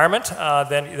regulatory environment,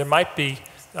 then there might be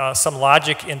some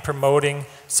logic in promoting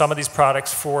some of these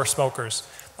products for smokers.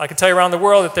 I can tell you around the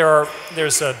world that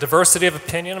there's a diversity of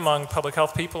opinion among public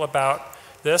health people about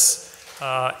this,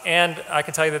 and I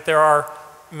can tell you that there are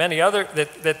many other,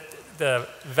 that the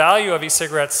value of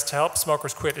e-cigarettes to help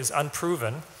smokers quit is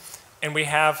unproven, and we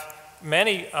have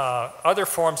many other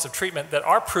forms of treatment that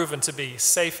are proven to be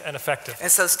safe and effective.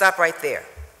 And so stop right there.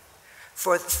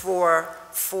 For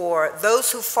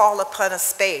those who fall upon a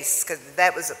space, because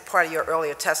that was a part of your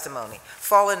earlier testimony,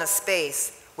 fall in a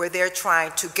space where they're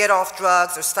trying to get off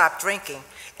drugs or stop drinking,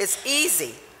 it's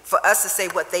easy for us to say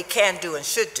what they can do and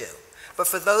should do. But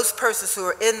for those persons who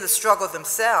are in the struggle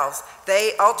themselves,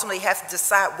 they ultimately have to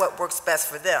decide what works best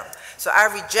for them. So I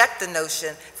reject the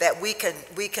notion that we can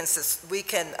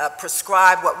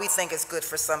prescribe what we think is good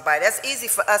for somebody. That's easy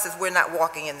for us if we're not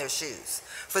walking in their shoes.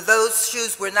 For those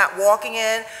shoes we're not walking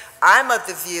in, I'm of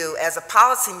the view as a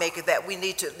policymaker that we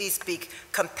need to at least be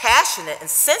compassionate and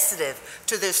sensitive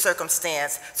to their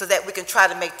circumstance so that we can try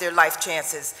to make their life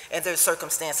chances and their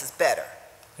circumstances better.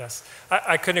 Yes,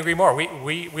 I couldn't agree more.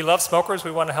 We love smokers.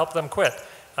 We want to help them quit.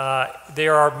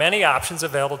 There are many options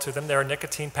available to them. There are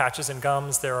nicotine patches and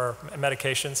gums. There are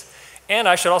medications. And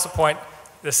I should also point,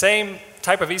 the same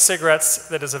type of e-cigarettes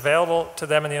that is available to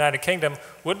them in the United Kingdom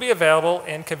would be available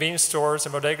in convenience stores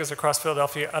and bodegas across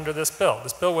Philadelphia under this bill.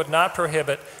 This bill would not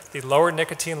prohibit the lower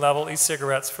nicotine level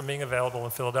e-cigarettes from being available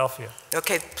in Philadelphia.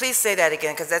 Okay, please say that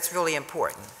again, because that's really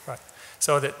important. Right.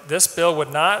 So that this bill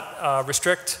would not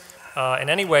restrict in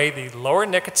any way the lower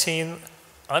nicotine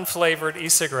unflavored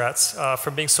e-cigarettes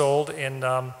from being sold in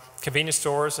convenience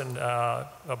stores and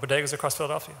bodegas across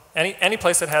Philadelphia. Any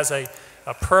place that has a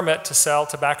permit to sell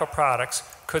tobacco products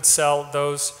could sell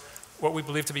those, what we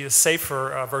believe to be the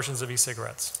safer versions of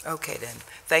e-cigarettes. Okay then,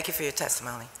 thank you for your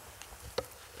testimony.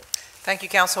 Thank you,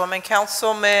 Councilwoman.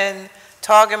 Councilman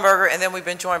Toggenberger, and then we've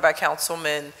been joined by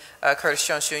Councilman Curtis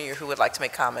Jones Jr., who would like to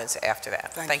make comments after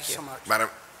that. Thank you so much.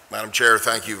 Madam Chair,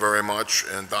 thank you very much.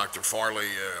 And Dr. Farley,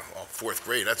 fourth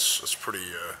grade, that's pretty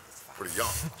young.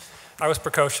 I was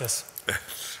precocious.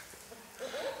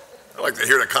 I'd like to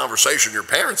hear the conversation your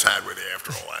parents had with you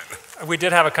after all that. We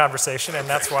did have a conversation, and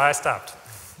that's why I stopped.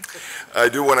 I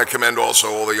do want to commend also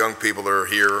all the young people that are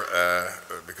here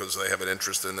because they have an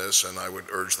interest in this, and I would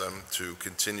urge them to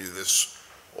continue this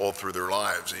all through their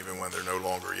lives, even when they're no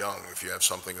longer young. If you have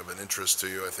something of an interest to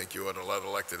you, I think you ought to let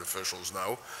elected officials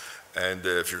know. And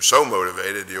if you're so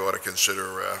motivated, you ought to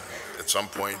consider at some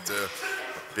point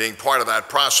being part of that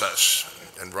process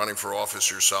and running for office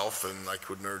yourself, and I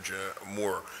couldn't urge you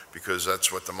more, because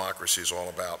that's what democracy is all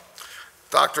about.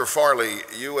 Dr. Farley,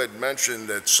 you had mentioned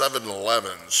that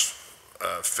 7-Elevens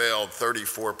failed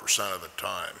 34% of the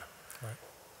time. Right.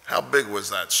 How big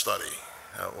was that study?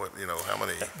 How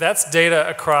many? That's data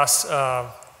across,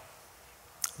 I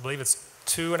believe it's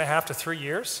 2.5 to 3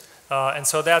 years. And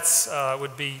so that's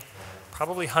would be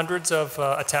probably hundreds of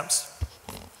attempts.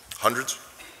 Hundreds?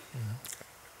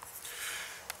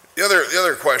 The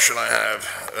other question I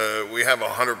have, we have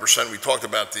 100%, we talked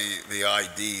about the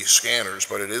ID scanners,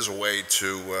 but it is a way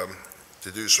to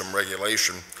do some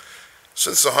regulation.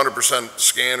 Since the 100%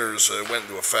 scanners went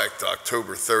into effect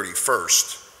October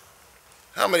 31st,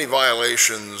 how many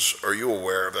violations are you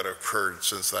aware of that occurred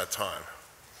since that time?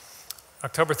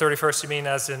 October 31st, you mean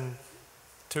as in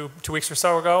two weeks or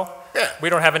so ago? Yeah. We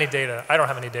don't have any data. I don't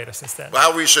have any data since then.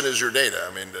 Well, how recent is your data?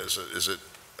 I mean, is it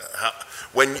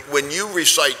when you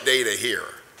recite data here,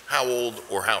 how old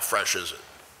or how fresh is it?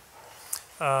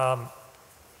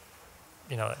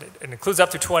 It includes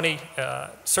up to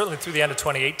certainly through the end of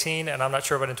 2018, and I'm not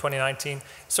sure about in 2019.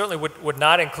 Certainly would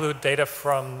not include data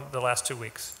from the last 2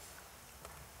 weeks.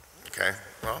 Okay,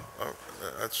 well,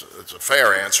 that's a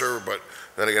fair answer, but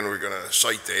then again, we're going to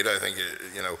cite data. I think,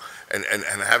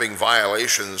 and having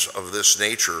violations of this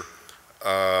nature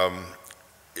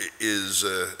is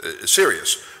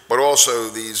serious. But also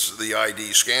the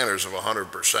ID scanners of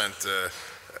 100%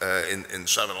 in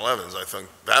 7-Elevens, I think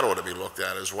that ought to be looked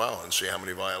at as well and see how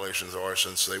many violations there are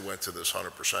since they went to this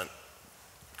 100%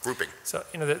 grouping. So,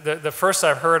 the first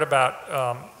I've heard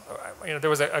about, there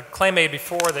was a claim made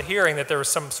before the hearing that there was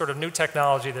some sort of new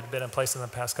technology that had been in place in the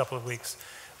past couple of weeks.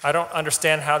 I don't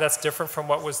understand how that's different from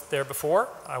what was there before.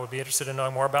 I would be interested in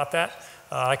knowing more about that.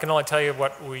 I can only tell you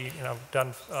what we,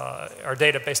 done, our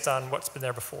data based on what's been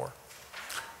there before.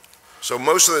 So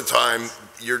most of the time,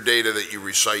 your data that you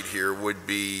recite here would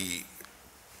be,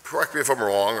 correct me if I'm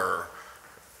wrong, or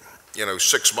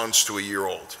 6 months to a year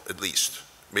old, at least,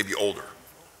 maybe older.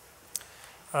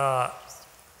 I'll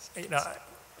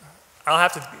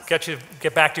have to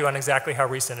get back to you on exactly how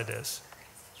recent it is.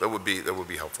 That would be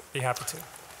helpful. Be happy to.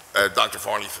 Dr.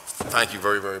 Farley, thank you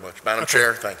very, very much. Madam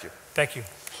Chair, thank you. Thank you.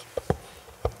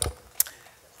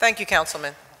 Thank you,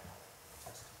 Councilman.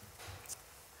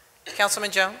 Councilman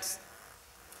Jones?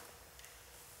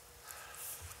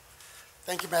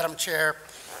 Thank you, Madam Chair,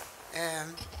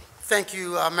 and thank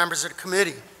you, members of the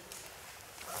committee.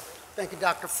 Thank you,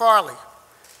 Dr. Farley.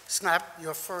 It's not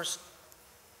your first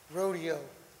rodeo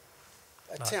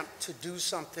attempt to do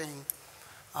something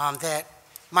that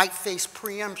might face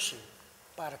preemption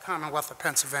by the Commonwealth of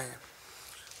Pennsylvania.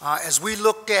 As we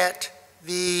looked at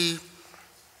the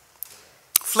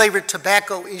flavored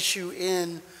tobacco issue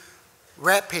in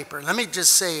rat paper, let me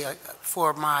just say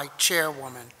for my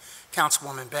chairwoman,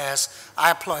 Councilwoman Bass,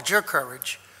 I applaud your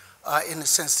courage in the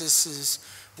sense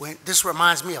this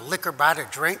reminds me of liquor by the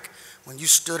drink, when you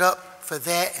stood up for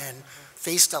that and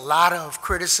faced a lot of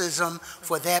criticism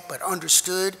for that, but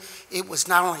understood it was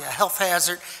not only a health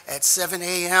hazard at 7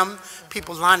 a.m.,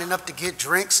 people lining up to get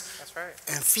drinks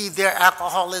and feed their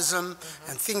alcoholism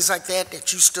and things like that,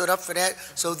 that you stood up for that.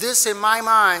 So this, in my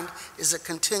mind, is a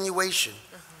continuation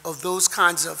of those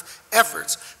kinds of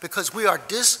efforts because we are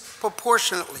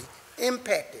disproportionately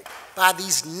impacted by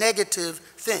these negative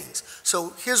things.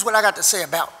 So here's what I got to say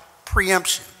about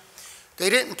preemption. They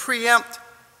didn't preempt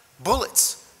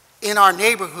bullets in our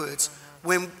neighborhoods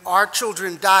when our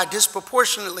children died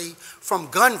disproportionately from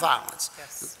gun violence.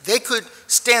 Yes. They could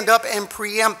stand up and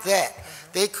preempt that.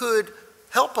 They could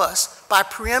help us by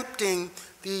preempting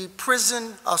the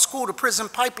prison, school-to-prison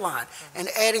pipeline and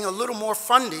adding a little more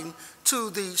funding to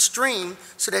the stream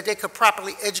so that they could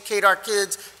properly educate our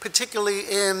kids, particularly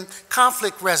in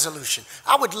conflict resolution.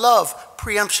 I would love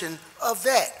preemption of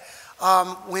that.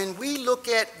 When we look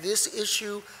at this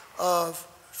issue of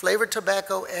flavored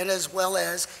tobacco and as well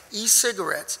as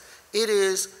e-cigarettes, it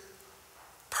is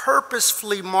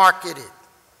purposefully marketed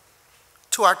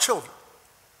to our children.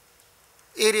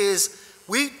 It is,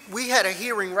 we had a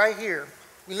hearing right here.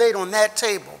 We laid on that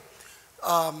table.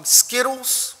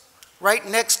 Skittles, right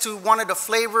next to one of the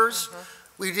flavors.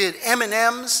 We did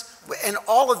M&Ms, and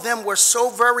all of them were so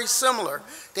very similar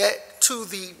that to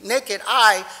the naked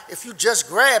eye, if you just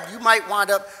grabbed, you might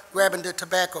wind up grabbing the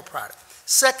tobacco product.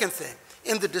 Second thing,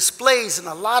 in the displays in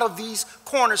a lot of these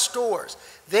corner stores,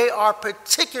 they are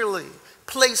particularly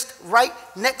placed right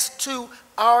next to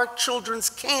our children's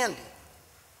candy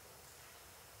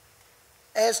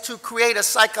as to create a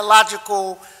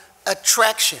psychological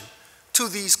attraction to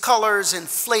these colors and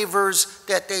flavors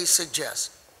that they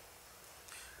suggest.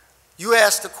 You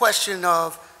asked the question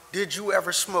of, did you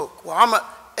ever smoke? Well, I'm an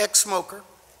ex-smoker,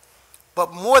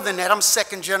 but more than that, I'm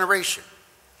second generation.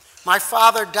 My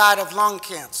father died of lung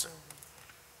cancer.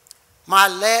 My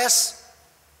last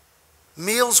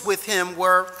meals with him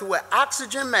were through an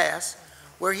oxygen mask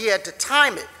where he had to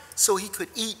time it so he could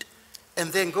eat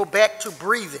and then go back to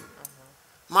breathing.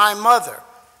 My mother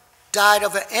died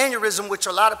of an aneurysm, which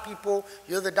a lot of people,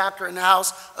 you're the doctor in the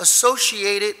house,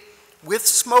 associated with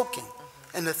smoking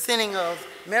and the thinning of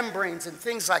membranes and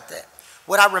things like that.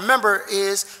 What I remember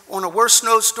is on a worst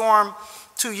snowstorm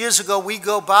 2 years ago, we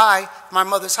go by my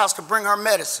mother's house to bring her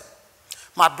medicine.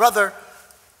 My brother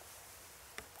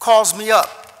calls me up.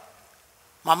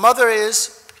 My mother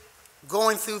is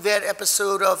going through that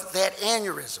episode of that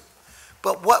aneurysm.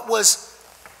 But what was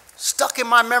stuck in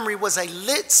my memory was a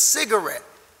lit cigarette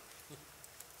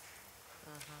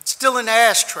still in the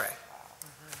ashtray.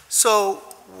 So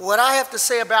what I have to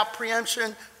say about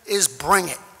preemption is bring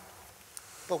it.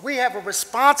 But we have a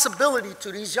responsibility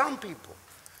to these young people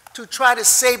to try to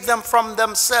save them from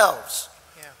themselves,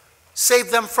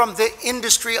 save them from the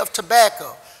industry of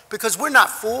tobacco, because we're not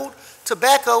fooled.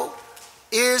 Tobacco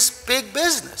is big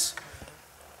business.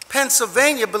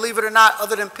 Pennsylvania, believe it or not,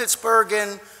 other than Pittsburgh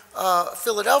and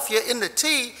Philadelphia, in the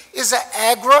T, is an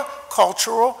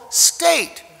agricultural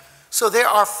state. So there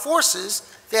are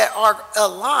forces that are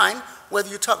aligned, whether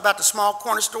you talk about the small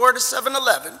corner store or the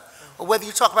 7-Eleven, or whether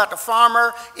you talk about the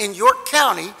farmer in York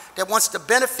County that wants to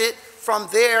benefit from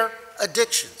their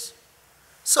addictions.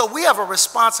 So we have a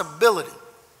responsibility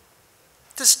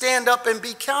to stand up and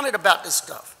be counted about this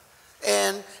stuff.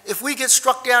 And if we get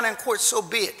struck down in court, so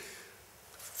be it.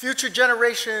 Future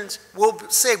generations will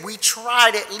say we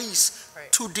tried at least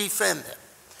to defend them.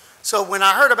 So when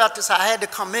I heard about this, I had to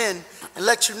come in and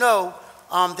let you know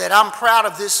that I'm proud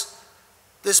of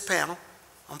this panel.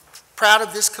 I'm proud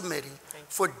of this committee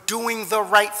for doing the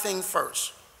right thing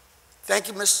first. Thank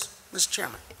you, Ms.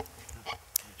 Chairman.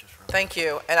 Thank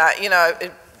you.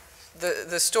 And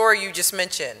the story you just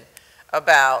mentioned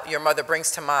about your mother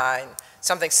brings to mind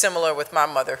something similar with my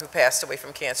mother, who passed away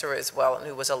from cancer as well and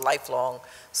who was a lifelong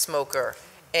smoker.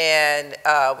 And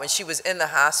when she was in the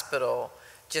hospital,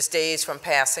 just days from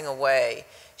passing away,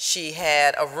 she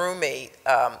had a roommate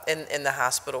in the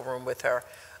hospital room with her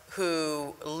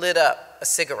who lit up a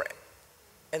cigarette.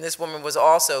 And this woman was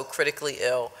also critically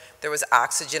ill. There was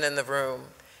oxygen in the room.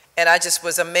 And I just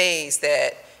was amazed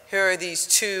that here are these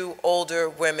two older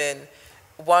women.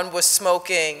 One was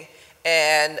smoking,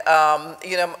 and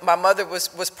my mother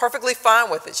was perfectly fine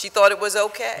with it. She thought it was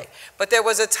okay. But there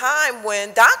was a time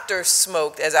when doctors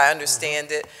smoked, as I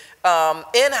understand it,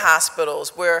 in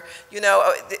hospitals where,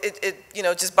 it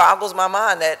just boggles my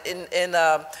mind that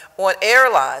on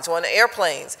airlines, on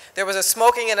airplanes, there was a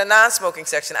smoking and a non-smoking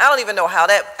section. I don't even know how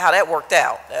that worked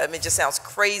out. I mean, it just sounds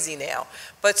crazy now.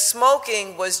 But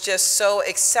smoking was just so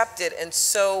accepted and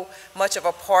so much of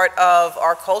a part of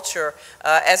our culture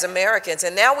as Americans.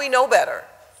 And now we know better.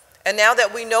 And now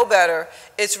that we know better,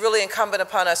 it's really incumbent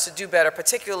upon us to do better,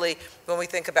 particularly when we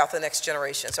think about the next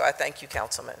generation. So I thank you,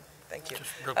 Councilman. Thank you.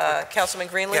 Councilman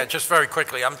Greenlee? Yeah, just very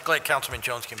quickly. I'm glad Councilman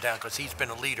Jones came down because he's been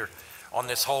a leader on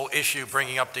this whole issue,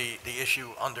 bringing up the issue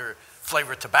under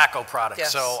flavored tobacco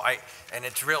products. Yes. And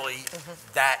it's really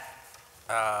that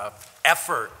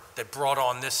effort that brought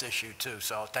on this issue too.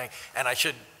 So and I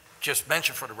should just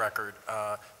mention for the record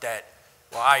that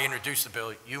while I introduced the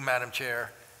bill, you, Madam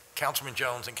Chair, Councilman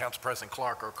Jones, and Council President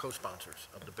Clark are co-sponsors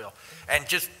of the bill. And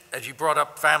just as you brought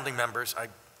up family members, I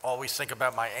always think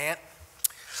about my aunt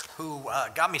who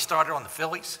got me started on the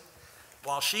Phillies.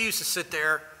 While she used to sit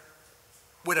there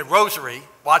with a rosary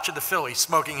watching the Phillies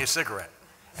smoking a cigarette.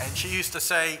 And she used to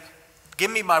say,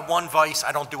 give me my one vice,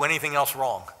 I don't do anything else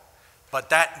wrong. But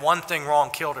that one thing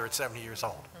wrong killed her at 70 years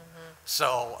old.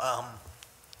 So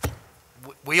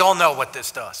we all know what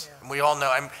this does. Yeah. And we all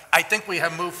know. I think we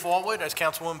have moved forward, as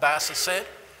Councilwoman Bassett said,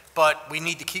 but we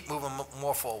need to keep moving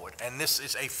more forward. And this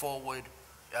is a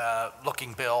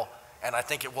forward-looking bill, and I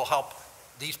think it will help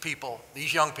these people,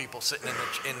 these young people sitting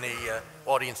in the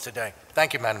audience today.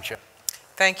 Thank you, Madam Chair.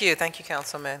 Thank you,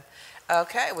 Councilman.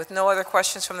 Okay, with no other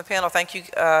questions from the panel, thank you,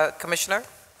 Commissioner.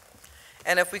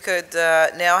 And if we could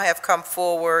now have come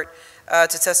forward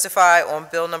to testify on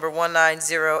Bill number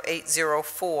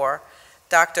 190804,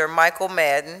 Dr. Michael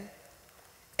Madden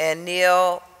and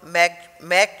Neil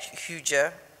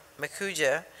McHugh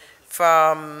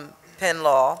from Penn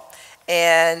Law.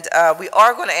 And we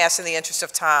are going to ask, in the interest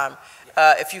of time,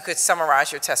 if you could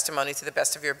summarize your testimony to the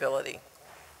best of your ability.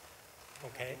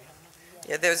 Okay.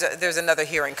 Yeah, there's another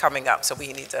hearing coming up, so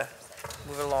we need to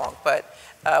move along. But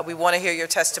we want to hear your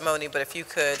testimony, but if you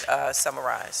could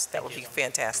summarize, that would be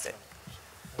fantastic.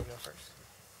 I'll go first.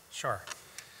 Sure.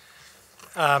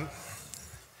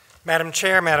 Madam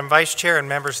Chair, Madam Vice Chair, and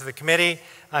members of the committee,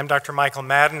 I'm Dr. Michael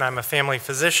Madden. I'm a family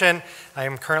physician. I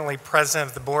am currently president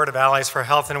of the Board of Allies for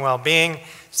Health and Well-Being,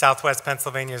 Southwest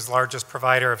Pennsylvania's largest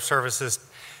provider of services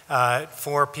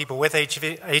for people with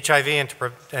HIV and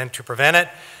to prevent it.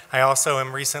 I also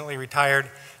am recently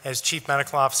retired as Chief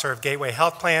Medical Officer of Gateway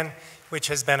Health Plan, which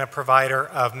has been a provider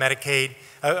of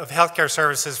healthcare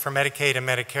services for Medicaid and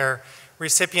Medicare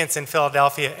recipients in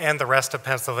Philadelphia and the rest of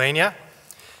Pennsylvania.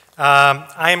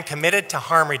 I am committed to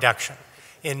harm reduction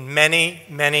in many,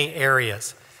 many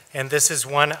areas, and this is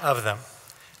one of them.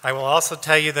 I will also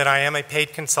tell you that I am a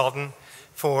paid consultant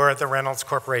for the Reynolds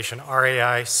Corporation,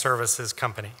 RAI Services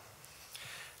Company.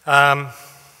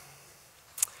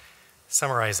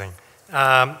 Summarizing,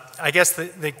 I guess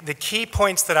the key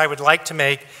points that I would like to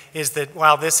make is that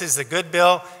while this is a good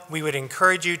bill, we would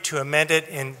encourage you to amend it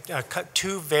in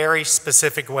two very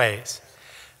specific ways.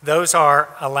 Those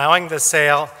are allowing the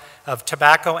sale of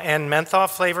tobacco and menthol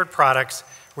flavored products,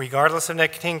 regardless of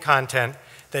nicotine content,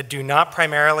 that do not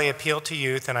primarily appeal to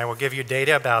youth, and I will give you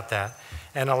data about that,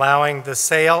 and allowing the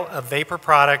sale of vapor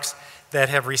products that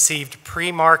have received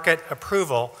pre-market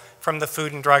approval from the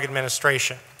Food and Drug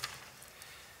Administration.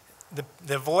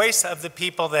 The voice of the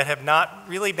people that have not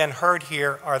really been heard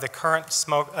here are the current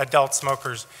adult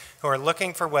smokers who are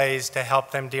looking for ways to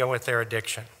help them deal with their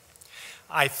addiction.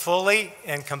 I fully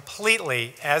and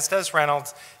completely, as does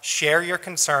Reynolds, share your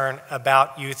concern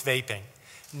about youth vaping.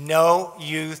 No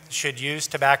youth should use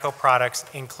tobacco products,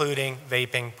 including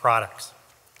vaping products.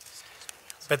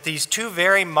 But these two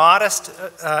very modest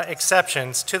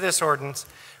exceptions to this ordinance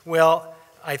will,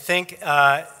 I think,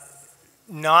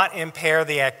 not impair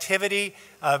the activity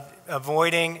of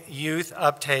avoiding youth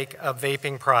uptake of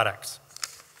vaping products.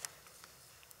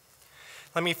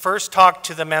 Let me first talk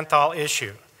to the menthol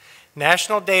issue.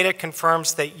 National data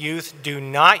confirms that youth do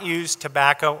not use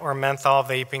tobacco or menthol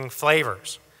vaping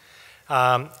flavors.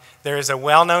 There is a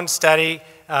well-known study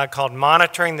called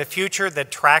Monitoring the Future that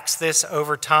tracks this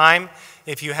over time.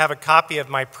 If you have a copy of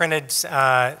my printed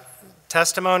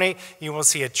testimony, you will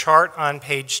see a chart on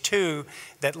page 2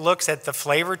 that looks at the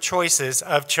flavor choices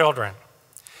of children.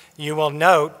 You will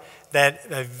note that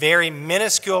a very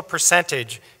minuscule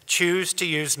percentage choose to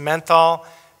use menthol,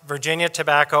 Virginia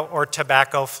tobacco, or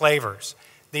tobacco flavors.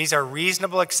 These are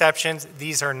reasonable exceptions.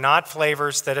 These are not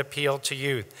flavors that appeal to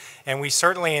youth. And we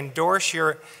certainly endorse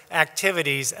your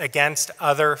activities against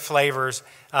other flavors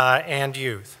and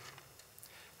youth.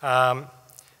 90%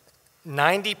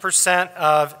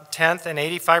 of 10th and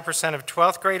 85% of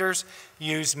 12th graders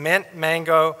use mint,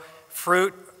 mango,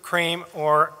 fruit, cream,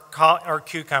 or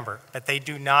cucumber, but they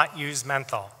do not use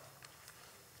menthol.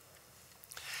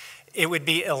 It would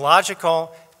be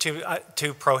illogical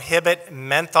to prohibit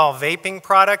menthol vaping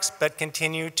products, but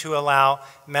continue to allow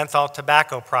menthol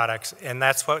tobacco products, and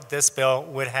that's what this bill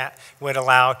would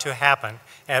allow to happen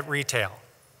at retail.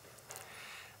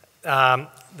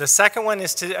 The second one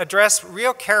is to address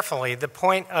real carefully the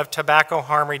point of tobacco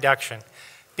harm reduction,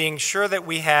 being sure that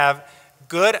we have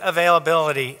good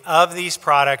availability of these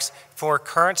products for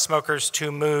current smokers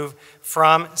to move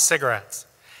from cigarettes.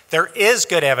 There is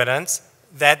good evidence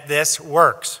that this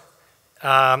works.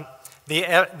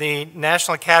 The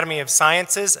National Academy of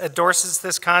Sciences endorses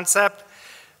this concept.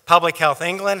 Public Health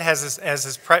England, as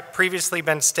has previously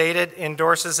been stated,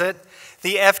 endorses it.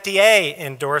 The FDA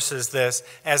endorses this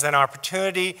as an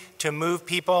opportunity to move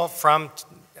people from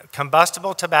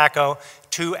combustible tobacco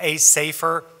to a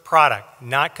safer product.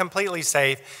 Not completely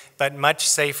safe, but much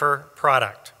safer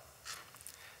product.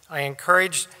 I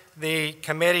encourage the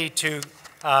committee to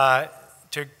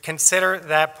consider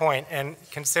that point and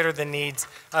consider the needs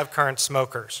of current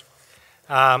smokers.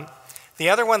 The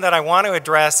other one that I want to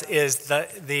address is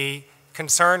the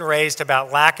concern raised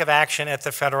about lack of action at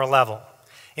the federal level.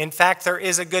 In fact, there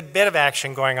is a good bit of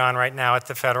action going on right now at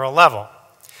the federal level.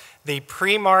 The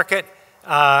pre-market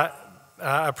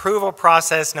approval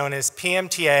process known as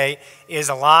PMTA is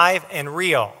alive and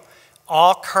real.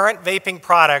 All current vaping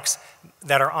products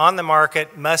that are on the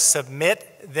market must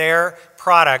submit their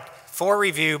product for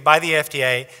review by the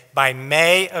FDA by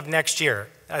May of next year,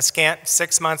 a scant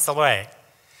 6 months away.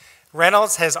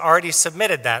 Reynolds has already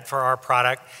submitted that for our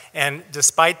product, and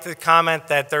despite the comment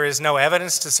that there is no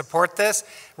evidence to support this,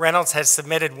 Reynolds has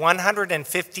submitted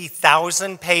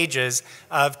 150,000 pages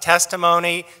of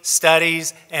testimony,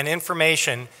 studies, and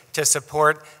information to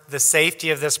support the safety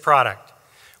of this product.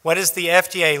 What is the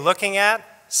FDA looking at?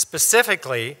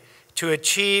 Specifically, to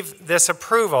achieve this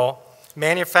approval,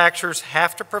 manufacturers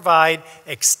have to provide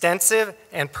extensive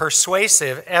and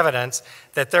persuasive evidence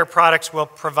that their products will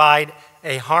provide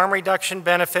a harm reduction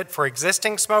benefit for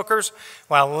existing smokers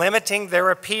while limiting their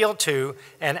appeal to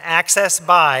and access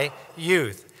by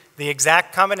youth, the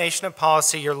exact combination of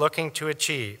policy you're looking to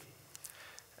achieve.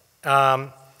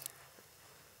 So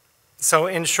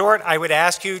in short, I would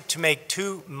ask you to make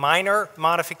 2 minor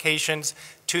modifications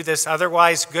to this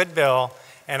otherwise good bill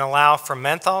and allow for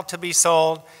menthol to be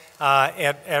sold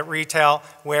at retail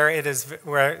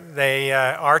where they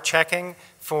are checking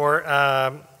for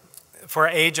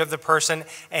age of the person,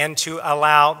 and to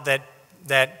allow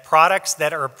that products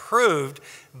that are approved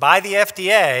by the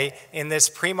FDA in this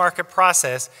pre-market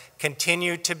process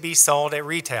continue to be sold at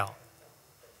retail.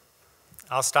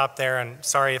 I'll stop there, and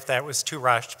sorry if that was too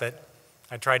rushed, but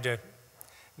I tried to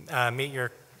meet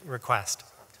your request.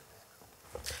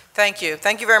 Thank you.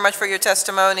 Thank you very much for your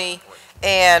testimony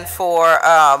and for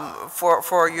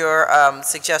your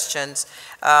suggestions.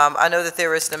 I know that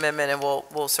there is an amendment, and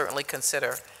we'll certainly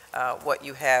consider what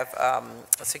you have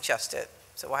suggested.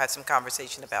 So we'll have some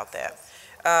conversation about that.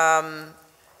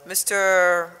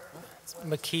 Mr.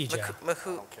 Makija.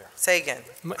 Sagan.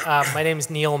 My name is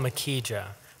Neil Makija.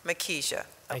 Makija.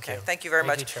 Thank you. Thank you very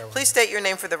much. Chairwoman. Please state your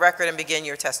name for the record and begin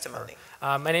your testimony.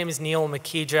 My name is Neil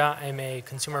Makija. I'm a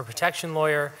consumer protection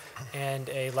lawyer and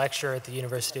a lecturer at the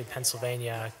University of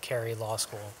Pennsylvania Carey Law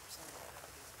School.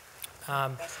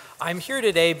 I'm here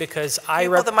today because Can you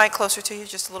pull the mic closer to you,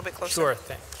 just a little bit closer? Sure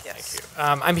thing. Yes.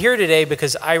 Thank you. I'm here today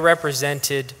because I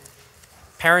represented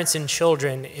parents and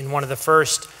children in one of the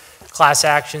first class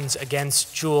actions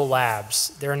against Juul Labs.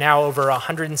 There are now over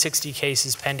 160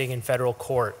 cases pending in federal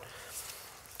court.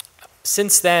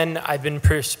 Since then, I've been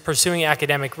pursuing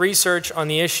academic research on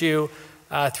the issue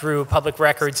through public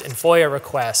records and FOIA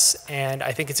requests, and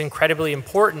I think it's incredibly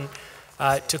important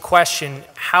to question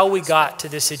how we got to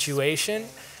this situation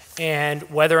and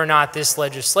whether or not this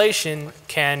legislation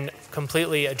can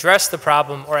completely address the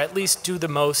problem or at least do the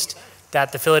most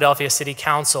that the Philadelphia City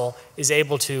Council is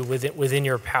able to within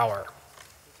your power.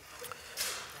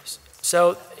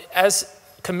 So, as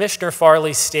Commissioner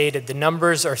Farley stated, the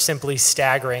numbers are simply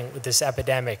staggering with this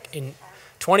epidemic. In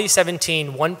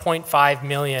 2017, 1.5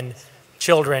 million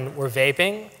children were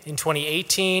vaping. In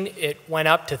 2018, it went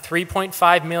up to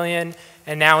 3.5 million,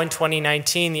 and now in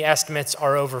 2019, the estimates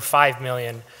are over 5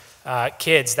 million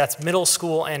kids. That's middle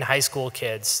school and high school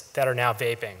kids that are now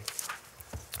vaping.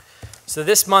 So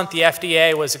this month, the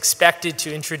FDA was expected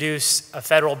to introduce a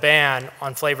federal ban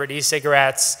on flavored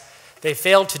e-cigarettes. They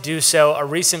failed to do so. A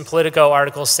recent Politico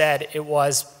article said it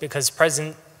was because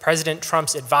President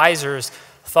Trump's advisors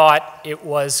thought it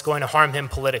was going to harm him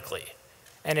politically,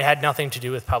 and it had nothing to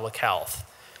do with public health.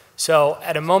 So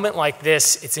at a moment like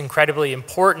this, it's incredibly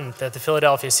important that the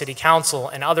Philadelphia City Council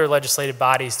and other legislative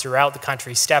bodies throughout the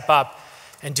country step up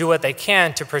and do what they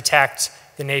can to protect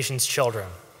the nation's children.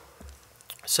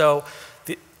 So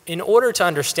in order to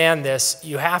understand this,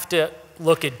 you have to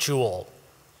look at Juul.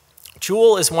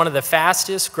 Juul is one of the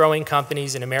fastest growing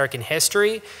companies in American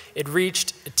history. It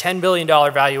reached a $10 billion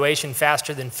valuation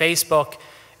faster than Facebook,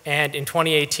 and in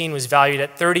 2018 was valued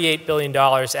at $38 billion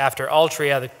after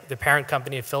Altria, the parent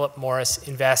company of Philip Morris,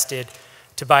 invested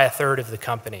to buy a third of the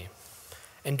company.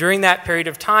 And during that period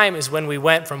of time is when we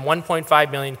went from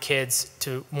 1.5 million kids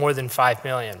to more than 5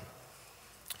 million.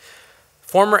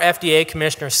 Former FDA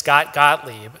Commissioner Scott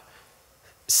Gottlieb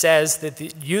says that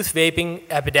the youth vaping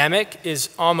epidemic is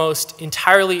almost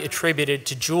entirely attributed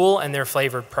to Juul and their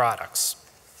flavored products.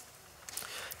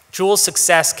 Juul's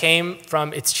success came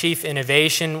from its chief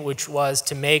innovation, which was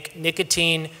to make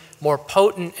nicotine more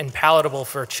potent and palatable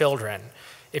for children.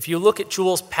 If you look at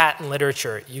Juul's patent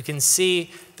literature, you can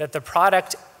see that the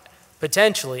product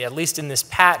potentially, at least in this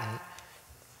patent,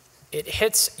 it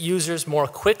hits users more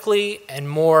quickly and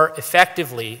more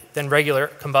effectively than regular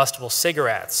combustible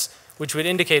cigarettes, which would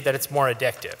indicate that it's more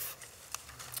addictive.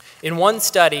 In one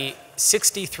study,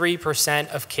 63%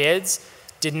 of kids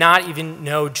did not even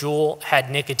know Juul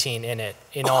had nicotine in it,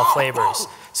 in all flavors.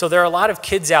 So there are a lot of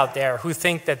kids out there who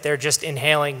think that they're just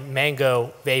inhaling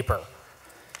mango vapor.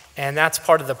 And that's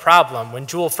part of the problem. When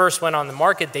Juul first went on the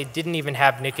market, they didn't even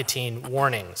have nicotine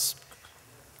warnings.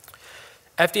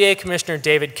 FDA Commissioner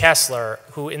David Kessler,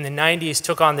 who in the 90s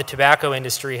took on the tobacco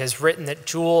industry, has written that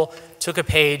Juul took a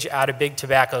page out of Big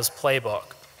Tobacco's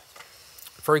playbook.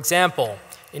 For example,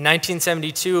 in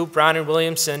 1972, Brown and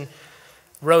Williamson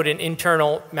wrote an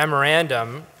internal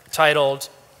memorandum titled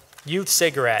Youth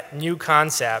Cigarette, New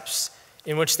Concepts,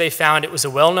 in which they found it was a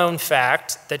well-known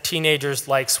fact that teenagers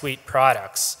like sweet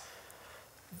products.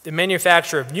 The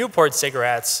manufacturer of Newport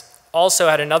cigarettes also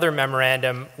had another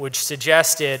memorandum which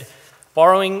suggested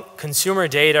borrowing consumer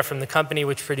data from the company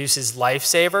which produces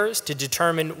Lifesavers to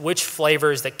determine which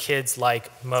flavors that kids like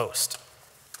most.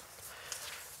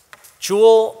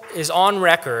 Juul is on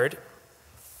record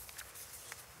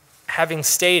having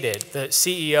stated, the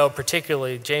CEO,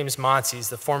 particularly James Monsees,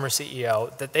 the former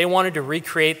CEO, that they wanted to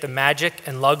recreate the magic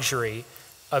and luxury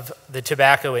of the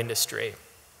tobacco industry,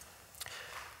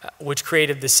 which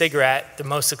created the cigarette, the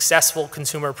most successful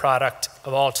consumer product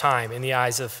of all time in the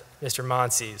eyes of Mr.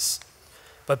 Monsees.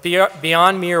 But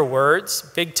beyond mere words,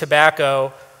 Big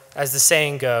Tobacco, as the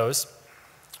saying goes,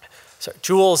 so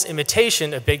Juul's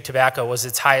imitation of Big Tobacco was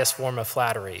its highest form of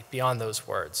flattery, beyond those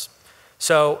words.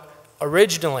 So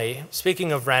originally,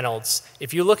 speaking of Reynolds,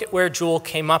 if you look at where Juul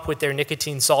came up with their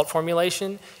nicotine salt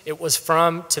formulation, it was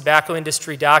from tobacco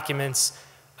industry documents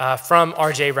from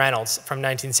R.J. Reynolds from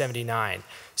 1979.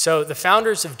 So the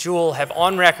founders of Juul have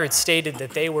on record stated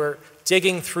that they were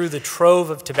digging through the trove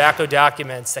of tobacco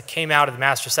documents that came out of the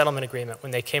Master Settlement Agreement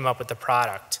when they came up with the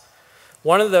product.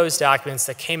 One of those documents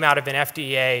that came out of an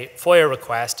FDA FOIA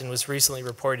request and was recently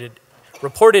reported in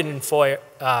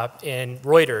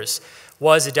Reuters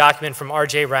was a document from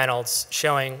R.J. Reynolds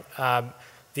showing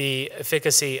the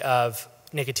efficacy of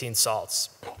nicotine salts.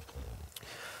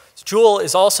 Juul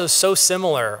is also so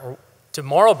similar to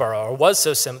Marlboro, or was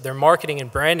so similar, their marketing and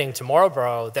branding to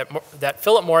Marlboro, that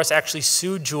Philip Morris actually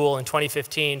sued Juul in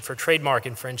 2015 for trademark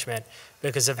infringement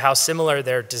because of how similar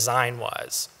their design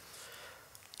was.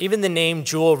 Even the name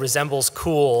Juul resembles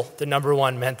Kool, the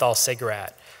 #1 menthol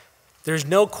cigarette. There's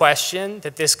no question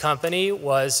that this company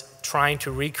was trying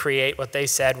to recreate what they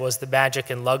said was the magic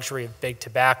and luxury of Big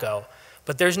Tobacco,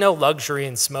 but there's no luxury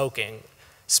in smoking.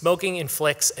 Smoking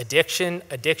inflicts addiction.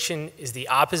 Addiction is the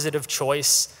opposite of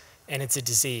choice, and it's a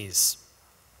disease.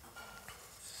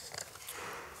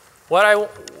 What I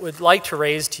would like to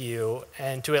raise to you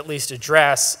and to at least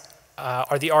address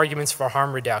are the arguments for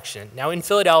harm reduction. Now, in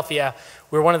Philadelphia,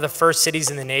 we're one of the first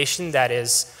cities in the nation that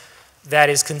is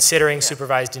considering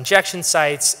supervised injection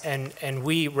sites, and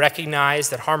we recognize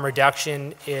that harm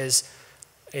reduction is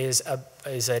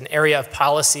an area of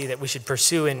policy that we should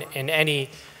pursue in any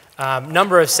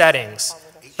number of settings.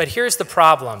 But here's the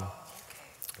problem.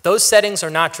 Those settings are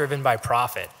not driven by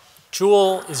profit.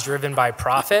 Juul is driven by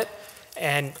profit,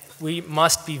 and we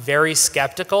must be very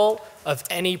skeptical of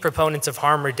any proponents of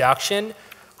harm reduction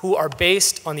who are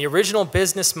based on the original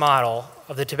business model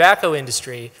of the tobacco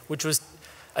industry, which was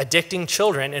addicting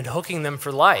children and hooking them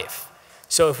for life.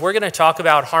 So if we're going to talk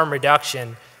about harm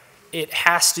reduction, it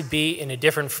has to be in a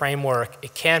different framework.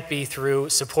 It can't be through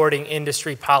supporting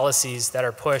industry policies that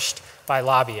are pushed by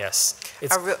lobbyists.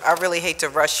 I really hate to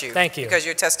rush you. Thank you. Because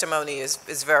your testimony is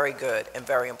very good and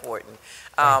very important.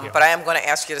 But I am going to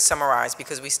ask you to summarize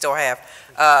because we still have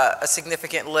a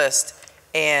significant list,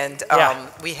 and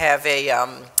we have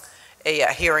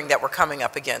a hearing that we're coming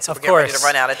up against, so we're getting ready to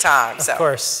run out of time. Of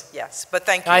course. Yes, but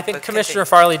thank you. I think Commissioner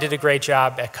Farley did a great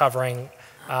job at covering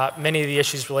many of the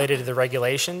issues related to the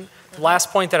regulation. The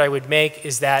last point that I would make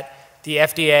is that the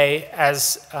FDA,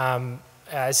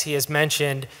 as he has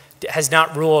mentioned, has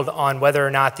not ruled on whether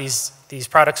or not these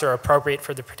products are appropriate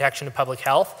for the protection of public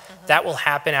health. That will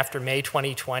happen after May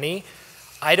 2020.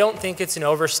 I don't think it's an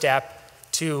overstep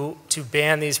to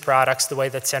ban these products the way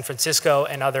that San Francisco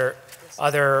and other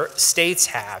states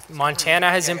have. Montana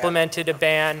has implemented a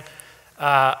ban,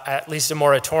 at least a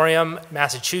moratorium.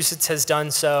 Massachusetts has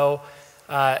done so.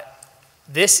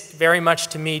 This very much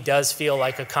to me does feel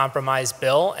like a compromise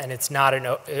bill, and it's not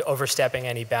overstepping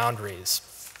any boundaries.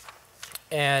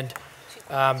 And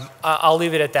I'll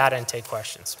leave it at that and take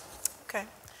questions. Okay.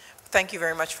 Thank you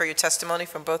very much for your testimony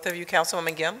from both of you.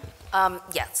 Councilwoman Gim?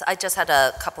 Yes, I just had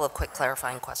a couple of quick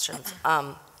clarifying questions.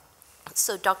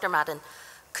 So Dr. Madden,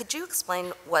 could you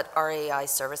explain what RAI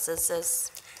Services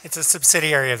is? It's a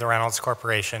subsidiary of the Reynolds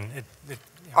Corporation.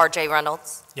 RJ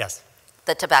Reynolds? Yes.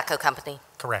 The tobacco company?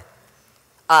 Correct.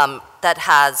 That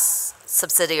has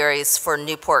subsidiaries for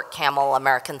Newport, Camel,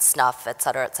 American Snuff, et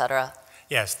cetera, et cetera?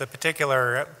 Yes, the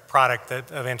particular product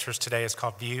of interest today is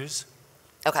called Views.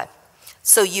 Okay.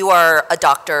 So you are a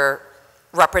doctor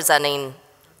representing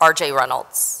RJ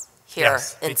Reynolds here in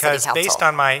City Council? Because based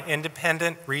on my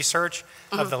independent research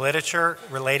of the literature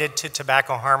related to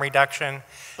tobacco harm reduction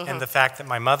and the fact that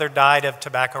my mother died of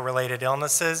tobacco-related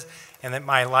illnesses and that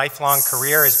my lifelong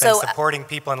career has been supporting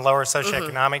people in lower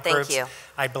socioeconomic groups,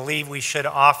 I believe we should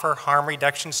offer harm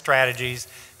reduction strategies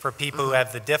for people who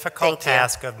have the difficult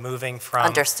task of moving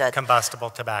from combustible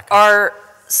tobacco. Are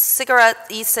cigarette,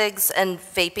 e-cigs, and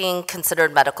vaping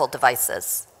considered medical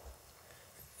devices?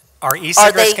 Are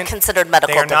they considered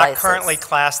medical devices? They are not currently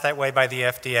classed that way by the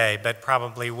FDA, but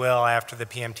probably will after the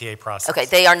PMTA process. Okay,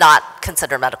 they are not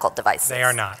considered medical devices? They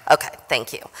are not. Okay,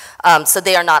 thank you. So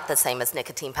they are not the same as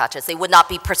nicotine patches. They would not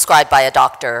be prescribed by a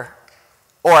doctor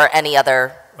or any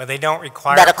other they don't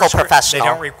require medical professional? They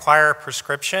don't require a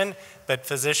prescription, but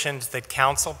physicians that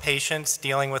counsel patients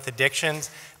dealing with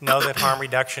addictions know that harm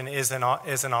reduction is an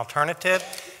alternative.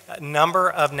 A number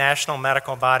of national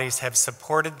medical bodies have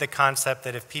supported the concept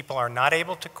that if people are not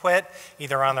able to quit,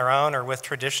 either on their own or with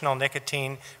traditional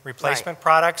nicotine replacement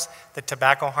products, that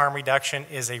tobacco harm reduction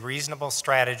is a reasonable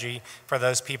strategy for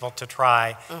those people to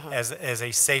try as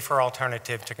a safer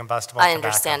alternative to combustible tobacco. I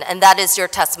understand. And that is your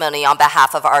testimony on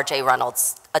behalf of RJ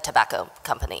Reynolds, a tobacco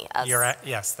company?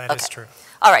 Yes, that is true.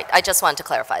 All right, I just wanted to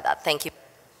clarify that. Thank you.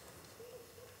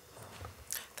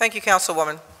 Thank you,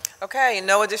 Councilwoman. Okay,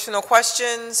 no additional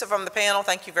questions from the panel.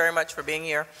 Thank you very much for being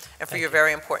here and for your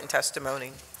very important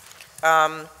testimony.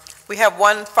 We have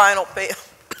one final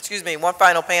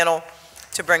panel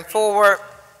to bring forward.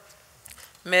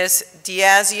 Ms.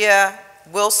 Diazia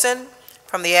Wilson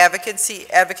from the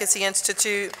Advocacy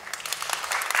Institute.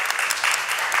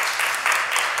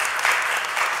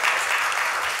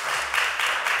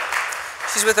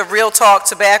 She's with the Real Talk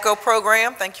Tobacco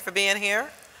Program. Thank you for being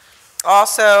here.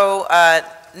 Also,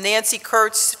 Nancy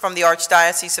Kurtz from the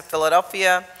Archdiocese of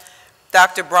Philadelphia,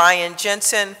 Dr. Brian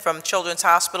Jensen from Children's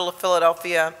Hospital of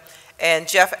Philadelphia, and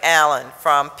Jeff Allen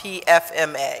from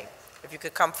PFMA. If you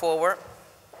could come forward.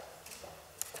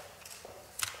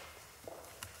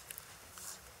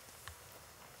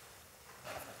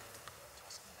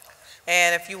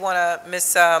 And if you want to,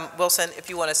 Ms. Wilson, if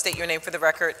you want to state your name for the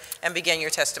record and begin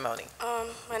your testimony.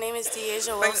 My name is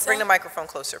Deasia Wilson. Bring the microphone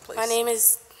closer, please. My name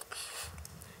is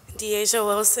Deasia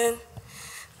Wilson.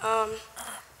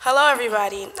 Hello,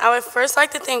 everybody. I would first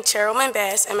like to thank Chairwoman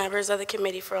Bass and members of the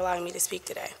committee for allowing me to speak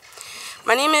today.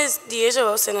 My name is Deasia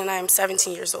Wilson, and I am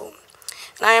 17 years old.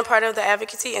 And I am part of the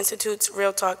Advocacy Institute's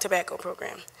Real Talk Tobacco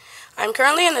Program. I'm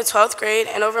currently in the 12th grade,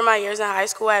 and over my years in high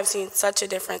school, I have seen such a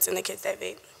difference in the kids that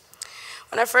vape.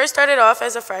 When I first started off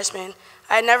as a freshman,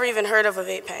 I had never even heard of a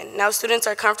vape pen. Now students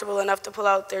are comfortable enough to pull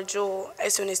out their Juul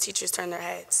as soon as teachers turn their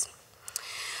heads.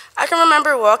 I can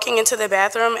remember walking into the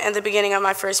bathroom at the beginning of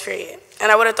my first period,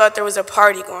 and I would have thought there was a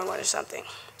party going on or something.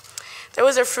 There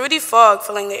was a fruity fog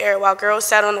filling the air while girls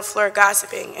sat on the floor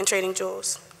gossiping and trading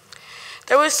Juuls.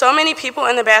 There were so many people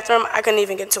in the bathroom, I couldn't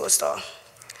even get to a stall.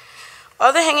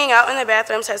 All the hanging out in the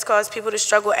bathrooms has caused people to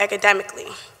struggle academically.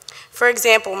 For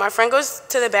example, my friend goes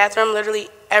to the bathroom literally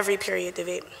every period to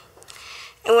vape.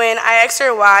 And when I asked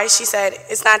her why, she said,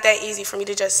 it's not that easy for me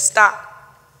to just stop.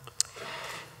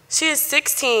 She is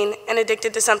 16 and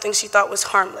addicted to something she thought was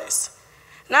harmless.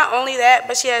 Not only that,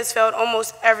 but she has failed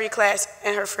almost every class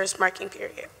in her first marking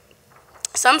period.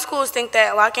 Some schools think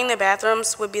that locking the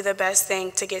bathrooms would be the best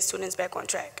thing to get students back on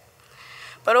track.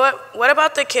 But what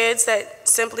about the kids that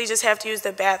simply just have to use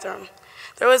the bathroom?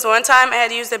 There was one time I had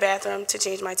to use the bathroom to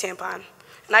change my tampon,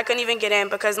 and I couldn't even get in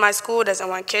because my school doesn't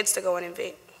want kids to go in and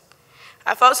vape.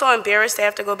 I felt so embarrassed to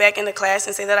have to go back into class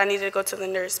and say that I needed to go to the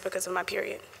nurse because of my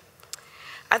period.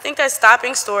 I think that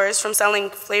stopping stores from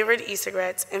selling flavored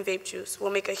e-cigarettes and vape juice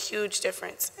will make a huge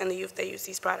difference in the youth that use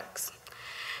these products.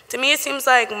 To me, it seems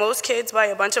like most kids buy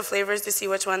a bunch of flavors to see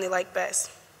which one they like best.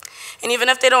 And even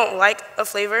if they don't like a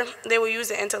flavor, they will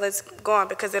use it until it's gone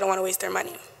because they don't want to waste their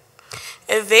money.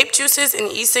 If vape juices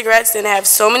and e-cigarettes didn't have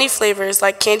so many flavors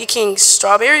like Candy King's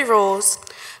strawberry rolls,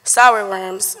 sour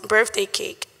worms, birthday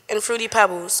cake, and fruity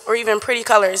pebbles, or even pretty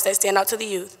colors that stand out to the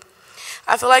youth,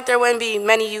 I feel like there wouldn't be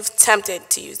many youth tempted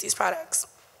to use these products.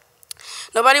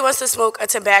 Nobody wants to smoke a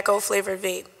tobacco-flavored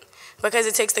vape because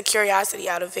it takes the curiosity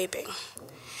out of vaping.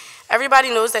 Everybody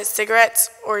knows that cigarettes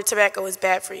or tobacco is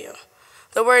bad for you.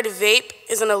 The word vape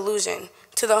is an allusion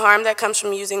to the harm that comes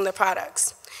from using the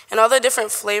products, and all the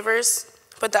different flavors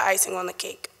put the icing on the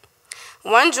cake.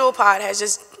 One Juul pod has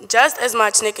just as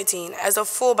much nicotine as a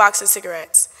full box of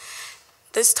cigarettes.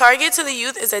 This target to the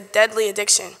youth is a deadly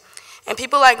addiction, and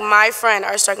people like my friend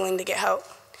are struggling to get help.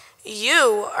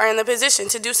 You are in the position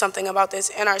to do something about this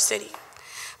in our city.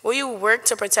 Will you work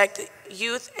to protect the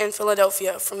youth in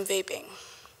Philadelphia from vaping?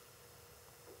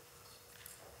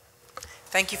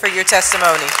 Thank you for your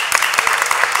testimony.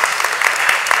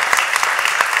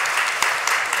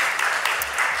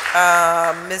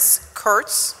 Ms.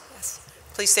 Kurtz,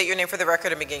 please state your name for the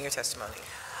record and begin your testimony.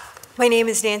 My name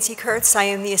is Nancy Kurtz. I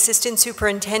am the Assistant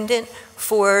Superintendent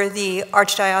for the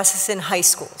Archdiocesan High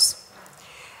Schools.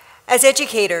 As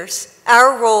educators,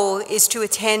 our role is to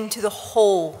attend to the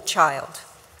whole child.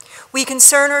 We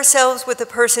concern ourselves with a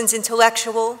person's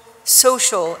intellectual,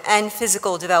 social, and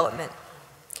physical development.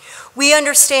 We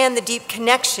understand the deep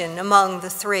connection among the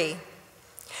three.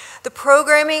 The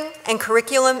programming and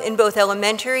curriculum in both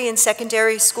elementary and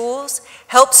secondary schools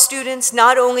helps students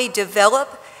not only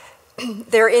develop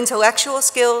their intellectual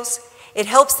skills, it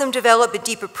helps them develop a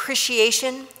deep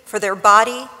appreciation for their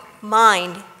body,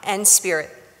 mind, and spirit.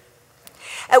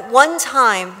 At one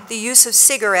time, the use of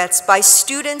cigarettes by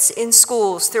students in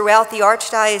schools throughout the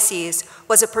Archdiocese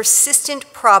was a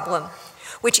persistent problem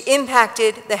which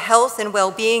impacted the health and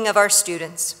well-being of our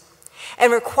students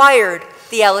and required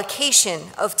the allocation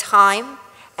of time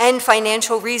and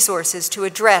financial resources to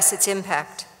address its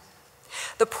impact.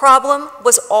 The problem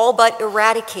was all but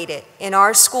eradicated in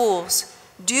our schools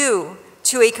due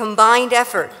to a combined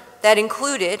effort that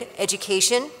included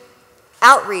education,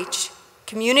 outreach,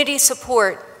 community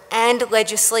support, and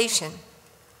legislation.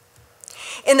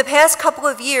 In the past couple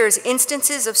of years,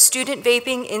 instances of student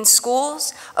vaping in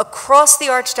schools across the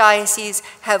Archdiocese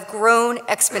have grown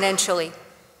exponentially.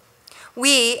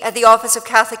 We, at the Office of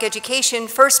Catholic Education,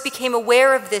 first became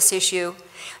aware of this issue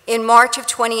in March of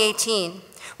 2018,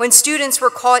 when students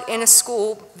were caught in a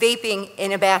school vaping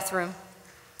in a bathroom.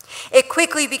 It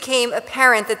quickly became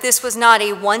apparent that this was not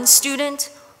a one student,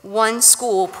 one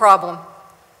school problem.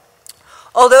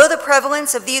 Although the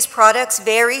prevalence of these products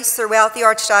varies throughout the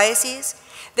Archdiocese,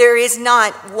 there is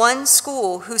not one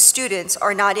school whose students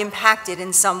are not impacted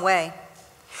in some way.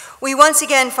 We once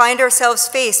again find ourselves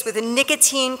faced with a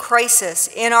nicotine crisis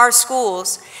in our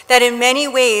schools that in many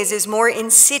ways is more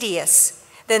insidious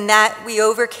than that we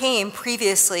overcame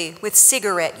previously with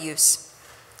cigarette use.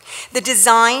 The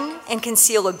design and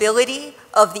concealability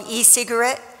of the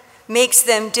e-cigarette makes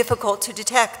them difficult to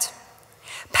detect.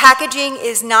 Packaging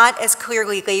is not as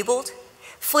clearly labeled.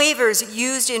 Flavors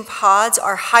used in pods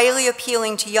are highly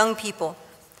appealing to young people.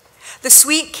 The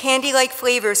sweet candy-like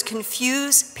flavors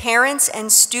confuse parents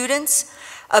and students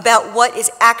about what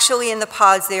is actually in the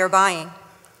pods they are buying.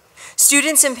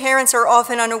 Students and parents are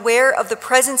often unaware of the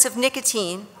presence of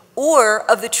nicotine or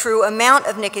of the true amount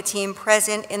of nicotine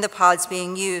present in the pods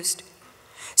being used.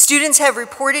 Students have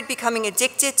reported becoming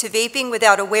addicted to vaping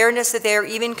without awareness that they are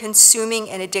even consuming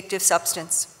an addictive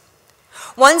substance.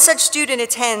 One such student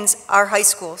attends our high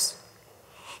schools.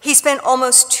 He spent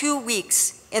almost 2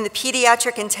 weeks in the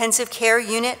pediatric intensive care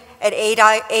unit at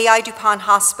AI DuPont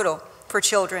Hospital for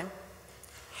Children.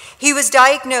 He was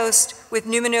diagnosed with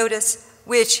pneumonitis,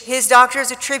 which his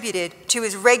doctors attributed to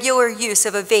his regular use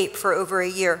of a vape for over a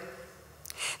year.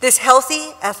 This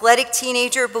healthy, athletic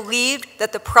teenager believed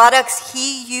that the products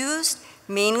he used,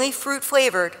 mainly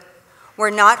fruit-flavored,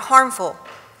 were not harmful,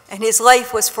 and his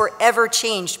life was forever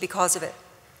changed because of it.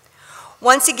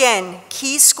 Once again,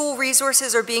 key school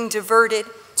resources are being diverted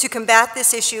to combat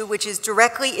this issue, which is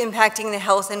directly impacting the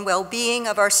health and well-being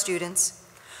of our students.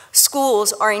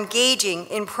 Schools are engaging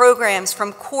in programs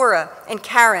from Cora and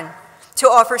Karen to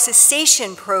offer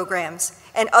cessation programs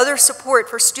and other support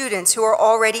for students who are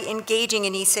already engaging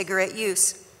in e-cigarette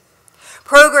use.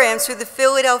 Programs through the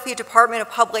Philadelphia Department of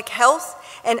Public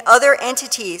Health and other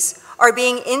entities are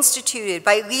being instituted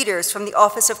by leaders from the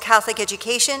Office of Catholic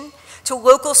Education to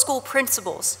local school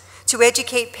principals to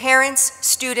educate parents,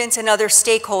 students, and other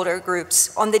stakeholder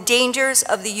groups on the dangers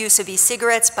of the use of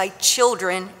e-cigarettes by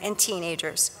children and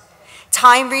teenagers.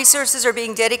 Time resources are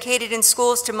being dedicated in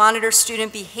schools to monitor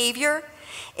student behavior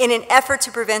in an effort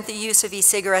to prevent the use of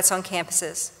e-cigarettes on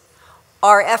campuses.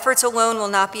 Our efforts alone will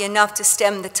not be enough to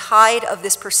stem the tide of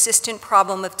this persistent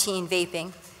problem of teen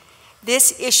vaping.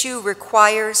 This issue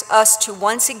requires us to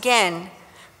once again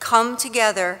come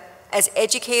together as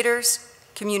educators,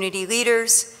 community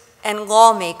leaders, and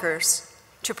lawmakers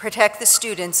to protect the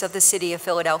students of the city of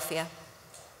Philadelphia.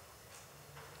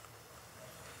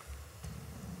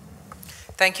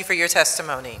 Thank you for your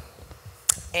testimony.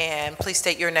 And please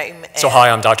state your name. So hi,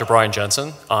 I'm Dr. Brian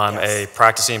Jensen. I'm a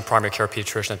practicing primary care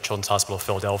pediatrician at Children's Hospital of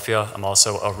Philadelphia. I'm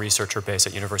also a researcher based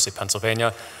at University of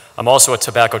Pennsylvania. I'm also a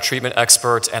tobacco treatment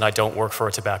expert, and I don't work for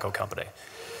a tobacco company.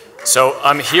 So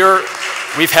I'm here.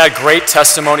 We've had great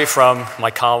testimony from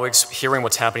my colleagues hearing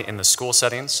what's happening in the school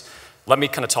settings. Let me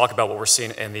kind of talk about what we're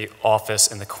seeing in the office,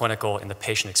 in the clinical, in the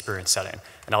patient experience setting.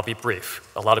 And I'll be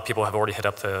brief. A lot of people have already hit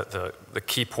up the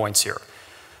key points here.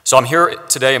 So I'm here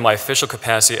today in my official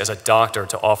capacity as a doctor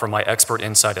to offer my expert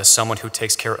insight as someone who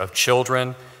takes care of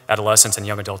children, adolescents, and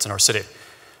young adults in our city.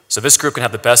 So this group can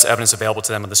have the best evidence available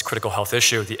to them on this critical health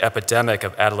issue, the epidemic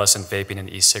of adolescent vaping and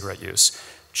e-cigarette use.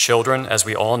 Children, as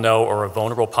we all know, are a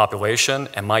vulnerable population,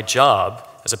 and my job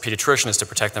as a pediatrician is to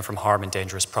protect them from harm and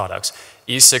dangerous products.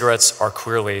 E-cigarettes are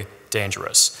clearly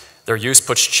dangerous. Their use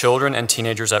puts children and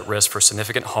teenagers at risk for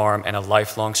significant harm and a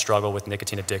lifelong struggle with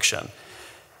nicotine addiction.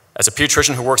 As a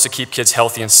pediatrician who works to keep kids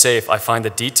healthy and safe, I find the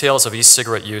details of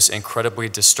e-cigarette use incredibly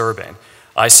disturbing.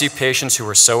 I see patients who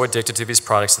are so addicted to these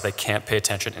products that they can't pay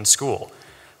attention in school.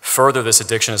 Further, this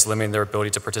addiction is limiting their ability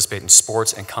to participate in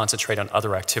sports and concentrate on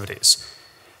other activities.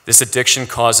 This addiction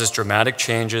causes dramatic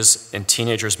changes in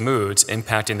teenagers' moods,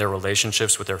 impacting their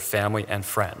relationships with their family and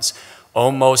friends.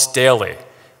 Almost daily,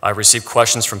 I receive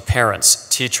questions from parents,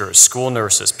 teachers, school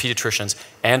nurses, pediatricians,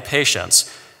 and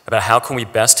patients about how can we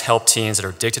best help teens that are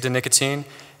addicted to nicotine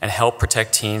and help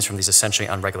protect teens from these essentially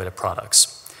unregulated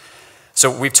products. So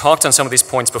we've talked on some of these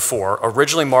points before.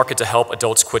 Originally marketed to help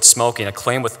adults quit smoking, a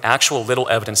claim with actual little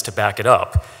evidence to back it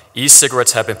up,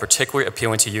 e-cigarettes have been particularly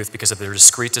appealing to youth because of their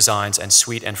discreet designs and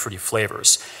sweet and fruity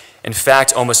flavors. In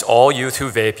fact, almost all youth who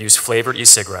vape use flavored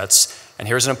e-cigarettes, and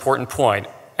here's an important point,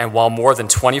 and while more than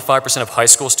 25% of high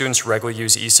school students regularly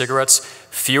use e-cigarettes,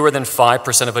 fewer than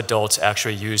 5% of adults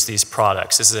actually use these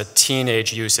products. This is a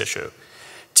teenage use issue.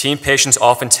 Teen patients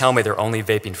often tell me they're only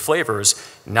vaping flavors,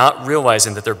 not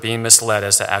realizing that they're being misled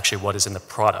as to actually what is in the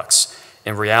products.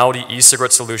 In reality,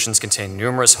 e-cigarette solutions contain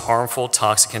numerous harmful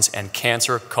toxicants and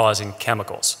cancer-causing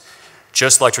chemicals,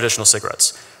 just like traditional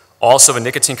cigarettes. Also, the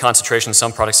nicotine concentration in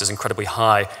some products is incredibly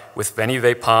high, with many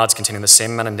vape pods containing the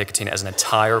same amount of nicotine as an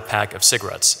entire pack of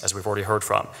cigarettes, as we've already heard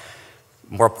from.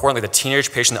 More importantly, the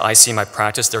teenage patient that I see in my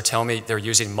practice, they're telling me they're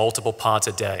using multiple pods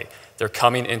a day. They're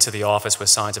coming into the office with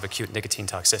signs of acute nicotine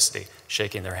toxicity,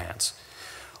 shaking their hands.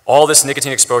 All this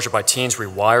nicotine exposure by teens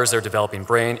rewires their developing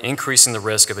brain, increasing the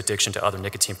risk of addiction to other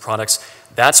nicotine products.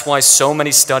 That's why so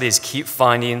many studies keep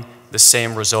finding the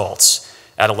same results.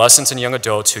 Adolescents and young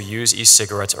adults who use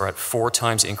e-cigarettes are at 4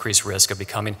 times increased risk of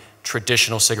becoming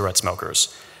traditional cigarette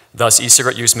smokers. Thus,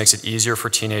 e-cigarette use makes it easier for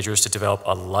teenagers to develop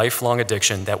a lifelong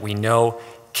addiction that we know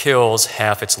kills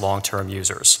half its long-term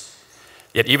users.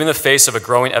 Yet even in the face of a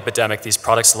growing epidemic, these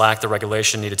products lack the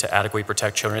regulation needed to adequately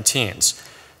protect children and teens.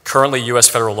 Currently, U.S.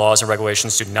 federal laws and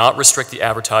regulations do not restrict the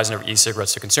advertising of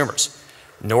e-cigarettes to consumers,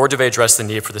 nor do they address the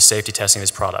need for the safety testing of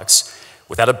these products.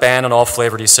 Without a ban on all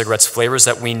flavored e-cigarettes, flavors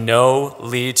that we know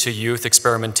lead to youth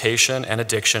experimentation and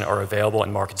addiction are available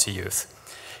and marketed to youth.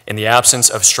 In the absence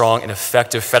of strong and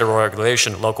effective federal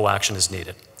regulation, local action is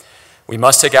needed. We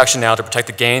must take action now to protect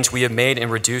the gains we have made in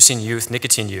reducing youth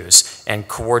nicotine use, and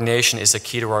coordination is the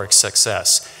key to our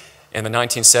success. In the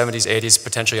 1970s, 80s,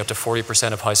 potentially up to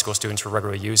 40% of high school students were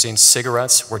regularly using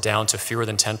cigarettes. We're down to fewer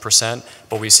than 10%,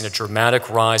 but we've seen a dramatic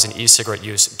rise in e-cigarette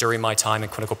use during my time in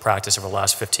clinical practice over the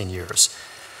last 15 years.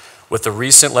 With the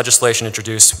recent legislation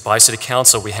introduced by City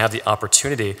Council, we have the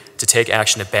opportunity to take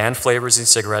action to ban flavors in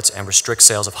cigarettes and restrict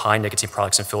sales of high nicotine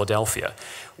products in Philadelphia.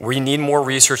 We need more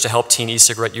research to help teen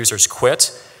e-cigarette users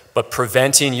quit, but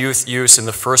preventing youth use in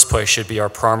the first place should be our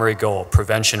primary goal.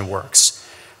 Prevention works.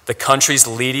 The country's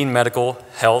leading medical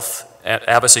health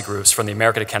advocacy groups, from the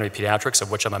American Academy of Pediatrics,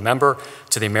 of which I'm a member,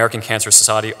 to the American Cancer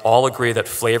Society, all agree that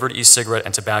flavored e-cigarette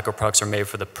and tobacco products are made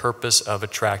for the purpose of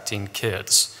attracting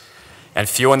kids and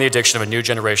fueling the addiction of a new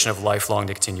generation of lifelong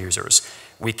nicotine users.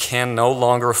 We can no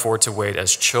longer afford to wait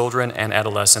as children and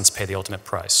adolescents pay the ultimate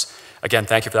price. Again,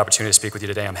 thank you for the opportunity to speak with you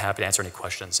today. I'm happy to answer any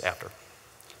questions after.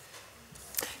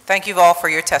 Thank you all for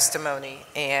your testimony.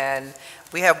 And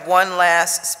we have one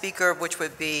last speaker, which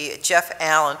would be Jeff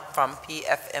Allen from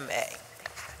PFMA.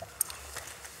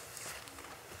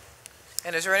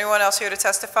 And is there anyone else here to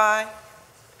testify?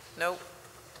 Nope.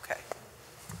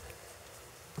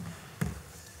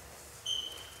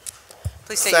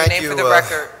 Please state your name for the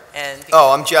record.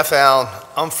 I'm Jeff Allen.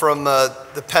 I'm from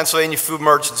the Pennsylvania Food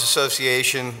Merchants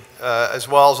Association, as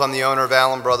well as I'm the owner of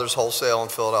Allen Brothers Wholesale in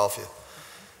Philadelphia.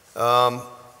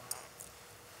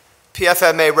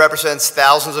 PFMA represents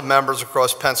thousands of members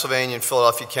across Pennsylvania and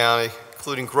Philadelphia County,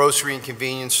 including grocery and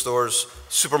convenience stores,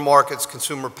 supermarkets,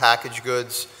 consumer packaged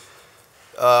goods.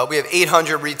 We have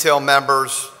 800 retail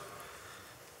members.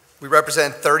 We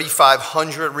represent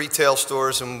 3,500 retail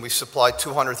stores, and we supply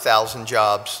 200,000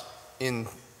 jobs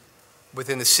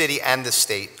within the city and the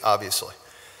state, obviously.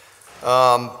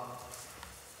 I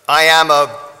am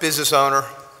a business owner.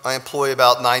 I employ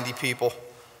about 90 people.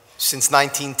 Since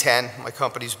 1910, my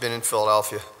company's been in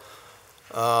Philadelphia.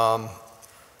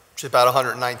 It's about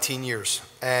 119 years.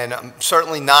 And I'm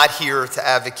certainly not here to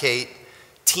advocate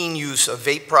teen use of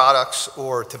vape products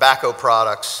or tobacco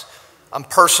products. I'm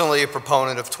personally a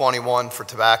proponent of 21 for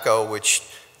tobacco, which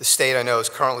the state I know is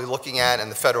currently looking at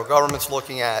and the federal government's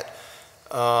looking at.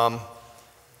 I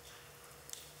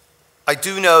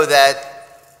do know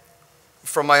that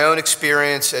from my own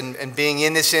experience and being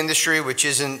in this industry, which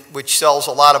sells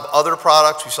a lot of other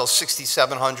products, we sell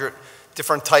 6,700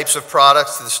 different types of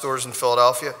products to the stores in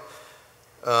Philadelphia.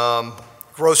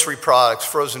 Grocery products,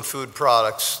 frozen food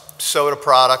products, soda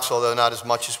products, although not as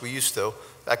much as we used to.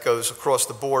 That goes across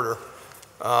the border.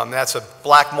 That's a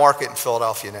black market in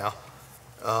Philadelphia now.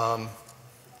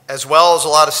 As well as a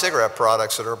lot of cigarette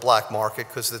products that are a black market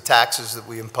because of the taxes that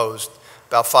we imposed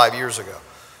about 5 years ago.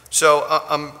 So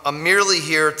I'm merely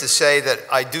here to say that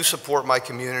I do support my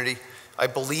community. I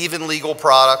believe in legal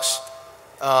products.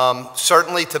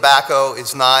 Certainly tobacco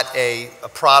is not a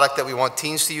product that we want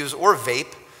teens to use, or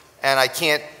vape, and I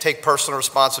can't take personal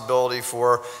responsibility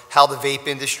for how the vape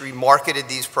industry marketed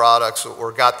these products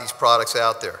or got these products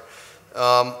out there.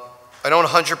 I don't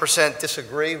 100%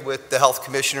 disagree with the Health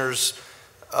Commissioner's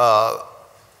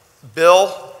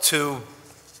bill to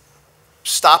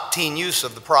stop teen use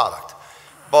of the product.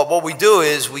 But what we do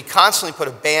is we constantly put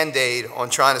a Band-Aid on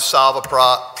trying to solve a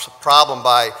problem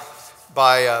by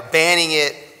banning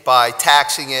it, by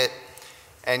taxing it.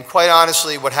 And quite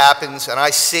honestly, what happens, and I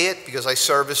see it because I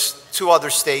service 2 other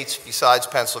states besides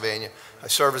Pennsylvania. I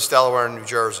service Delaware and New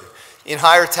Jersey. In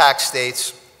higher tax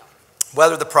states,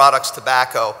 whether the product's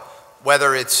tobacco,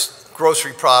 whether it's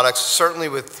grocery products, certainly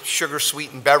with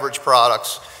sugar-sweetened beverage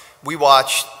products, we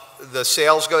watch the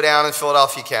sales go down in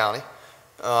Philadelphia County,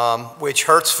 which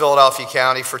hurts Philadelphia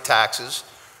County for taxes,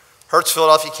 hurts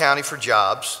Philadelphia County for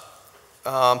jobs,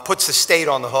 puts the state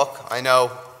on the hook, I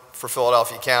know, for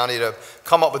Philadelphia County to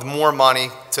come up with more money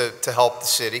to help the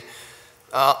city.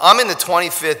 I'm in the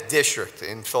 25th district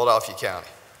in Philadelphia County.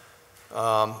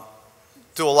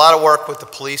 Do a lot of work with the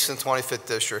police in 25th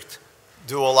district,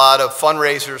 do a lot of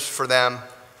fundraisers for them.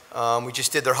 We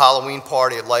just did their Halloween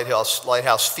party at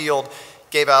Lighthouse Field,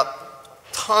 gave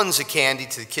out tons of candy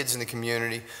to the kids in the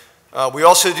community. We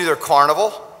also do their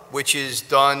carnival, which has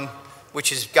gotten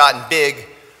big,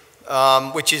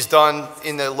 which is done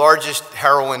in the largest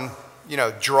heroin,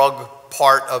 drug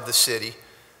part of the city.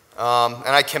 And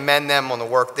I commend them on the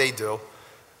work they do.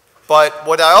 But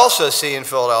what I also see in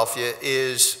Philadelphia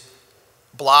is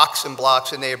blocks and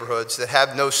blocks of neighborhoods that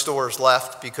have no stores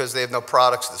left because they have no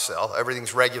products to sell.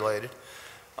 Everything's regulated.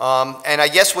 And I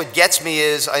guess what gets me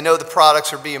is I know the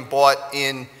products are being bought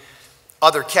in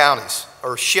other counties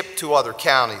or shipped to other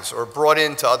counties or brought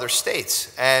into other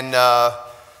states. And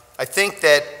I think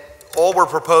that all we're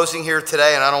proposing here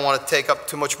today, and I don't want to take up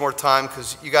too much more time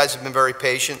because you guys have been very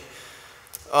patient.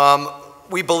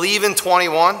 We believe in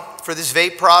 21 for this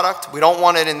vape product. We don't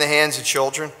want it in the hands of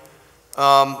children.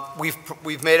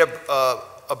 We've made an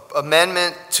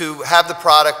amendment to have the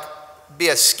product be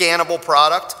a scannable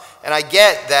product. And I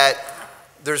get that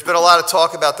there's been a lot of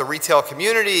talk about the retail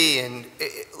community. And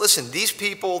listen, these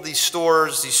people, these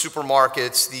stores, these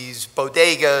supermarkets, these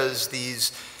bodegas,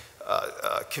 these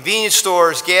convenience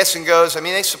stores, gas and goes, I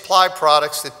mean, they supply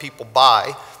products that people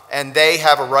buy, and they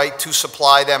have a right to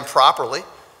supply them properly.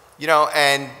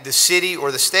 And the city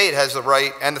or the state has the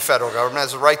right, and the federal government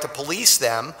has the right to police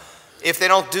them if they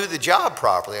don't do the job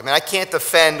properly. I mean, I can't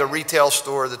defend a retail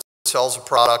store that sells a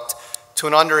product to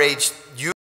an underage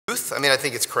youth. I mean, I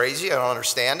think it's crazy. I don't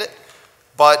understand it.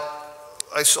 But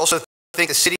I also think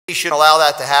the city shouldn't allow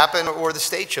that to happen, or the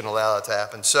state shouldn't allow that to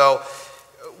happen. So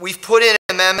we've put in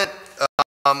an amendment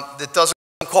that doesn't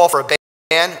call for a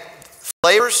ban.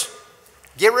 Flavors,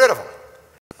 get rid of them.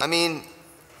 I mean,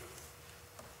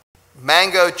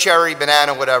 mango, cherry,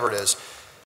 banana, whatever it is.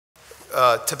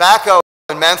 Tobacco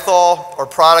and menthol are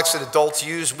products that adults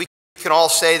use. We can all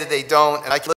say that they don't,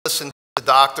 and I can listen to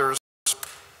doctors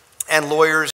and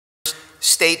lawyers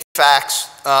state facts.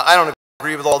 I don't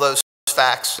agree with all those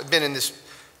facts. I've been in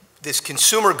this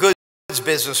consumer goods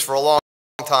business for a long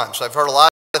time, so I've heard a lot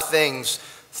of things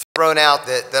thrown out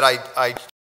that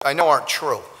I know aren't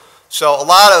true. So a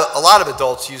lot of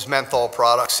adults use menthol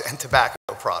products and tobacco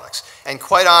products. And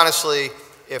quite honestly,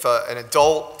 if an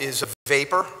adult is a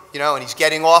vapor, you know, and he's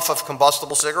getting off of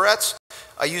combustible cigarettes,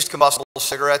 I used combustible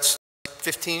cigarettes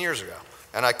 15 years ago,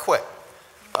 and I quit.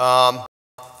 I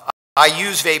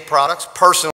use vape products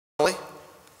personally,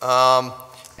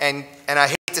 and I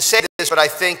hate to say this, but I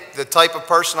think the type of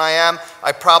person I am,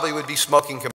 I probably would be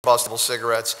smoking combustible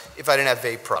cigarettes if I didn't have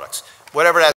vape products.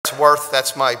 Whatever that's worth,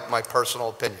 that's my personal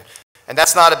opinion. And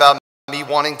that's not about me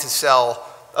wanting to sell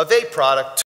a vape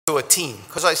product to a teen,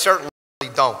 because I certainly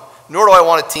don't. Nor do I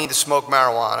want a teen to smoke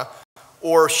marijuana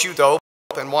or shoot dope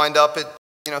and wind up at,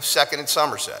 you know, 2nd and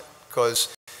Somerset.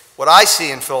 Because what I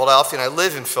see in Philadelphia, and I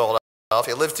live in Philadelphia,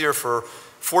 I lived here for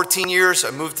 14 years,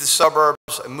 I moved to the suburbs,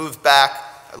 I moved back.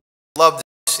 I love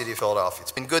the city of Philadelphia.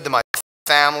 It's been good to my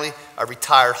family. I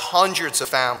retired hundreds of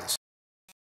families.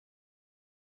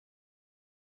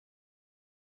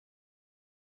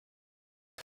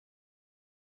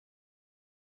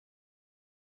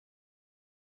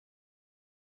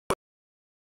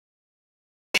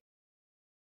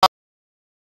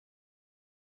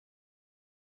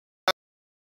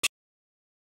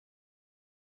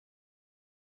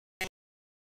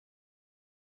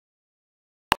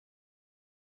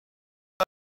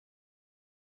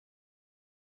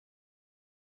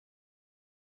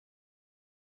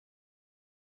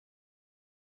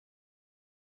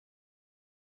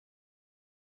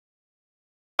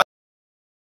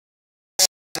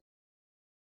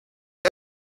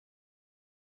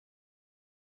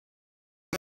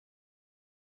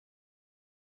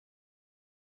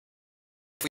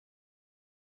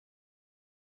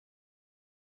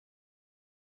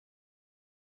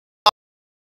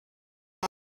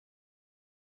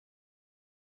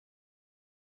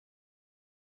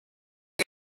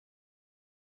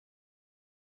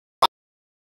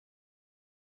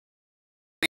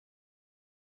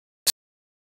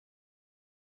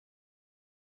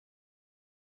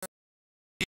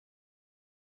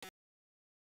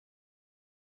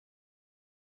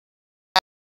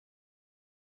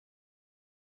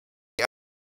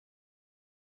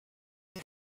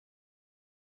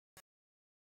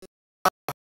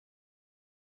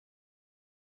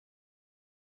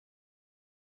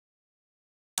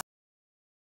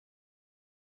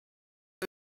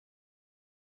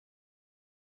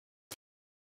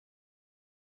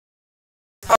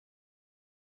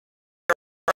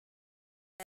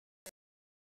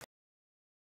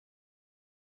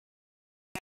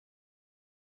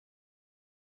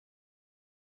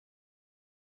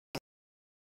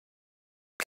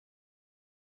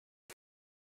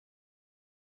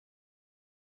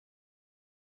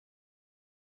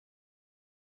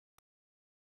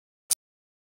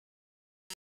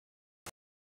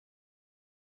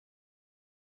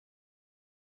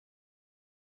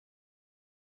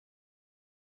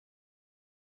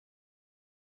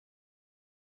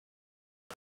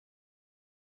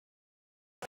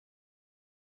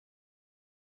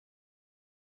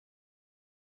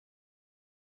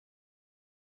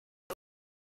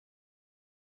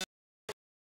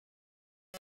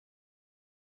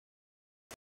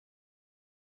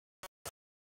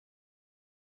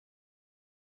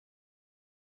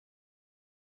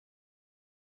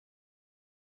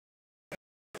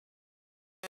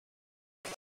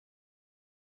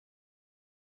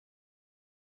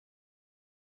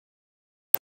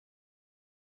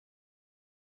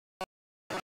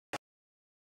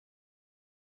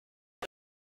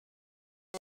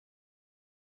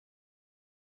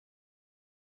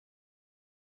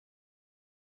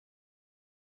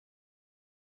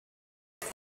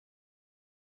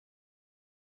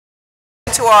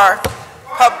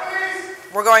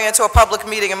 We're going into a public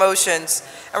meeting of motions,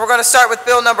 and we're going to start with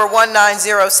Bill number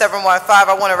 190715.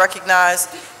 I want to recognize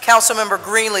Councilmember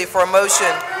Greenlee for a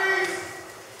motion.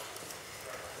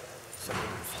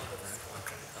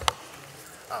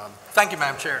 Thank you,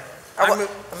 Madam Chair. Let me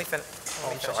finish.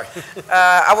 Oh, I'm sorry.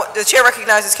 The chair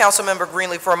recognizes Councilmember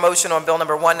Greenlee for a motion on Bill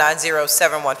number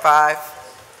 190715.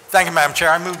 Thank you, Madam Chair.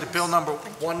 I move that Bill number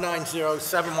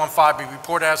 190715 be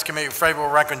reported as committee with favorable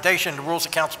recommendation. The rules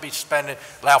of council be suspended,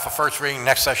 allow for first reading,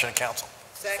 next session of council.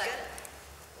 Second.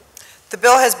 The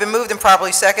bill has been moved and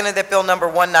properly seconded that Bill number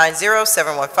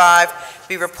 190715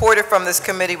 be reported from this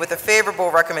committee with a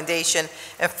favorable recommendation,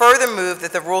 and further move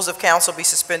that the rules of council be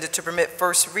suspended to permit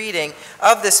first reading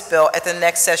of this bill at the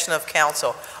next session of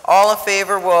council. All in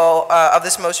favor of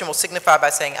this motion will signify by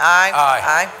saying aye. Aye.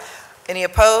 Aye. Any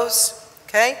opposed?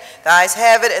 Okay, the ayes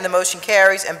have it and the motion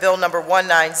carries, and Bill number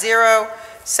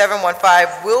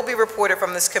 190715 will be reported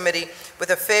from this committee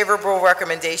with a favorable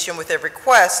recommendation with a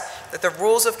request that the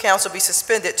rules of council be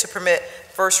suspended to permit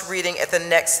first reading at the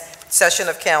next session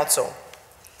of council.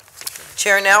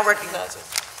 Chair now recognizes.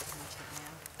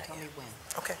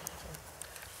 Okay.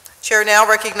 Chair now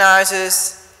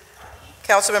recognizes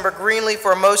Councilmember Greenlee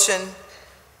for a motion.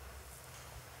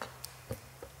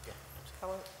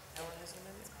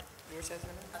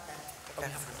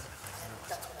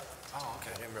 Oh,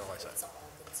 okay, I didn't realize that.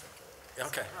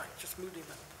 Okay, all right, just move the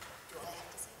amendment.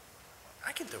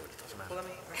 I can do it, it doesn't matter. Well,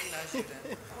 let me recognize you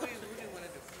then. Who do you want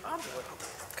to do? I'll do it.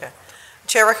 Okay.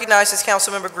 Chair recognizes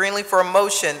Councilmember Greenlee for a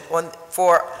motion on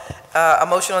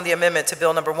the amendment to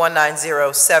Bill number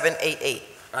 190788.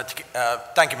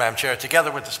 Thank you, Madam Chair.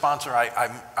 Together with the sponsor,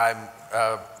 I'm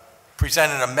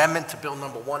presenting an amendment to Bill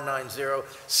number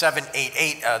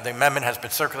 190788. The amendment has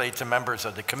been circulated to members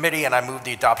of the committee, and I move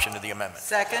the adoption of the amendment.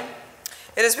 Second.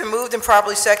 It has been moved and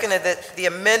properly seconded that the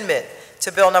amendment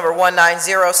to Bill number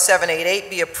 190788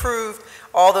 be approved.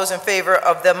 All those in favor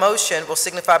of the motion will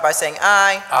signify by saying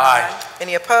aye. Aye.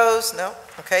 Any opposed? No.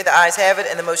 Okay, the ayes have it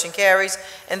and the motion carries,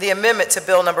 and the amendment to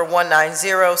Bill number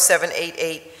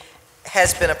 190788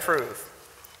 has been approved.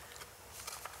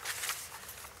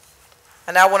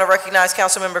 I now want to recognize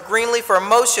Councilmember Greenlee for a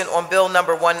motion on Bill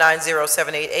number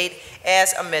 190788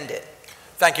 as amended.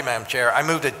 Thank you, Madam Chair. I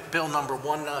move that Bill number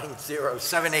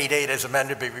 190788 as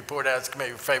amended be reported as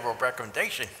committee with favorable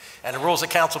recommendation, and the rules of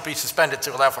council be suspended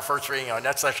to allow for first reading on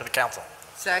that session of council.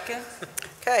 Second.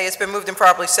 Okay, it's been moved and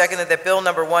properly seconded that Bill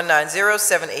number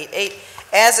 190788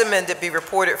 as amended be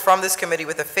reported from this committee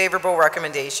with a favorable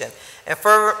recommendation, and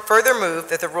further move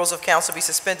that the rules of council be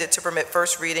suspended to permit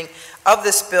first reading of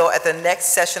this bill at the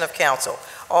next session of council.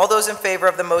 All those in favor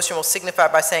of the motion will signify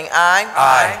by saying aye.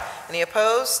 Aye. Any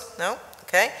opposed? No?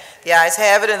 Okay. The ayes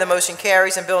have it and the motion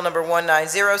carries, and Bill number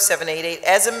 190788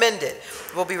 as amended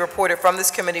will be reported from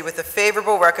this committee with a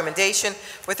favorable recommendation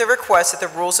with a request that the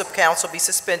rules of council be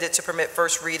suspended to permit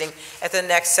first reading at the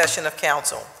next session of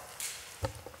council.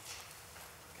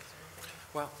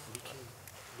 Well, we can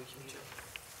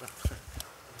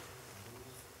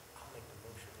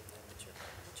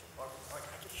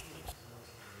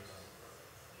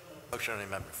motion on the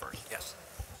amendment first, yes.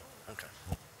 Okay.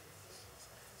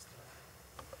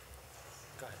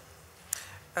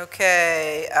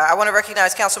 Okay, I want to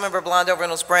recognize Councilmember Blondo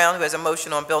Reynolds Brown, who has a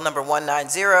motion on Bill number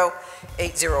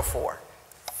 190804.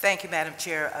 Thank you, Madam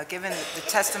Chair. Given the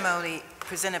testimony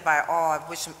presented by all, I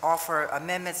wish to offer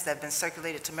amendments that have been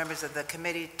circulated to members of the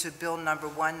committee to Bill number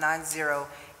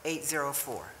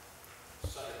 190804.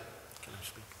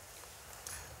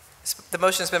 The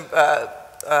motion has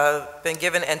been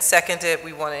given and seconded.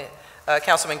 We want to.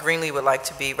 Councilman Greenlee would like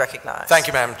to be recognized. Thank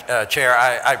you, Madam Chair.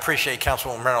 I appreciate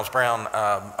Councilwoman Reynolds Brown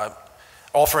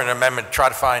offering an amendment to try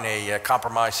to find a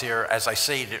compromise here. As I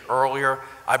stated earlier,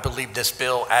 I believe this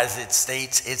bill, as it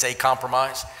states, is a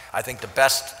compromise. I think the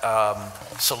best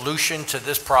solution to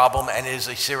this problem, and it is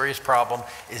a serious problem,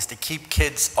 is to keep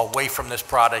kids away from this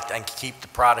product and keep the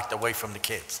product away from the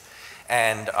kids.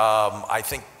 And I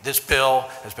think this bill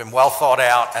has been well thought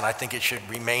out, and I think it should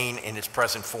remain in its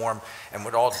present form. And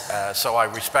so I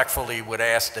respectfully would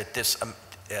ask that this,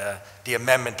 the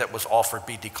amendment that was offered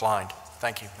be declined.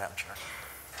 Thank you, Madam Chair.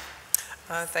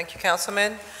 Thank you,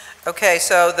 Councilman. Okay,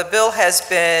 so the bill has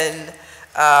been,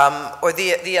 or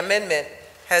the amendment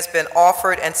has been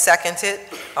offered and seconded.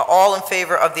 All in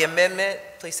favor of the amendment,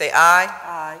 please say aye.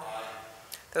 Aye.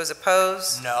 Those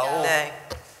opposed? No. Nay.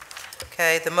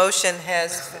 Okay, the motion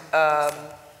has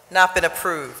not been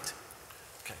approved.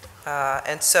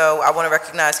 And so I want to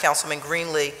recognize Councilman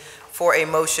Greenlee for a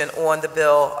motion on the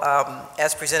bill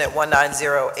as presented,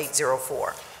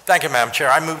 190804. Thank you, Madam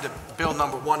Chair. I move that Bill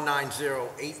number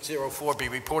 190804 be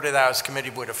reported out as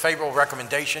committee with a favorable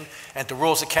recommendation, and the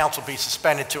rules of council be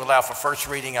suspended to allow for first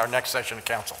reading our next session of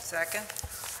council. Second.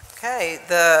 Okay,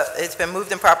 it's been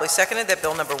moved and properly seconded that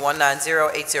Bill number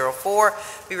 190804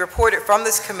 be reported from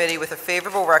this committee with a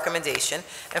favorable recommendation,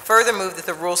 and further move that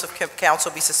the rules of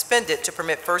council be suspended to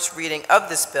permit first reading of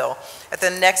this bill at the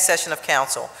next session of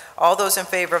council. All those in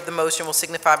favor of the motion will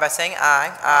signify by saying aye.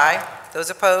 Aye.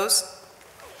 Those opposed?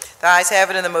 The ayes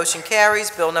have it and the motion carries.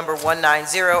 Bill number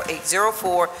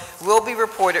 190804 will be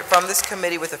reported from this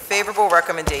committee with a favorable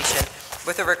recommendation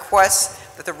with a request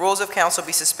that the rules of council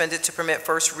be suspended to permit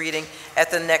first reading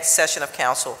at the next session of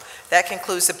council. That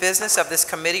concludes the business of this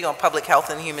Committee on Public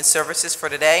Health and Human Services for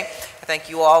today. I thank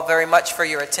you all very much for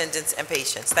your attendance and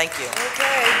patience. Thank you.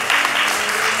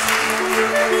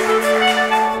 Okay.